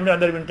 ఆయన చెప్పి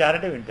అందరు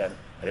వింటారంటే వింటారు.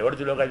 మరి ఎవడు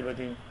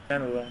త్రిలోకాధిపతి?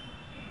 నువ్వా?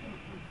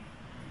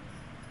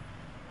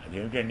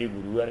 అదేమిటండి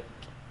గురువుగారు?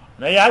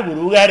 నయ్యా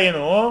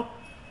గురువుగారేను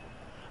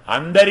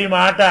అందరి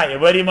మాట,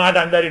 ఎవరి మాట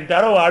అందరు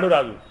వింటారో వాడు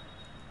రాదు,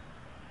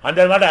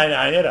 అందరి మాట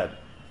ఆయనే రాదు.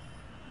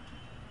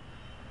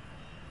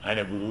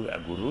 ఆయన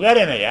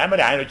గురువుగారేనయ్యా,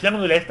 మరి ఆయన వచ్చిన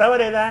ముందు లేస్తావా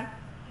లేదా?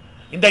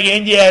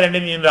 ఇంతకేం చేయాలండి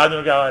నేను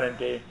రాజును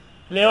కావాలంటే?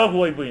 లేవకు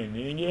అయిపోయింది,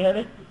 ఏం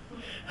చేయాలి?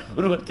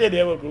 గురువు వస్తే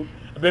లేవకు.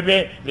 బేబే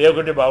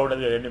లేవకుంటే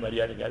బాగుండదు కదండి,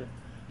 మర్యాద కాదు.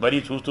 మరీ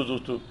చూస్తూ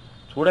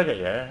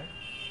చూడకయ్యా,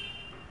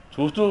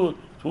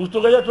 చూస్తూ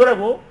కదా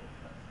చూడకు.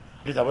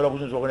 అంటే సభలో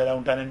కూర్చొని చూడకుండా ఎలా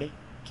ఉంటానండి?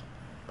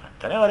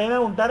 పక్కన ఎవరైనా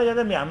ఉంటారు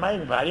కదా, మీ అమ్మాయి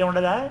మీ భార్య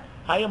ఉండదా?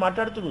 హాయిగా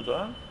మాట్లాడుతూ కూర్చో.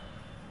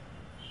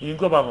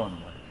 ఇంకో పాపం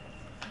అన్నమాట.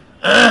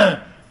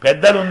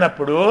 పెద్దలు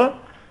ఉన్నప్పుడు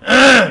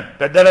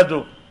పెద్దలతో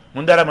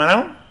ముందర మనం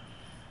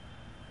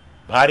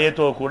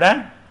భార్యతో కూడా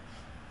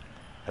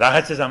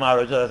రహస్య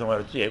సమాలోచన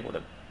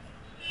చేయకూడదు,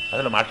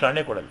 అసలు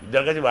మాట్లాడనే కూడదు.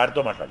 ఇద్దరు కలిసి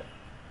వారితో మాట్లాడాలి.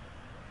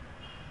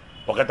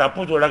 ఒక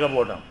తప్పు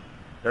చూడకపోవటం,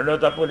 రెండో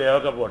తప్పు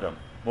లేవకపోవటం,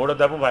 మూడో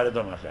తప్పు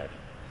భార్యతో మాట్లాడాలి.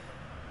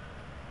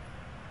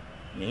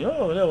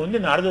 నేను ఉంది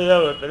నాడు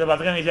పెద్ద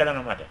బతకం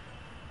వేశాడనమాట.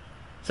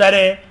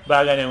 సరే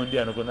బాగానే ఉంది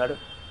అనుకున్నాడు,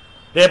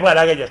 రేపు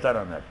అలాగే చేస్తాను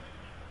అన్నాడు.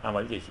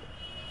 అమలు చేసి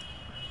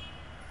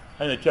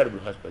ఆయన వచ్చాడు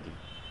బృహస్పతి.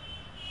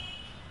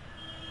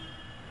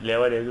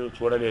 లేవలేదు,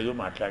 చూడలేదు,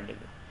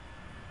 మాట్లాడలేదు.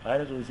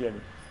 ఆయన చూశాడు.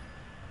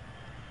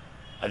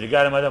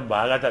 అధికార మతం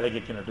బాగా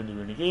తలకెక్కినట్టుంది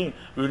వీడికి.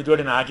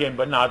 వీడితోటి నాకేం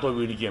పని, నాతో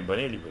వీడికి ఏం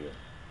పని, వెళ్ళిపోయాడు.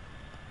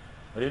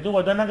 మరి ఎందుకు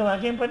వద్దన్నాక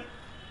నాకేం పని?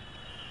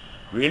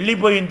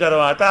 వెళ్ళిపోయిన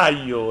తర్వాత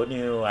అయ్యో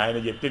నేను ఆయన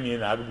చెప్తే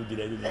నాకు బుద్ధి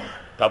లేదు, నేను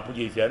తప్పు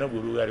చేశాను,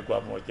 గురువుగారి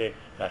కోపం వస్తే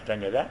కష్టం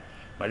కదా,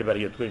 మళ్ళీ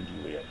పరిగెత్తుకొని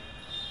ఇంటికి పోయాడు.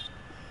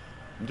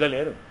 ఇంట్లో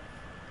లేరు.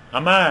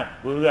 అమ్మా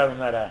గురువుగారు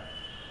ఉన్నారా?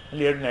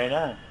 లేడు నాయన.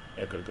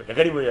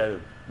 ఎక్కడికి పోయారు?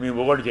 మీ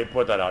మొగోళ్ళు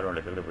చెప్పిపోతారు ఆడవాళ్ళు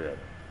ఎక్కడికి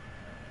పోయారు.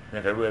 నేను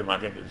ఎక్కడికి పోయారు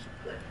మాకేం తెలుసు,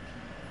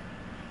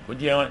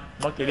 కొంచెం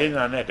మాకు తెలియదు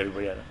నాన్న ఎక్కడికి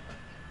పోయారు.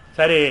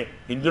 సరే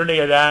ఇంద్రుడిని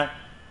కదా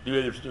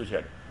దివ్య దృష్టి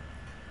చూశాడు,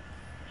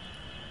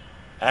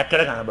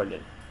 ఎక్కడ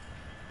కనబడలేదు.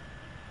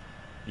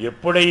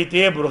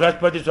 ఎప్పుడైతే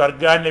బృహస్పతి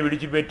స్వర్గాన్ని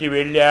విడిచిపెట్టి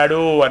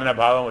వెళ్ళాడు అన్న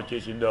భావం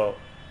వచ్చేసిందో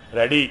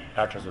రెడీ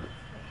రాక్షసుడు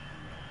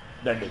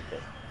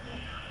దండెత్తాడు,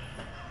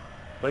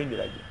 పోయింది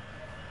రాజ్యం.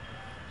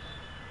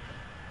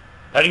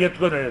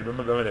 పరిగెత్తుకొని వెళ్ళాడు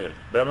బ్రహ్మ దగ్గర.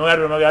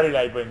 బ్రహ్మగారు ఇలా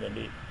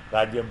అయిపోయిందండి,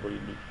 రాజ్యం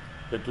పోయింది,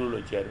 శత్రువులు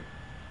వచ్చారు,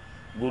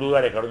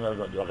 గురువుగారు ఎక్కడున్నారు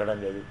దొరకడం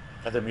లేదు,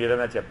 అసలు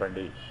మీరైనా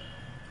చెప్పండి.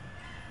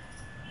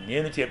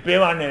 నేను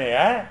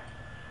చెప్పేవాడినేనయా,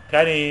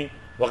 కానీ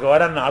ఒక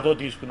వరం నాతో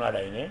తీసుకున్నాడు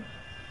ఆయనే.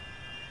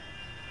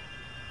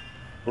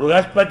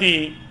 బృహస్పతి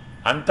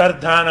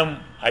అంతర్ధానం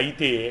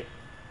అయితే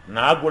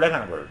నాకు కూడా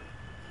కనపడడు,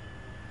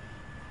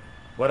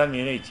 వరం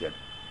నేనే ఇచ్చాను.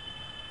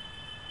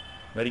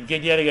 మరి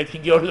ఇంకేం చేయాలి? కదా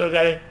ఇంకెవరు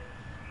దొరకాలి?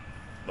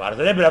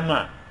 వరదలే బ్రహ్మ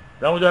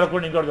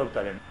దొరకకుండా ఇంకోటి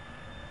దొరుకుతాడండి.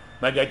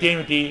 మరి గతి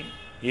ఏమిటి?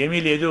 ఏమీ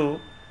లేదు,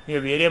 ఇక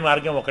వేరే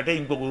మార్గం ఒకటే,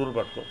 ఇంకో గురువులు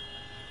పట్టుకో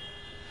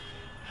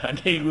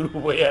అంటే ఈ గురువు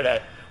పోయాడా?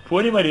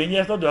 పోనీ మరి ఏం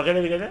చేస్తావు?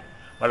 దొరకలేదు కదా,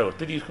 వాళ్ళు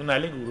వస్తే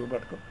తీసుకున్నాళ్ళే గురువు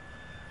పట్టుకో.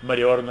 మరి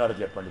ఎవరున్నారో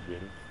చెప్పండి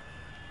పేరు.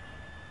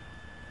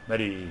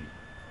 మరి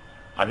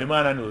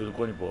అభిమానాన్ని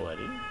వదులుకొని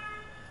పోవాలి.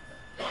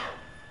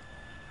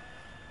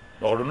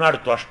 ఒకడున్నాడు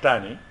త్వష్ట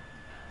అని,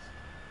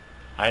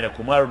 ఆయన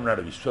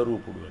కుమారుడున్నాడు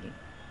విశ్వరూపుడు అని,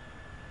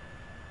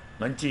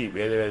 మంచి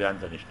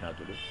వేదాంత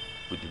నిష్ణాతుడు,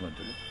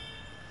 బుద్ధిమంతుడు.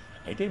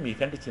 అయితే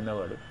మీకంటే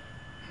చిన్నవాడు,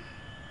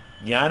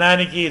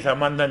 జ్ఞానానికి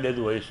సంబంధం లేదు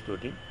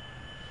వయస్సుతోటి,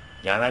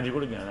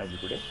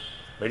 జ్ఞానాధికుడే.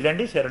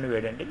 వెళ్ళండి, శరణు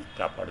వేడండి,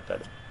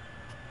 కాపాడుతాడు.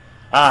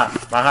 ఆ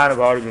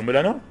మహానుభావుడు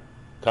మిమ్మలను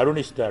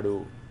కరుణిస్తాడు,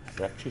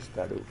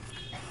 రక్షిస్తాడు.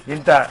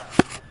 ఇంత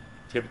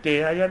చెప్తే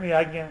అయ్యా మీ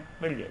ఆజ్ఞ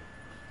వెళ్ళాడు.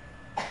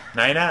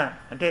 నాయనా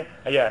అంటే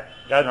అయ్యా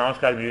కాదు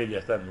నమస్కారం మీరే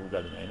చేస్తాను, నువ్వు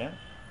కాదు నాయన,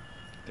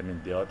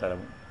 మేము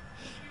దేవతలము,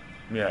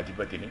 మీరు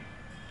అధిపతిని,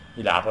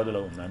 ఇలా ఆపదలో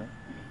ఉన్నాను,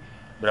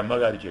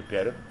 బ్రహ్మగారు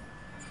చెప్పారు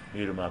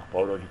మీరు మాకు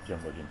పౌరోహిత్యం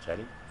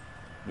వహించాలి,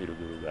 మీరు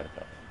గురువుగారు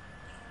కాదు.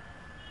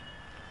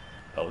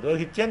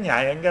 పౌరోహిత్యం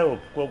న్యాయంగా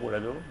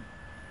ఒప్పుకోకూడదు.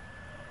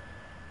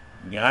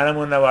 జ్ఞానం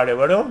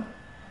ఉన్నవాడెవడో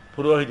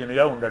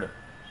పురోహితునిగా ఉండడు.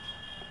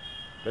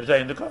 తెలుసా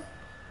ఎందుకు?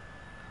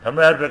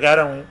 బ్రహ్మగారి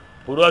ప్రకారం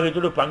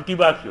పురోహితుడు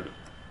పంక్తిభాష్యుడు,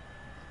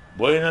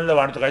 భోజనంలో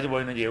వాడితో కలిసి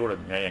భోజనం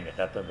చేయకూడదు న్యాయంగా,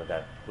 శాస్త్రం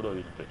ప్రకారం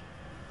పురోహితుడు.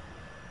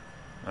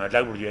 అట్లా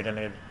ఇప్పుడు చేయటం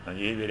లేదు,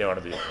 ఏది వేరే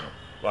వాడితో చేస్తున్నాం,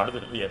 వాడితో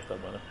చేస్తాం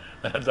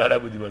మనం చాలా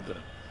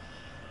బుద్ధిమంతులం.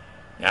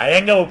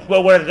 న్యాయంగా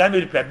ఒప్పుకోకూడదు. కానీ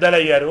మీరు పెద్దలు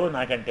అయ్యారు,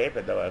 నాకంటే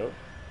పెద్దవారు,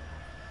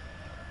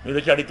 మీరు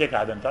వచ్చి అడిగితే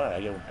కాదంతా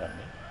అలాగే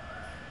ఉంటాను.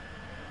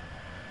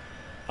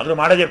 అతను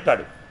మాట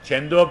చెప్తాడు,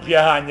 ఛందోభ్య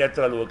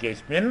అన్యత్ర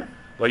లోకేస్మిన్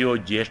వయో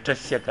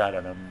జ్యేష్ఠస్య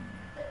కారణం.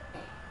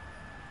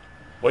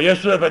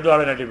 వయస్సులో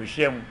పెద్దవాడు అనే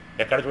విషయం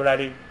ఎక్కడ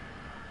చూడాలి?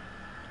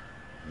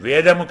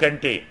 వేదము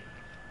కంటే,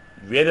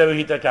 వేద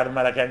విహిత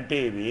కర్మల కంటే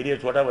వేరే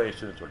చోట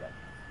వయస్సును చూడాలి.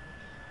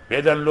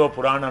 వేదంలో,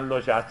 పురాణంలో,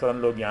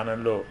 శాస్త్రంలో,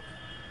 జ్ఞానంలో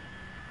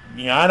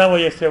జ్ఞాన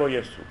వయస్సే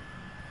వయస్సు,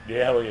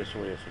 దేహ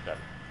వయస్సు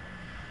కాదు.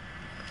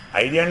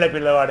 5 ఏళ్ల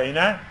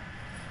పిల్లవాడైనా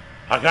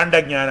అఖండ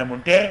జ్ఞానం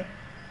ఉంటే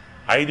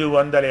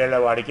 500 ఏళ్ల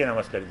వాడికి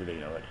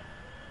నమస్కరితుడైన వాడి.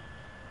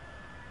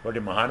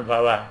 ఒకటి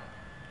మహానుభావ,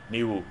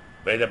 నీవు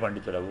వేద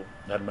పండితుడవు,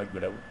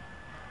 ధర్మజ్ఞుడవు,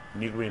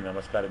 నీకు మేము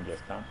నమస్కారం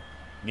చేస్తాం,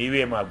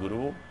 నీవే మా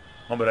గురువు,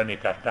 మమ్మల్ని నీ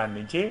కష్టాన్ని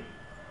నుంచి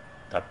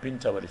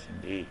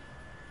తప్పించవలసింది.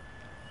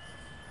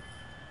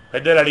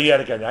 పెద్దలు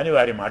అడిగారు కదా అని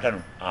వారి మాటను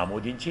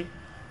ఆమోదించి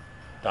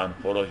తాను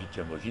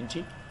పౌరోహిత్యం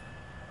వహించి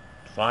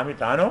స్వామి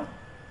తాను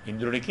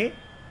ఇంద్రుడికి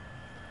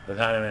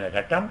ప్రధానమైన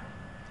ఘట్టం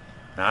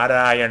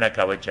నారాయణ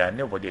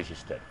కవచాన్ని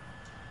ఉపదేశిస్తాడు.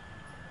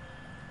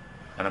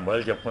 మనం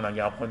మొదలు చెప్పుకున్నాం,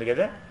 జ్ఞాపకం ఉంది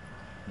కదా,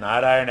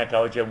 నారాయణ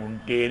కవచం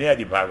ఉంటేనే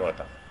అది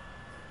భాగవతం.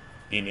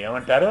 దీన్ని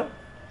ఏమంటారు?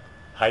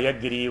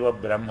 హయగ్రీవ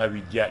బ్రహ్మ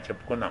విద్య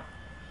చెప్పుకున్నాం.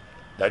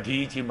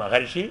 దధీచి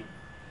మహర్షి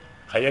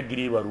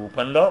హయగ్రీవ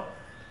రూపంలో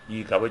ఈ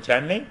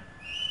కవచాన్ని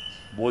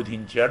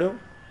బోధించాడు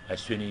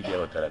అశ్విని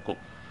దేవతలకు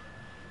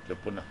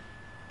చెప్పుకున్నాం.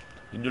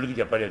 ఇంద్రుడికి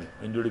చెప్పలేదు,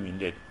 ఇంద్రుడు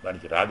వినలేదు,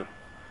 వానికి రాదు.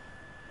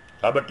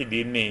 కాబట్టి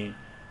దీన్ని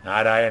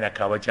నారాయణ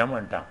కవచం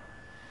అంటాం.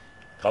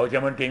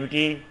 కవచం అంటే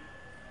ఏమిటి?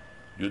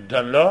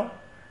 యుద్ధంలో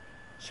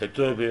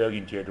శత్రువు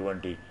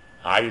ఉపయోగించేటువంటి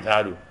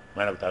ఆయుధాలు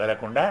మనకు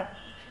తగలకుండా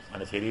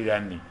మన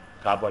శరీరాన్ని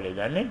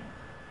కాపాడేదాన్ని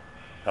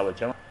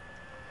కవచం.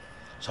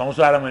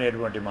 సంసారం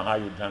అనేటువంటి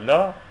మహాయుద్ధంలో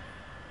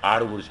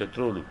 6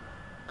 శత్రువులు,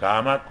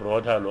 కామ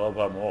క్రోధ లోభ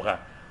మోహ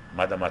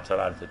మద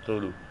మత్సరాల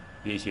శత్రువులు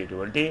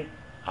వేసేటువంటి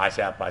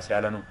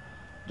ఆశాపాశాలను,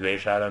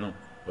 ద్వేషాలను,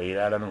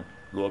 వైరాలను,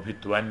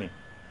 లోభిత్వాన్ని,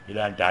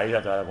 ఇలాంటి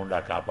ఆయుధాలు తగలకుండా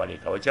కాపాడే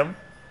కవచం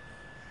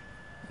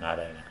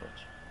నారాయణ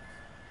కవచం.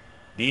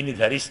 దీన్ని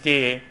ధరిస్తే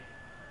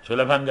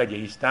సులభంగా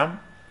జయిస్తాం.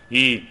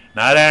 ఈ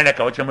నారాయణ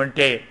కవచం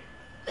అంటే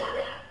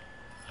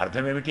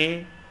అర్థమేమిటి?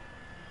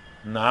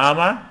 నామ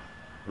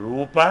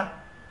రూప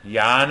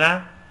యాన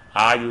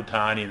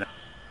ఆయుధాని.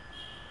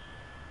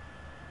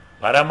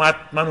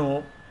 పరమాత్మను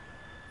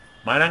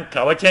మనం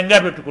కవచంగా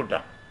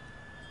పెట్టుకుంటాం.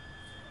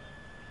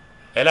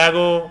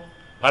 ఎలాగో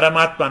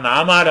పరమాత్మ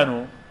నామాలను,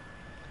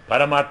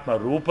 పరమాత్మ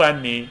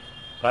రూపాన్ని,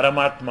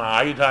 పరమాత్మ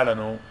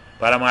ఆయుధాలను,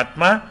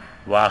 పరమాత్మ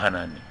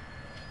వాహనాన్ని.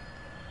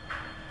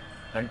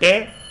 అంటే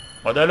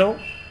మొదలు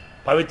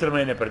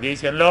పవిత్రమైన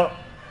ప్రదేశంలో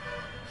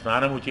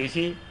స్నానము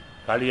చేసి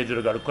కాళ్ళు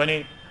చేతులు కడుక్కొని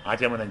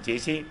ఆచమనం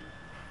చేసి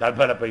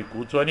దర్భలపై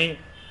కూర్చొని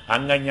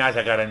అంగన్యాస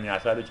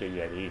కరన్యాసాలు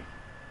చేయాలి.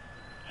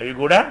 అవి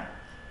కూడా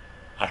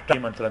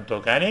అష్టాక్షరి మంత్రంతో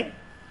కానీ,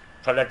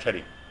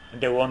 షడక్షరి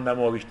అంటే ఓం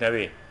నమో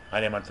విష్ణవే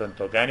అనే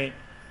మంత్రంతో కానీ,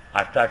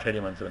 అష్టాక్షరి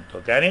మంత్రంతో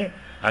కానీ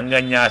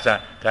అంగన్యాస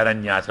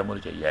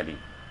కరన్యాసములు చేయాలి.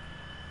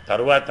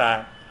 తరువాత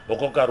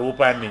ఒక్కొక్క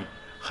రూపాన్ని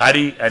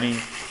హరి అని,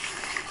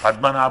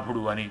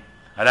 పద్మనాభుడు అని,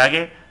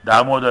 అలాగే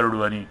దామోదరుడు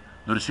అని,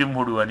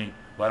 నృసింహుడు అని,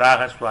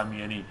 వరాహస్వామి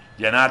అని,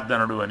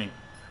 జనార్దనుడు అని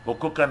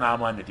ఒక్కొక్క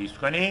నామాన్ని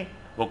తీసుకొని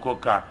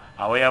ఒక్కొక్క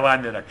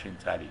అవయవాన్ని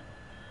రక్షించాలి.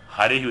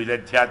 హరి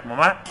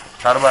విదధ్యాత్మమ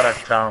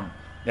సర్వరక్షాం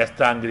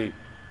న్యస్తాంగ్రి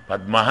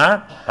పద్మ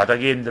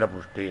పతగేంద్ర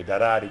పృష్ఠే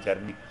దరారి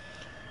చర్మి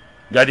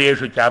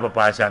గదేషు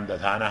చాపపాశాన్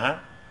దధాన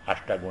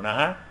అష్టగుణ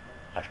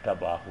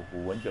అష్టబాహు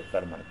అని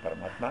చెప్తారు మనకు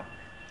పరమాత్మ.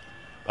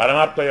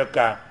 పరమాత్మ యొక్క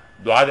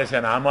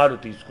 12 నామాలు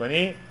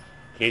తీసుకొని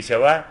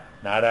కేశవ,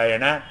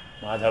 నారాయణ,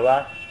 మాధవ,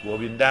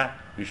 గోవింద,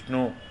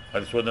 విష్ణు,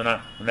 మధుసూదన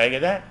ఉన్నాయి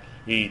కదా,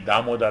 ఈ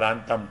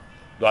దామోదరాంతం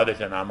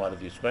 12 నామాలు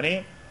తీసుకొని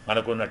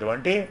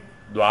మనకున్నటువంటి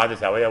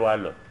 12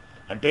 అవయవాల్లో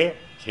అంటే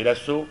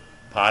శిరస్సు,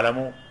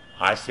 పాలము,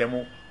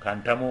 హాస్యము,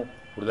 కంఠము,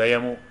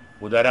 హృదయము,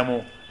 ఉదరము,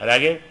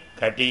 అలాగే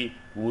కటి,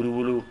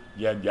 ఊరువులు,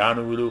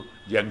 జానువులు,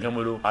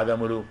 జంఘములు,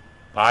 పాదములు,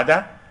 పాద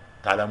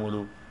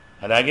తలములు,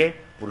 అలాగే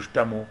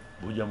పృష్ఠము,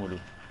 భుజములు,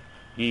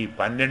 ఈ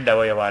 12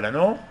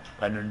 అవయవాలను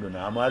 12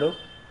 నామాలు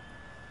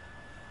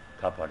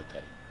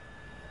కాపాడుతాయి.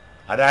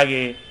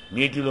 అలాగే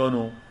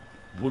నీటిలోను,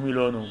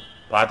 భూమిలోను,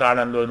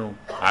 పాతాళంలోను,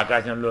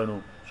 ఆకాశంలోను,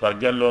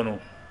 స్వర్గంలోను,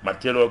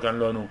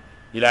 మత్స్యలోకంలోను,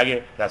 ఇలాగే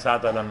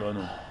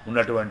రసాతలంలోను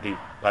ఉన్నటువంటి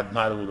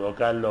 14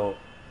 లోకాల్లో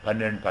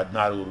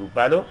 14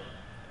 రూపాలు.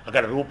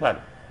 అక్కడ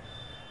రూపాలు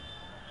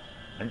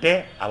అంటే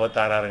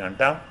అవతారాలు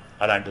అంటాం,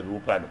 అలాంటి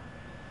రూపాలు.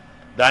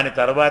 దాని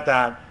తర్వాత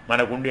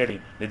మనకుండేటి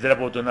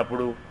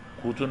నిద్రపోతున్నప్పుడు,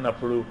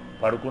 కూర్చున్నప్పుడు,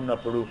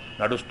 పడుకున్నప్పుడు,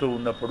 నడుస్తూ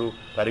ఉన్నప్పుడు,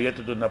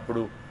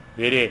 పరిగెత్తుతున్నప్పుడు,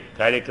 వేరే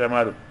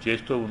కార్యక్రమాలు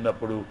చేస్తూ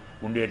ఉన్నప్పుడు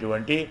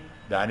ఉండేటువంటి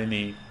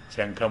దానిని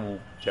శంఖము,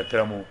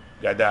 చక్రము,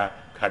 గద,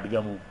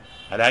 ఖడ్గము,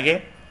 అలాగే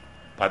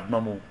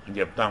పద్మము అని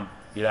చెప్తాం.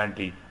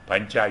 ఇలాంటి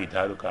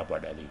పంచాయుధాలు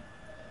కాపాడాలి.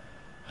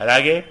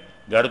 అలాగే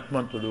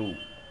గరుత్మంతుడు,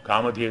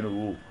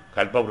 కామధేనువు,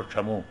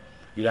 కల్పవృక్షము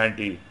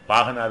ఇలాంటి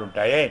వాహనాలు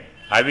ఉంటాయే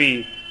అవి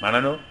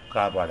మనను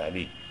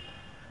కాపాడాలి.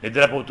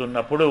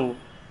 నిద్రపోతున్నప్పుడు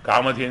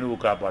కామధేనువు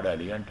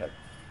కాపాడాలి అంటాడు.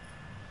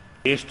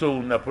 చేస్తూ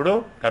ఉన్నప్పుడు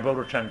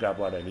కల్పవృక్షం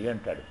కాపాడాలి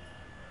అంటాడు.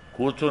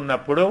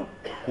 కూర్చున్నప్పుడు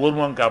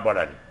కూర్మం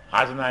కాపాడాలి.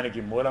 ఆసనానికి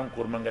మూలం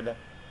కూర్మం కదా.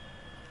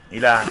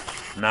 ఇలా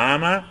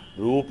నామ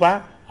రూప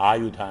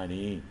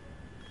ఆయుధాని,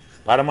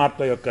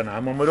 పరమాత్మ యొక్క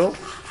నామములు,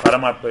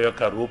 పరమాత్మ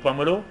యొక్క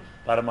రూపములు,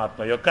 పరమాత్మ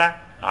యొక్క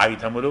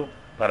ఆయుధములు,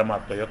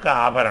 పరమాత్మ యొక్క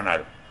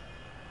ఆభరణాలు.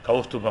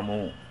 కౌస్తుభము,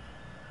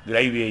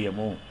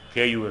 గ్రైవేయము,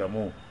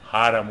 కేయూరము,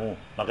 హారము,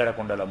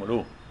 మకరకుండలములు.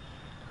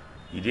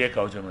 ఇదే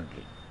కవచం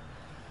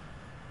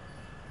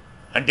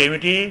అంటే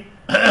ఏమిటి?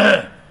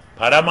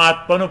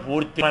 పరమాత్మను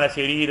పూర్తి మన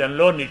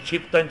శరీరంలో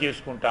నిక్షిప్తం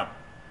చేసుకుంటాం.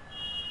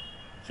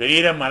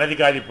 శరీరం మనది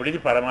కాదు, ఇప్పుడు ఇది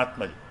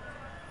పరమాత్మది.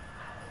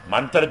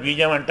 మంత్ర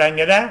బీజం అంటాం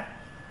కదా,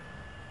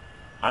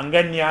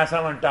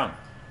 అంగన్యాసం అంటాం,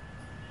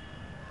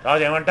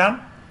 కాదు ఏమంటాం?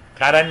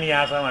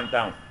 కరన్యాసం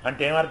అంటాం.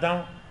 అంటే ఏమర్థం?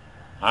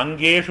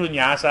 అంగేషు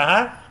న్యాస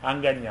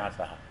అంగన్యాస,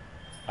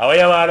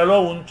 అవయవాలలో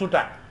ఉంచుట.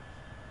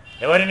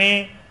 ఎవరిని?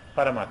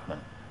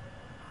 పరమాత్మను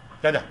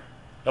కదా.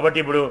 కాబట్టి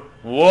ఇప్పుడు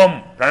ఓం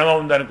ప్రణవం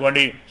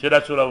ఉందనుకోండి,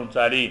 శిరస్సులో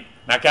ఉంచాలి,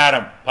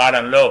 నకారం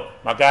పాదంలో,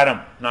 మకారం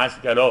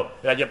నాసికలో,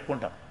 ఇలా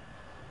చెప్పుకుంటాం.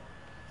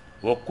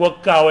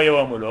 ఒక్కొక్క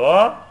అవయవములో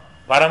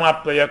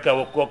పరమాత్మ యొక్క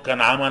ఒక్కొక్క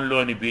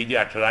నామంలోని బీజ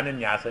అక్షరాన్ని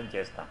న్యాసం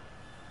చేస్తాం.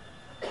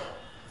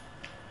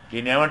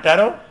 దీన్ని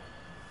ఏమంటారు?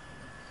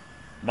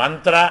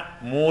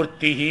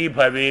 మంత్రమూర్తి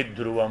భవేద్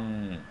ధ్రువం.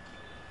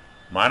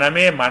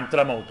 మనమే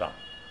మంత్రమవుతాం.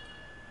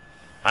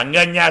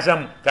 అంగన్యాసం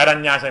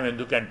కరన్యాసం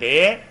ఎందుకంటే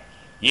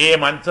ఏ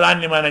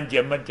మంత్రాన్ని మనం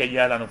జన్మం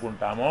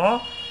చెయ్యాలనుకుంటామో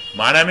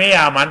మనమే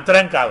ఆ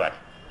మంత్రం కావాలి,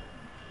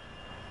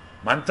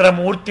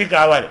 మంత్రమూర్తి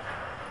కావాలి.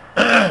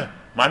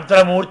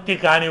 మంత్రమూర్తి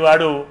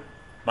కానివాడు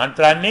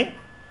మంత్రాన్ని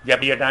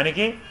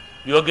జపించటానికి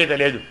యోగ్యత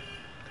లేదు.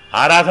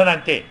 ఆరాధన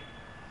అంతే.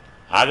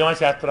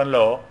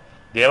 ఆగమశాస్త్రంలో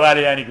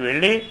దేవాలయానికి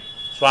వెళ్ళి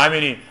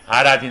స్వామిని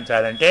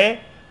ఆరాధించాలంటే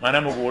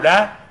మనము కూడా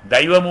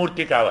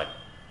దైవమూర్తి కావాలి.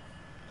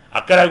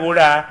 అక్కడ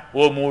కూడా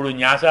ఓ 3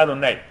 న్యాసాలు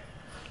ఉన్నాయి.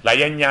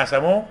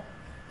 లయన్యాసము,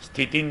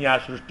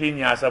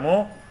 సృష్టిన్యాసము,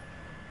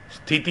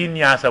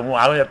 స్థితిన్యాసము.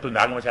 ఆమె చెప్తుంది,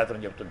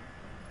 ఆగమశాస్త్రం చెప్తుంది.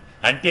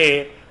 అంటే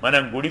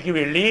మనం గుడికి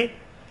వెళ్ళి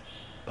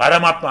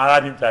పరమాత్మ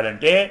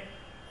ఆరాధించాలంటే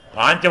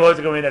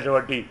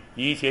పాంచభౌతికమైనటువంటి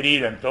ఈ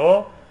శరీరంతో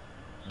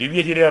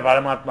దివ్య శరీర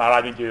పరమాత్మ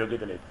ఆరాధించే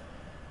యోగ్యత లేదు.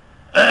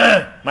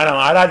 మనం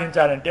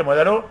ఆరాధించాలంటే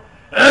మొదలు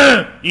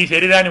ఈ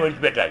శరీరాన్ని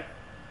విడిచిపెట్టాలి,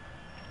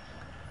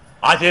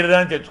 ఆ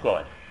శరీరాన్ని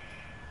తెచ్చుకోవాలి.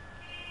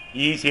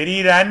 ఈ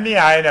శరీరాన్ని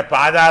ఆయన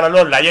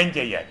పాదాలలో లయం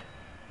చేయాలి.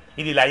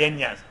 ఇది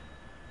లయన్యాసం.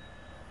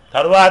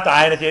 తరువాత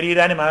ఆయన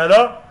శరీరాన్ని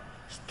మనలో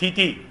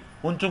స్థితి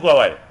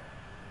ఉంచుకోవాలి.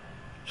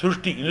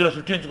 ఇందులో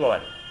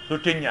సృష్టించుకోవాలి.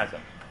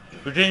 సృష్టిన్యాసం.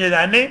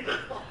 సృష్టించేదాన్ని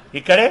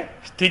ఇక్కడే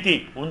స్థితి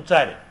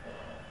ఉంచాలి.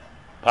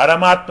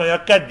 పరమాత్మ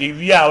యొక్క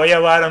దివ్య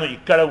అవయవాలను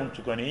ఇక్కడ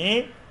ఉంచుకొని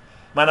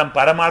మనం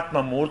పరమాత్మ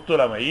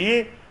మూర్తులమై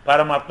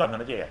పరమాత్మ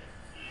చేయాలి.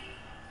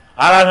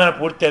 ఆరాధన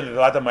పూర్తయిన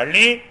తర్వాత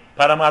మళ్ళీ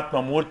పరమాత్మ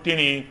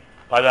మూర్తిని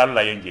పదాలు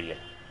లయం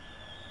చేయాలి.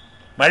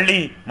 మళ్ళీ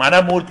మన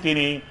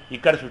మూర్తిని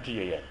ఇక్కడ సృష్టి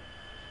చేయాలి,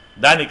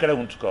 దాన్ని ఇక్కడ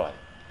ఉంచుకోవాలి.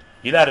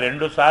 ఇలా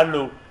 2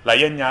 సార్లు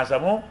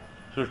లయన్యాసము,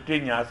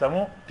 సృష్టిన్యాసము,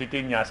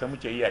 స్థితిన్యాసము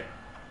చేయాలి.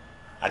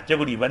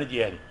 అర్చకుడు ఇవన్నీ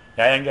చేయాలి.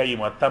 న్యాయంగా ఈ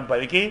మొత్తం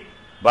పనికి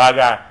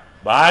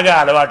బాగా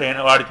అలవాటైన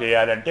వాడు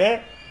చేయాలంటే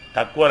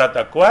తక్కువలో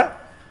తక్కువ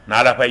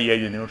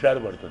 45 నిమిషాలు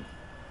పడుతుంది.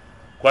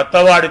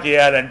 కొత్తవాడు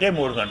చేయాలంటే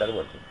 3 గంటలు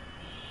పడుతుంది.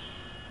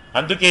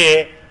 అందుకే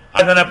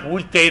ఆరాధన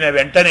పూర్తి అయిన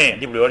వెంటనే,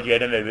 ఇప్పుడు ఎవరు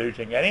చేయడం లేదు వేరే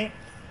విషయం, కానీ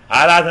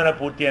ఆరాధన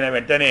పూర్తి అయిన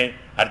వెంటనే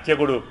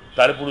అర్చకుడు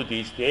తలుపులు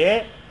తీస్తే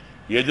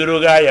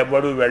ఎదురుగా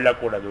ఎవ్వడూ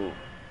వెళ్ళకూడదు.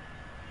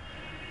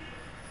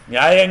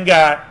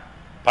 న్యాయంగా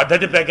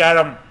పద్ధతి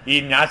ప్రకారం ఈ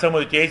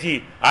న్యాసములు చేసి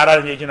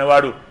ఆరాధన చేసిన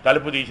వాడు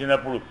తలుపు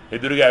తీసినప్పుడు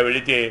ఎదురుగా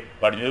వెళితే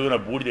వాడు ఎదుగున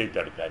బూడి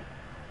తెస్తాడు. కానీ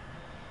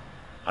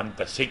అంత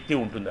శక్తి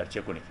ఉంటుంది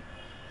అర్చకునికి.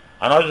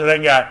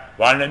 అనవసరంగా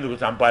వాళ్ళని ఎందుకు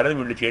సంపాదన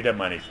వీళ్ళు చేయడం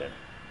మానేశారు.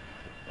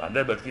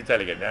 అందరూ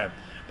బతికించాలి కదా,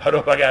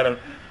 పరోపకారం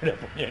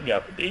పుణ్యం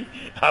కాబట్టి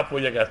ఆ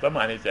పూజ కాస్త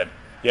మానేశారు.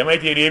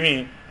 ఏమైతే ఏమి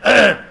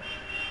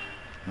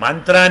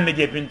మంత్రాన్ని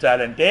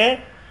జపించాలంటే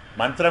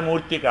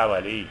మంత్రమూర్తి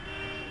కావాలి,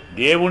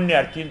 దేవుణ్ణి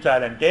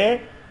అర్చించాలంటే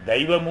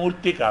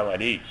దైవమూర్తి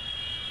కావాలి.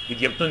 ఇది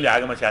చెప్తుంది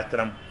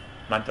ఆగమశాస్త్రం,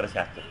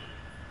 మంత్రశాస్త్రం.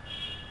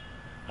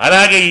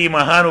 అలాగే ఈ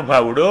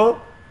మహానుభావుడు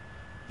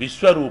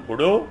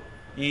విశ్వరూపుడు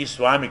ఈ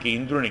స్వామికి,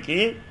 ఇంద్రునికి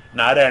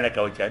నారాయణ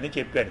కవచాన్ని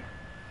చెప్పాడు.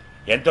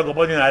 ఎంత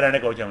గొప్పది నారాయణ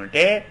కవచం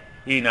అంటే,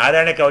 ఈ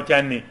నారాయణ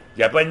కవచాన్ని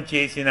జపం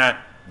చేసిన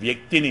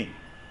వ్యక్తిని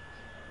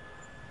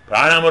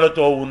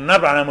ప్రాణములతో ఉన్నా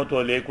ప్రాణముతో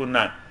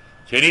లేకున్నా,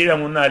 శరీరం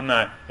ఉన్నా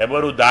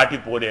ఎవరు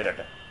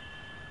దాటిపోలేరట.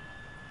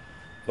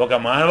 ఒక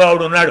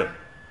మహానుభావుడు ఉన్నాడు,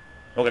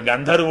 ఒక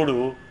గంధర్వుడు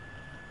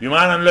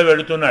విమానంలో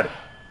వెళుతున్నాడు.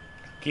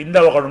 కింద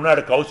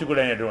ఒకడున్నాడు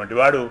కౌశికుడు అనేటువంటి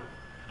వాడు.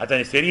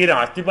 అతని శరీరం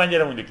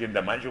అస్థిపంజరం ఉంది కింద,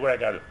 మనిషి కూడా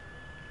కాదు.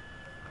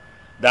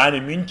 దాన్ని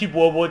మించి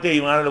పోతే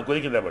విమానంలో కొని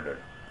కింద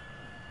పడ్డాడు.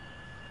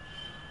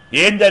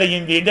 ఏం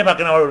జరిగింది అంటే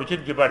పక్కన వాడు వచ్చి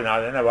చెప్పాడు,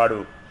 నాదైనా వాడు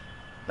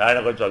నారాయణ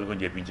కొంచెం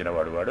చదువుకొని చెప్పించిన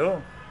వాడు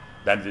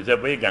దాన్ని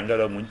తీసుకుపోయి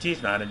గంగలో ముంచి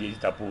స్నానం చేసి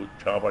తప్పు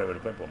క్షమాపణ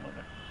పెట్టుకొని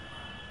పొమ్మన్నాడు.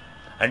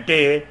 అంటే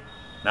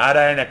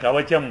నారాయణ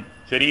కవచం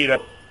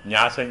శరీరం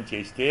న్యాసం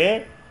చేస్తే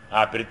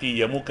ఆ ప్రతి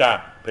ఎముక,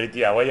 ప్రతి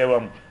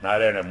అవయవం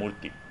నారాయణ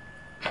మూర్తి.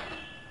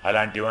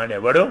 అలాంటి వాడిని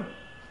ఎవడు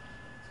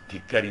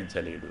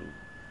ధిక్కరించలేడు.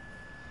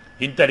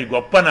 ఇంతటి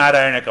గొప్ప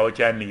నారాయణ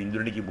కవచాన్ని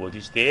ఇంద్రునికి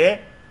బోధిస్తే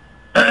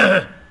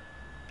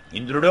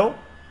ఇంద్రుడు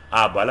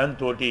ఆ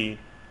బలంతో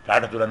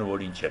కాటతులను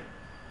ఓడించాడు.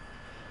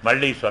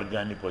 మళ్ళీ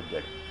స్వర్గాన్ని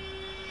పొందాడు.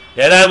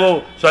 ఎలాగో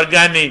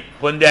స్వర్గాన్ని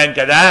పొందాం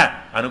కదా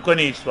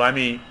అనుకొని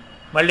స్వామి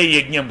మళ్ళీ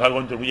యజ్ఞం,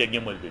 భగవంతుడు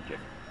యజ్ఞం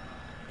మొదలుపెట్టాడు.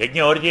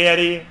 యజ్ఞం ఎవరు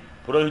చేయాలి?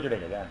 పురోహితుడే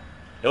కదా.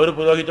 ఎవరు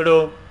పురోహితుడు?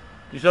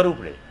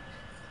 విశ్వరూపుడే.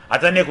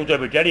 అతన్నే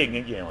కూర్చోబెట్టాడు,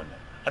 యజ్ఞం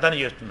చేయమన్నాడు. అతను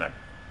చేస్తున్నాడు.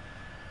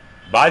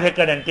 బాధ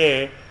ఎక్కడంటే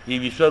ఈ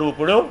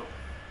విశ్వరూపుడు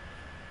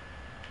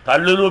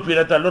తల్లులు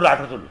పినతల్లు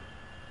రాక్షసులు.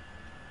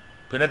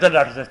 పినతల్లు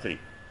రాక్షస స్త్రీ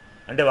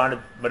అంటే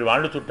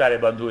వాళ్ళు చుట్టాలే,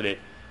 బంధువులే.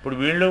 ఇప్పుడు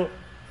వీళ్ళు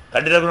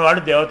తండ్రి తరపున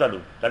వాడు దేవతలు,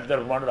 తల్లి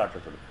తరపున వాడు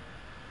రాక్షసులు.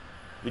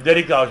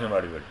 ఇద్దరికి కావాల్సిన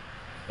వాడు వీడు.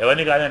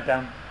 ఎవరిని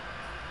కాదంటాం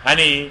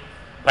అని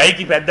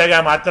పైకి పెద్దగా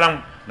మాత్రం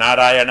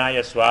నారాయణాయ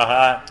స్వాహ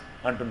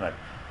అంటున్నాడు.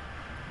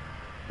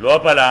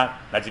 లోపల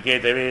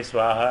నచికేతవే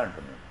స్వాహ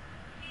అంటున్నాడు.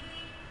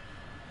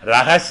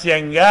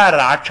 రహస్యంగా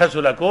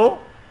రాక్షసులకు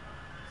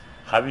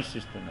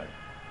హవిష్యిస్తున్నాడు,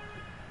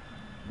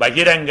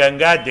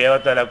 బహిరంగంగా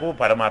దేవతలకు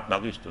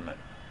పరమాత్మకు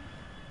ఇస్తున్నాడు.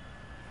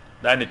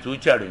 దాన్ని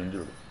చూచాడు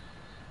ఇంద్రుడు.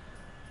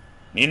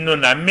 నిన్ను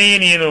నమ్మి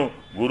నేను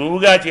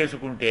గురువుగా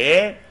చేసుకుంటే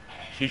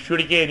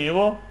శిష్యుడికే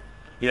నీవు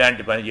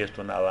ఇలాంటి పని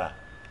చేస్తున్నావా,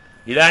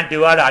 ఇలాంటి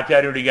వాడు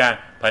ఆచార్యుడిగా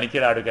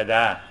పనికిరాడు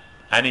కదా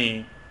అని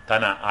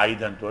తన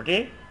ఆయుధంతో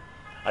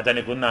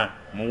అతనికి ఉన్న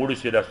 3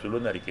 శిరస్సులు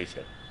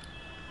నరికేశాడు.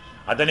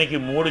 అతనికి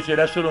 3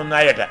 శిరస్సులు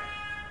ఉన్నాయట.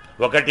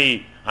 ఒకటి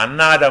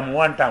అన్నాదము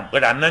అంటాం,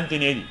 ఒకటి అన్నం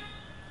తినేది,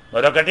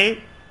 మరొకటి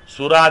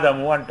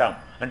సురాదము అంటాం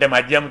అంటే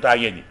మద్యం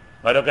తాగేది,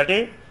 మరొకటి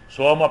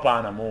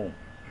సోమపానము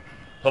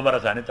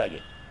సోమరసాన్ని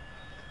తాగేది.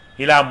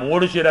 ఇలా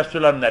 3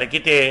 శిరస్సులను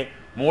నరికితే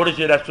 3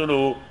 శిరస్సులు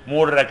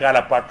 3 రకాల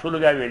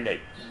పక్షులుగా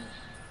వెళ్ళాయి.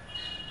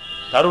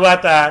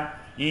 తరువాత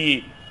ఈ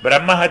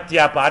బ్రహ్మహత్య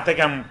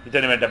పాతకం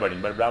ఇతని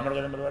వెంటబడింది. మరి బ్రాహ్మణుడు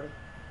కదా మరి వాడు.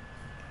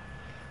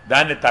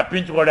 దాన్ని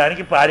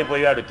తప్పించుకోవడానికి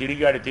పారిపోయాడు,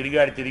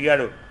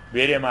 తిరిగాడు,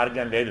 వేరే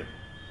మార్గం లేదు.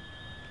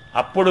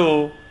 అప్పుడు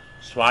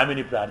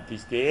స్వామిని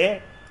ప్రార్థిస్తే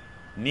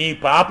నీ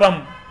పాపం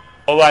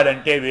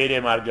పోవాలంటే వేరే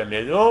మార్గం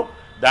లేదు,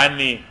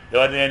 దాన్ని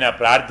ఎవరినైనా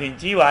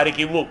ప్రార్థించి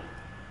వారికి ఇవ్వు,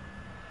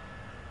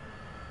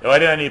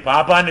 ఎవరైనా నీ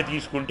పాపాన్ని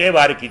తీసుకుంటే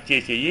వారికి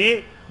ఇచ్చేసేయి,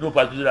 నువ్వు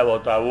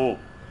పవిత్రుడవుతావు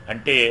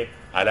అంటే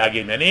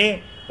అలాగేనని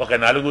ఒక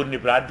 4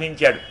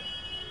 ప్రార్థించాడు.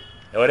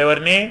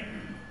 ఎవరెవరిని?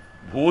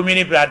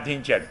 భూమిని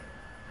ప్రార్థించాడు,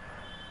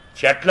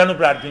 చెట్లను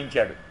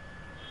ప్రార్థించాడు,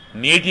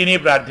 నీటిని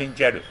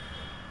ప్రార్థించాడు,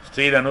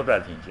 స్త్రీలను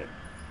ప్రార్థించాడు.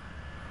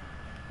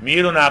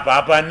 మీరు నా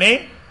పాపాన్ని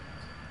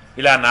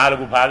ఇలా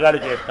 4 భాగాలు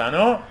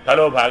చేస్తాను,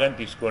 తలో భాగం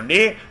తీసుకోండి,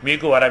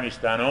 మీకు వరం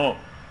ఇస్తాను.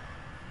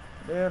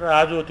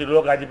 రాజు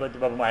త్రిలోకాధిపతి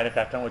పాపం ఆయన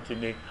కష్టం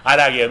వచ్చింది,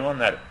 అలాగేను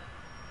అన్నారు.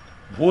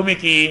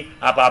 భూమికి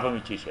ఆ పాపం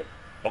ఇచ్చేశాడు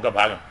ఒక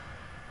భాగం.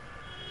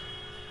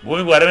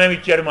 భూమికి వరమేమి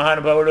ఇచ్చాడు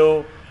మహానుభావుడు?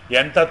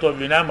 ఎంత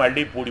తవ్వినా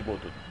మళ్ళీ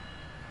పూడిపోతుంది.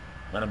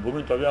 మనం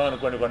భూమిని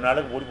తవ్వామనుకోండి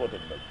కొన్నాళ్ళకు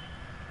పూడిపోతుంది.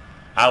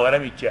 ఆ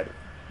వరం ఇచ్చాడు.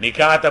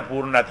 నిఖాత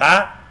పూర్ణత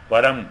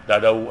వరం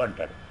దదవు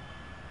అంటాడు.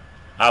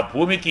 ఆ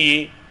భూమికి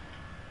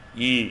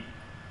ఈ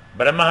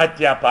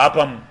బ్రహ్మహత్య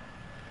పాపం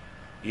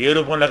ఏ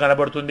రూపంలో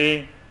కనబడుతుంది?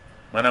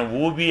 మనం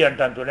ఊబి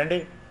అంటాం చూడండి,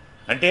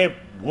 అంటే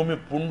భూమి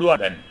పుండు,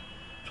 దాన్ని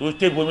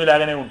చూస్తే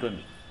భూమిలాగానే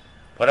ఉంటుంది,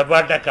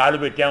 పొరపాటున కాలు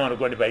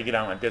పెట్టామనుకోండి పైకి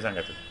రాము, అంతే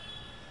సంగతి.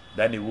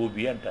 దాన్ని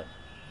ఊబి అంటారు.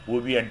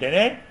 ఊబి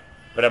అంటేనే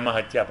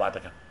బ్రహ్మహత్య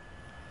పాతకం.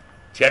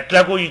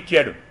 చెట్లకు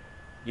ఇచ్చాడు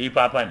ఈ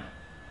పాపాన్ని,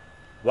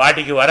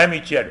 వాటికి వరం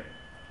ఇచ్చాడు.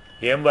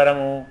 ఏం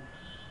వరము?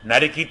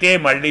 నరికితే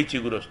మళ్ళీ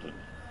చిగురు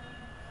వస్తుంది.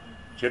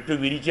 చెట్టు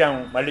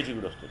విరిచాము మళ్ళీ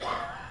చిగురు వస్తుంది.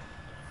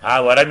 ఆ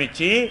వరం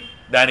ఇచ్చి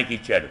దానికి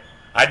ఇచ్చాడు.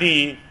 అది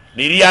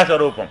నిర్యాస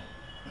రూపం,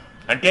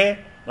 అంటే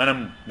మనం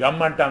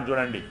గమ్ అంటాం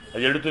చూడండి,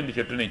 అది ఎడుతుంది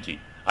చెట్టు నుంచి,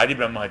 అది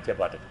బ్రహ్మహత్య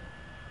పాతకం.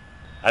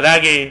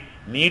 అలాగే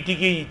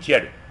నీటికి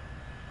ఇచ్చాడు,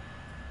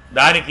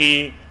 దానికి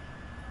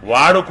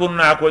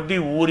వాడుకున్న కొద్దీ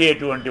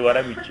ఊరేటువంటి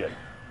వరం ఇచ్చాడు.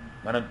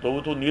 మనం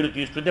తవ్వుతూ నీరు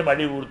తీస్తుంటే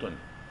మళ్ళీ ఊరుతుంది.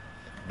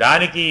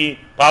 దానికి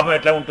పాపం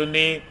ఎట్లా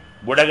ఉంటుంది?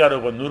 బుడగ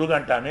రూపం, నురుగు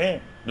అంటామే,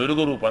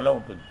 నురుగు రూపంలో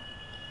ఉంటుంది.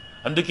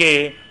 అందుకే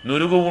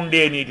నురుగు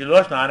ఉండే నీటిలో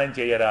స్నానం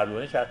చేయరాదు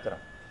అని శాస్త్రం,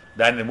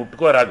 దాన్ని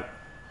ముట్టుకోరాదు,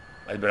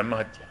 అది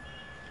బ్రహ్మహత్య.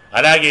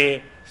 అలాగే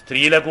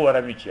స్త్రీలకు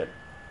వరం ఇచ్చాడు.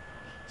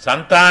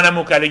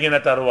 సంతానము కలిగిన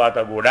తరువాత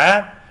కూడా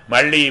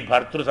మళ్ళీ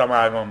భర్తృ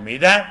సమాగమం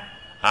మీద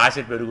ఆశ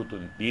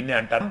పెరుగుతుంది. దీన్ని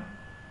అంటాం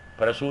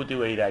ప్రసూతి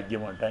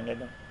వైరాగ్యం అంటాం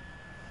కదా.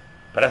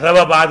 ప్రసవ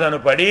బాధను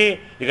పడి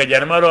ఇక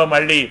జన్మలో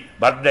మళ్ళీ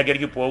భర్త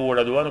దగ్గరికి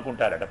పోకూడదు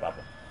అనుకుంటారట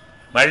పాపం.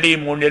 మళ్ళీ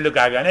 3 నెలలు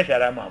కాగానే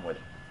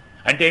శరామామూలి.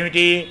 అంటే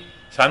ఏమిటి?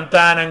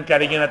 సంతానం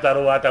కలిగిన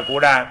తరువాత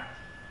కూడా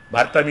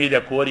భర్త మీద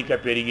కోరిక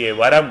పెరిగే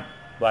వరం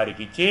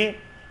వారికి ఇచ్చి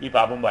ఈ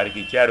పాపం వారికి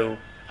ఇచ్చారు.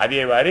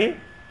 అదే వారి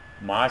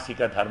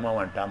మాసిక ధర్మం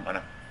అంటాం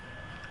మనం.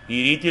 ఈ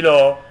రీతిలో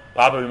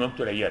పాప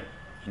విముక్తుడయ్యాడు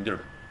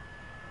ఇంద్రుడు.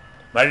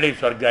 మళ్ళీ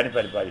స్వర్గాన్ని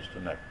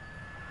పరిపాలిస్తున్నాడు.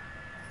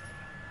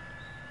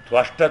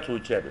 త్వష్ట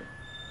చూచాడు.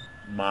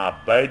 మా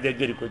అబ్బాయి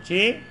దగ్గరికి వచ్చి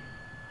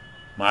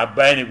మా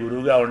అబ్బాయిని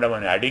గురువుగా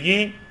ఉండమని అడిగి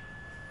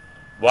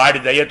వాడి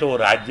దయతో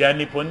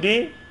రాజ్యాన్ని పొంది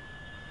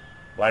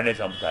వాడినే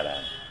చంపుతారా?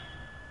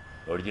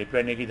 ఎవడు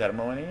చెప్పాడు నీకు ఈ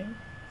ధర్మం అని?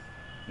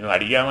 నువ్వు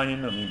అడిగామా?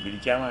 మేము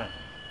పిలిచామా?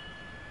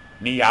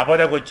 నీ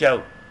ఆపదకు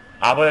వచ్చావు,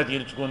 ఆపద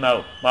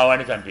తీర్చుకున్నావు, మా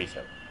వాడిని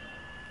చంపేశావు.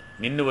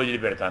 నిన్ను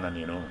వదిలిపెడతాను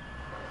నేను,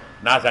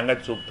 నా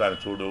సంగతి చూపుతాను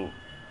చూడు.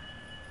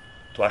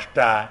 త్వష్ట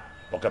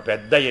ఒక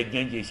పెద్ద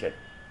యజ్ఞం చేశాడు.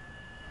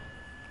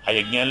 ఆ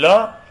యజ్ఞంలో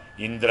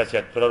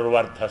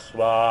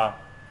ఇంద్రశత్రుర్వర్ధస్వ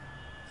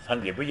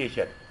అని చెప్పి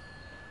చేశాడు.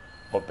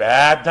 ఒక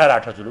పెద్ద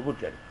రాక్షసుడు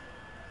పుట్టాడు.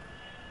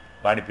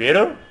 వాని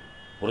పేరు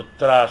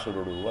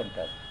వృత్రాసురుడు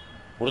అంటారు.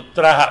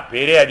 వృత్ర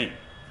పేరే అది,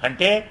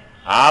 అంటే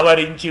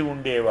ఆవరించి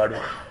ఉండేవాడు.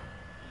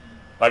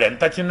 వాడు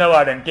ఎంత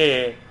చిన్నవాడంటే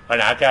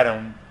వాడి ఆకారం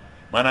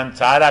మనం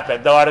చాలా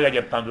పెద్దవాడుగా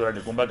చెప్తాం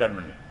చూడండి,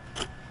 కుంభకర్ణుని.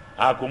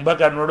 ఆ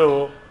కుంభకర్ణుడు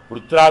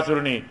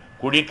వృత్రాసురుని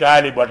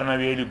కుడికాలి బటన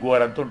వేలి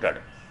గోరంత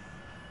ఉంటాడు.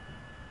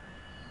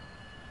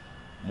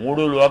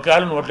 3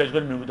 లోకాలు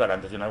నోట్లేసుకొని మింగుతాడు,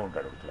 అంత చిన్నగా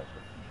ఉంటాడు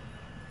వృత్రాసురుడు.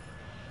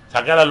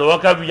 సకల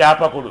లోక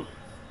వ్యాపకుడు,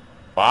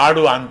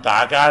 వాడు అంత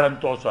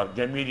ఆకారంతో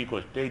స్వర్గం మీదకి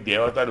వస్తే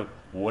దేవతలు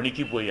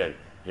వణికిపోయారు.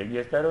 ఏం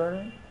చేస్తారు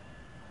వాడు?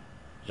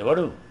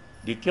 ఎవడు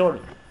దిక్కేవాడు?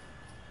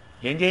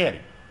 ఏం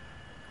చేయాలి?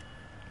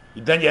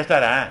 యుద్ధం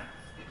చేస్తారా?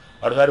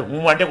 వాడుసారి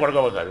హూమ్ అంటే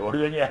కొడకపోతారు. వాడు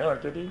ఏం చేయాలి?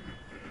 వాడితోటి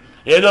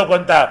ఏదో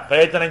కొంత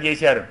ప్రయత్నం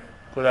చేశారు,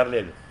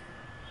 కుదరలేదు.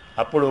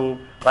 అప్పుడు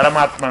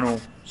పరమాత్మను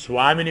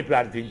స్వామిని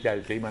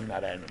ప్రార్థించారు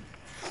శ్రీమన్నారాయణ.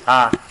 ఆ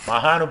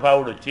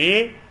మహానుభావుడు వచ్చి,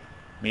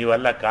 మీ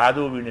వల్ల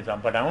కాదు వీడిని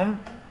చంపడం,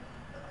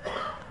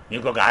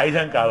 మీకు ఒక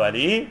ఆయుధం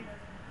కావాలి,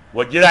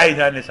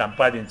 వజ్రాయుధాన్ని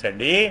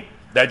సంపాదించండి,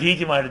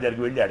 దధీచి మహర్షి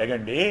దగ్గరికి వెళ్ళి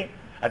అడగండి,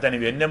 అతని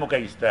వెన్నెముక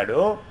ఇస్తాడు,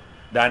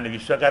 దాన్ని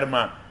విశ్వకర్మ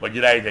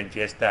వజ్రాయుధం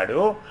చేస్తాడు,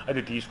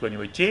 అది తీసుకొని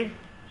వచ్చి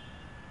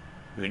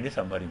వీడిని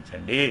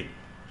సంహరించండి.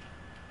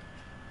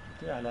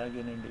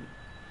 అలాగేనండి.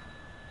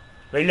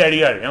 వెళ్ళి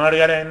అడిగాడు.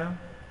 ఏమడిగాడు ఆయన?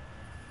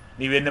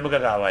 నీ వెన్నెముక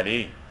కావాలి.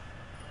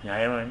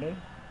 న్యాయమండి?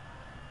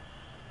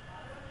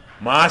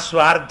 మా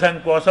స్వార్థం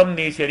కోసం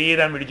నీ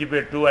శరీరం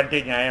విడిచిపెట్టు అంటే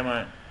న్యాయమా?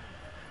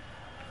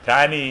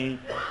 కానీ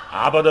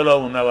ఆపదలో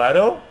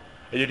ఉన్నవారు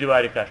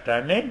ఎదుటివారి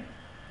కష్టాన్ని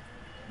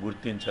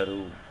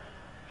గుర్తించరు.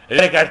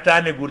 ఎదుటి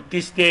కష్టాన్ని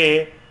గుర్తిస్తే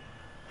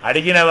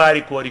అడిగిన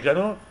వారి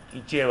కోరికను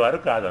ఇచ్చేవారు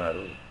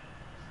కాదన్నారు.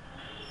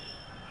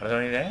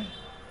 అర్థమైందే?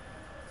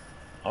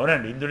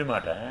 అవునండి, ఇంద్రుడి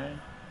మాట.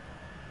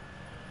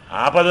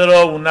 ఆపదలో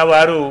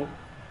ఉన్నవారు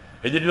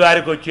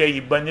ఎదుటివారికి వచ్చే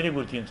ఇబ్బందిని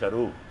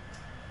గుర్తించరు.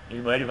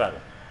 ఇది మొదటి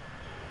భాగం.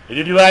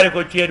 ఎదుటివారికి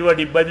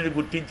వచ్చేటువంటి ఇబ్బందిని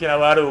గుర్తించిన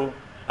వారు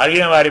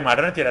అడిగిన వారి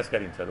మాటను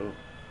తిరస్కరించరు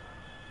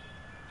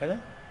కదా.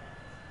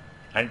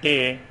 అంటే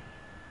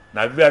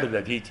నవ్వాడు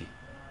దధీచి.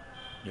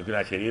 నీకు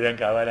నా శరీరం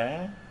కావాలా?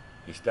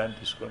 ఇష్టాన్ని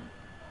తీసుకోండి.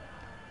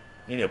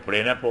 నేను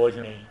ఎప్పుడైనా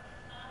పోవచ్చునే,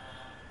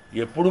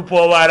 ఎప్పుడు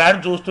పోవాలా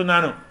అని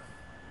చూస్తున్నాను.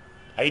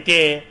 అయితే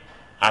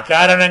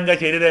అకారణంగా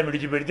శరీరం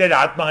విడిచిపెడితే అది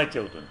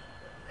ఆత్మహత్య అవుతుంది,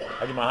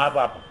 అది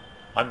మహాపాపం.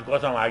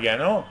 అందుకోసం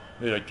ఆగాను,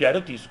 మీరు వచ్చారు,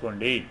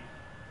 తీసుకోండి.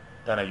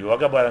 తన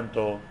యోగ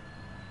బలంతో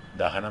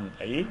దహనం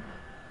అయి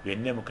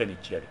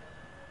వెన్నెముకనిచ్చాడు.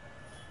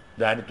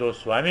 దానితో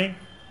స్వామి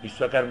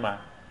విశ్వకర్మ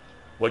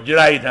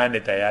వజ్రాయుధాన్ని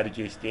తయారు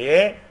చేస్తే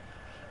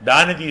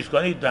దాన్ని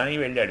తీసుకొని యుద్ధానికి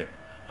వెళ్ళాడు.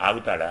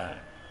 ఆగుతాడా?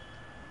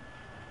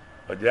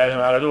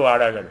 వజ్రాయుధం ఆగదు,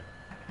 వాడాగడు.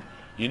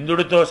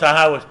 ఇంద్రుడితో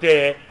సహా వస్తే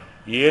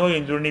ఏమో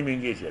ఇంద్రుడిని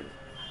మింగేశాడు.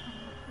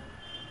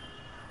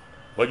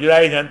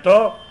 వజ్రాయుధంతో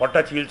పొట్ట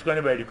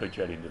చీల్చుకొని బయటకు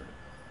వచ్చాడు ఇంద్రుడు.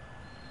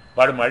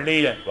 వాడు మళ్ళీ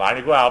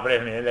వాడికో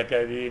ఆపరేషన్ ఏం లెక్క,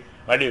 అది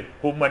మళ్ళీ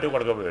కుమ్మంటే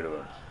కొడకపోయాడు.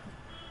 వాడు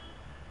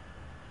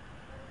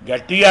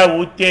గట్టిగా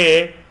ఊస్తే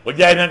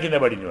వజ్రాయుధం కింద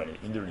పడింది వాడు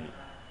ఇంద్రుడిని.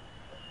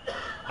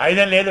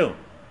 ఆయుధం లేదు,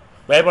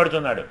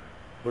 భయపడుతున్నాడు.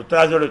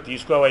 వృత్రాసుడు,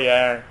 తీసుకోవయ్యా,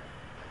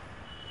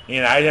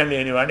 నేను ఆయుధం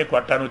లేని వాడిని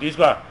కొట్టా, నువ్వు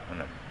తీసుకో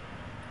అన్నాడు.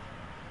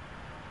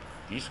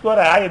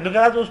 తీసుకోరా,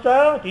 ఎందుకలా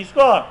చూస్తావు?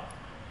 తీసుకో,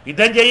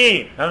 యుద్ధం చెయ్యి,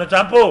 నన్ను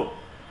చంపు,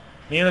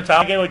 నేను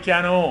చంపకే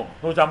వచ్చాను,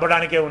 నువ్వు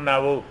చంపడానికే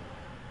ఉన్నావు.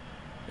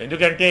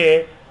 ఎందుకంటే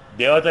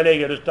దేవతలే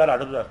గెలుస్తారు,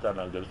 అడుగు చేస్తారు.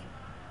 నాకు తెలుసు,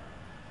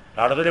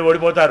 అడుగులే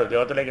ఓడిపోతారు,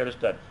 దేవతలే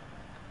గెలుస్తారు.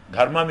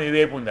 ధర్మం ఈ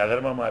వైపు ఉంది,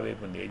 అధర్మం ఆ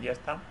వైపు ఉంది. ఏం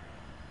చేస్తాం?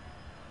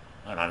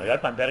 మా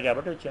నాన్నగారు పంపారు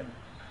కాబట్టి వచ్చాను,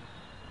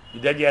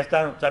 యుద్ధం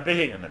చేస్తాను,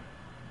 చంపేసేయి అన్నాడు.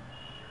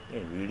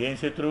 వీడేం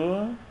శత్రువు?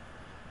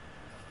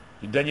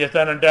 యుద్ధం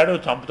చేస్తానంటాడు,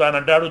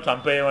 చంపుతానంటాడు,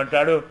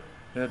 చంపేయమంటాడు,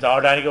 నేను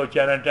చావడానికి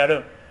వచ్చానంటాడు.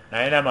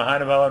 నాయన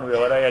మహానుభావ, నువ్వు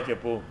ఎవరయ్యా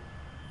చెప్పు,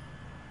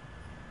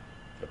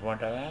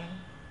 చెప్పమంటావా?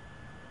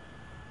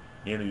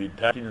 నేను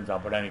యుద్ధానికి నేను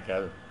చంపడానికి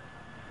కాదు,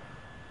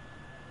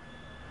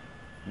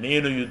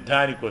 నేను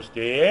యుద్ధానికి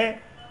వస్తే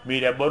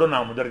మీరెవ్వరూ నా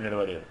ముందర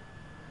నిలవలేరు,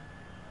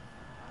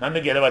 నన్ను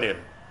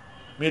గెలవలేరు,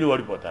 మీరు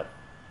ఓడిపోతారు.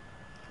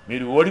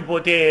 మీరు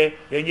ఓడిపోతే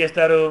ఏం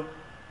చేస్తారు?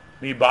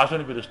 మీ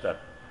బాసుని పిలుస్తారు.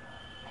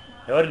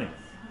 ఎవరిని?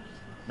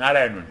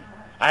 నారాయణుడిని.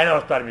 ఆయన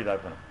వస్తారు మీ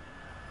తరఫున.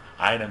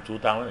 ఆయనను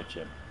చూతామని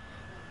వచ్చాను.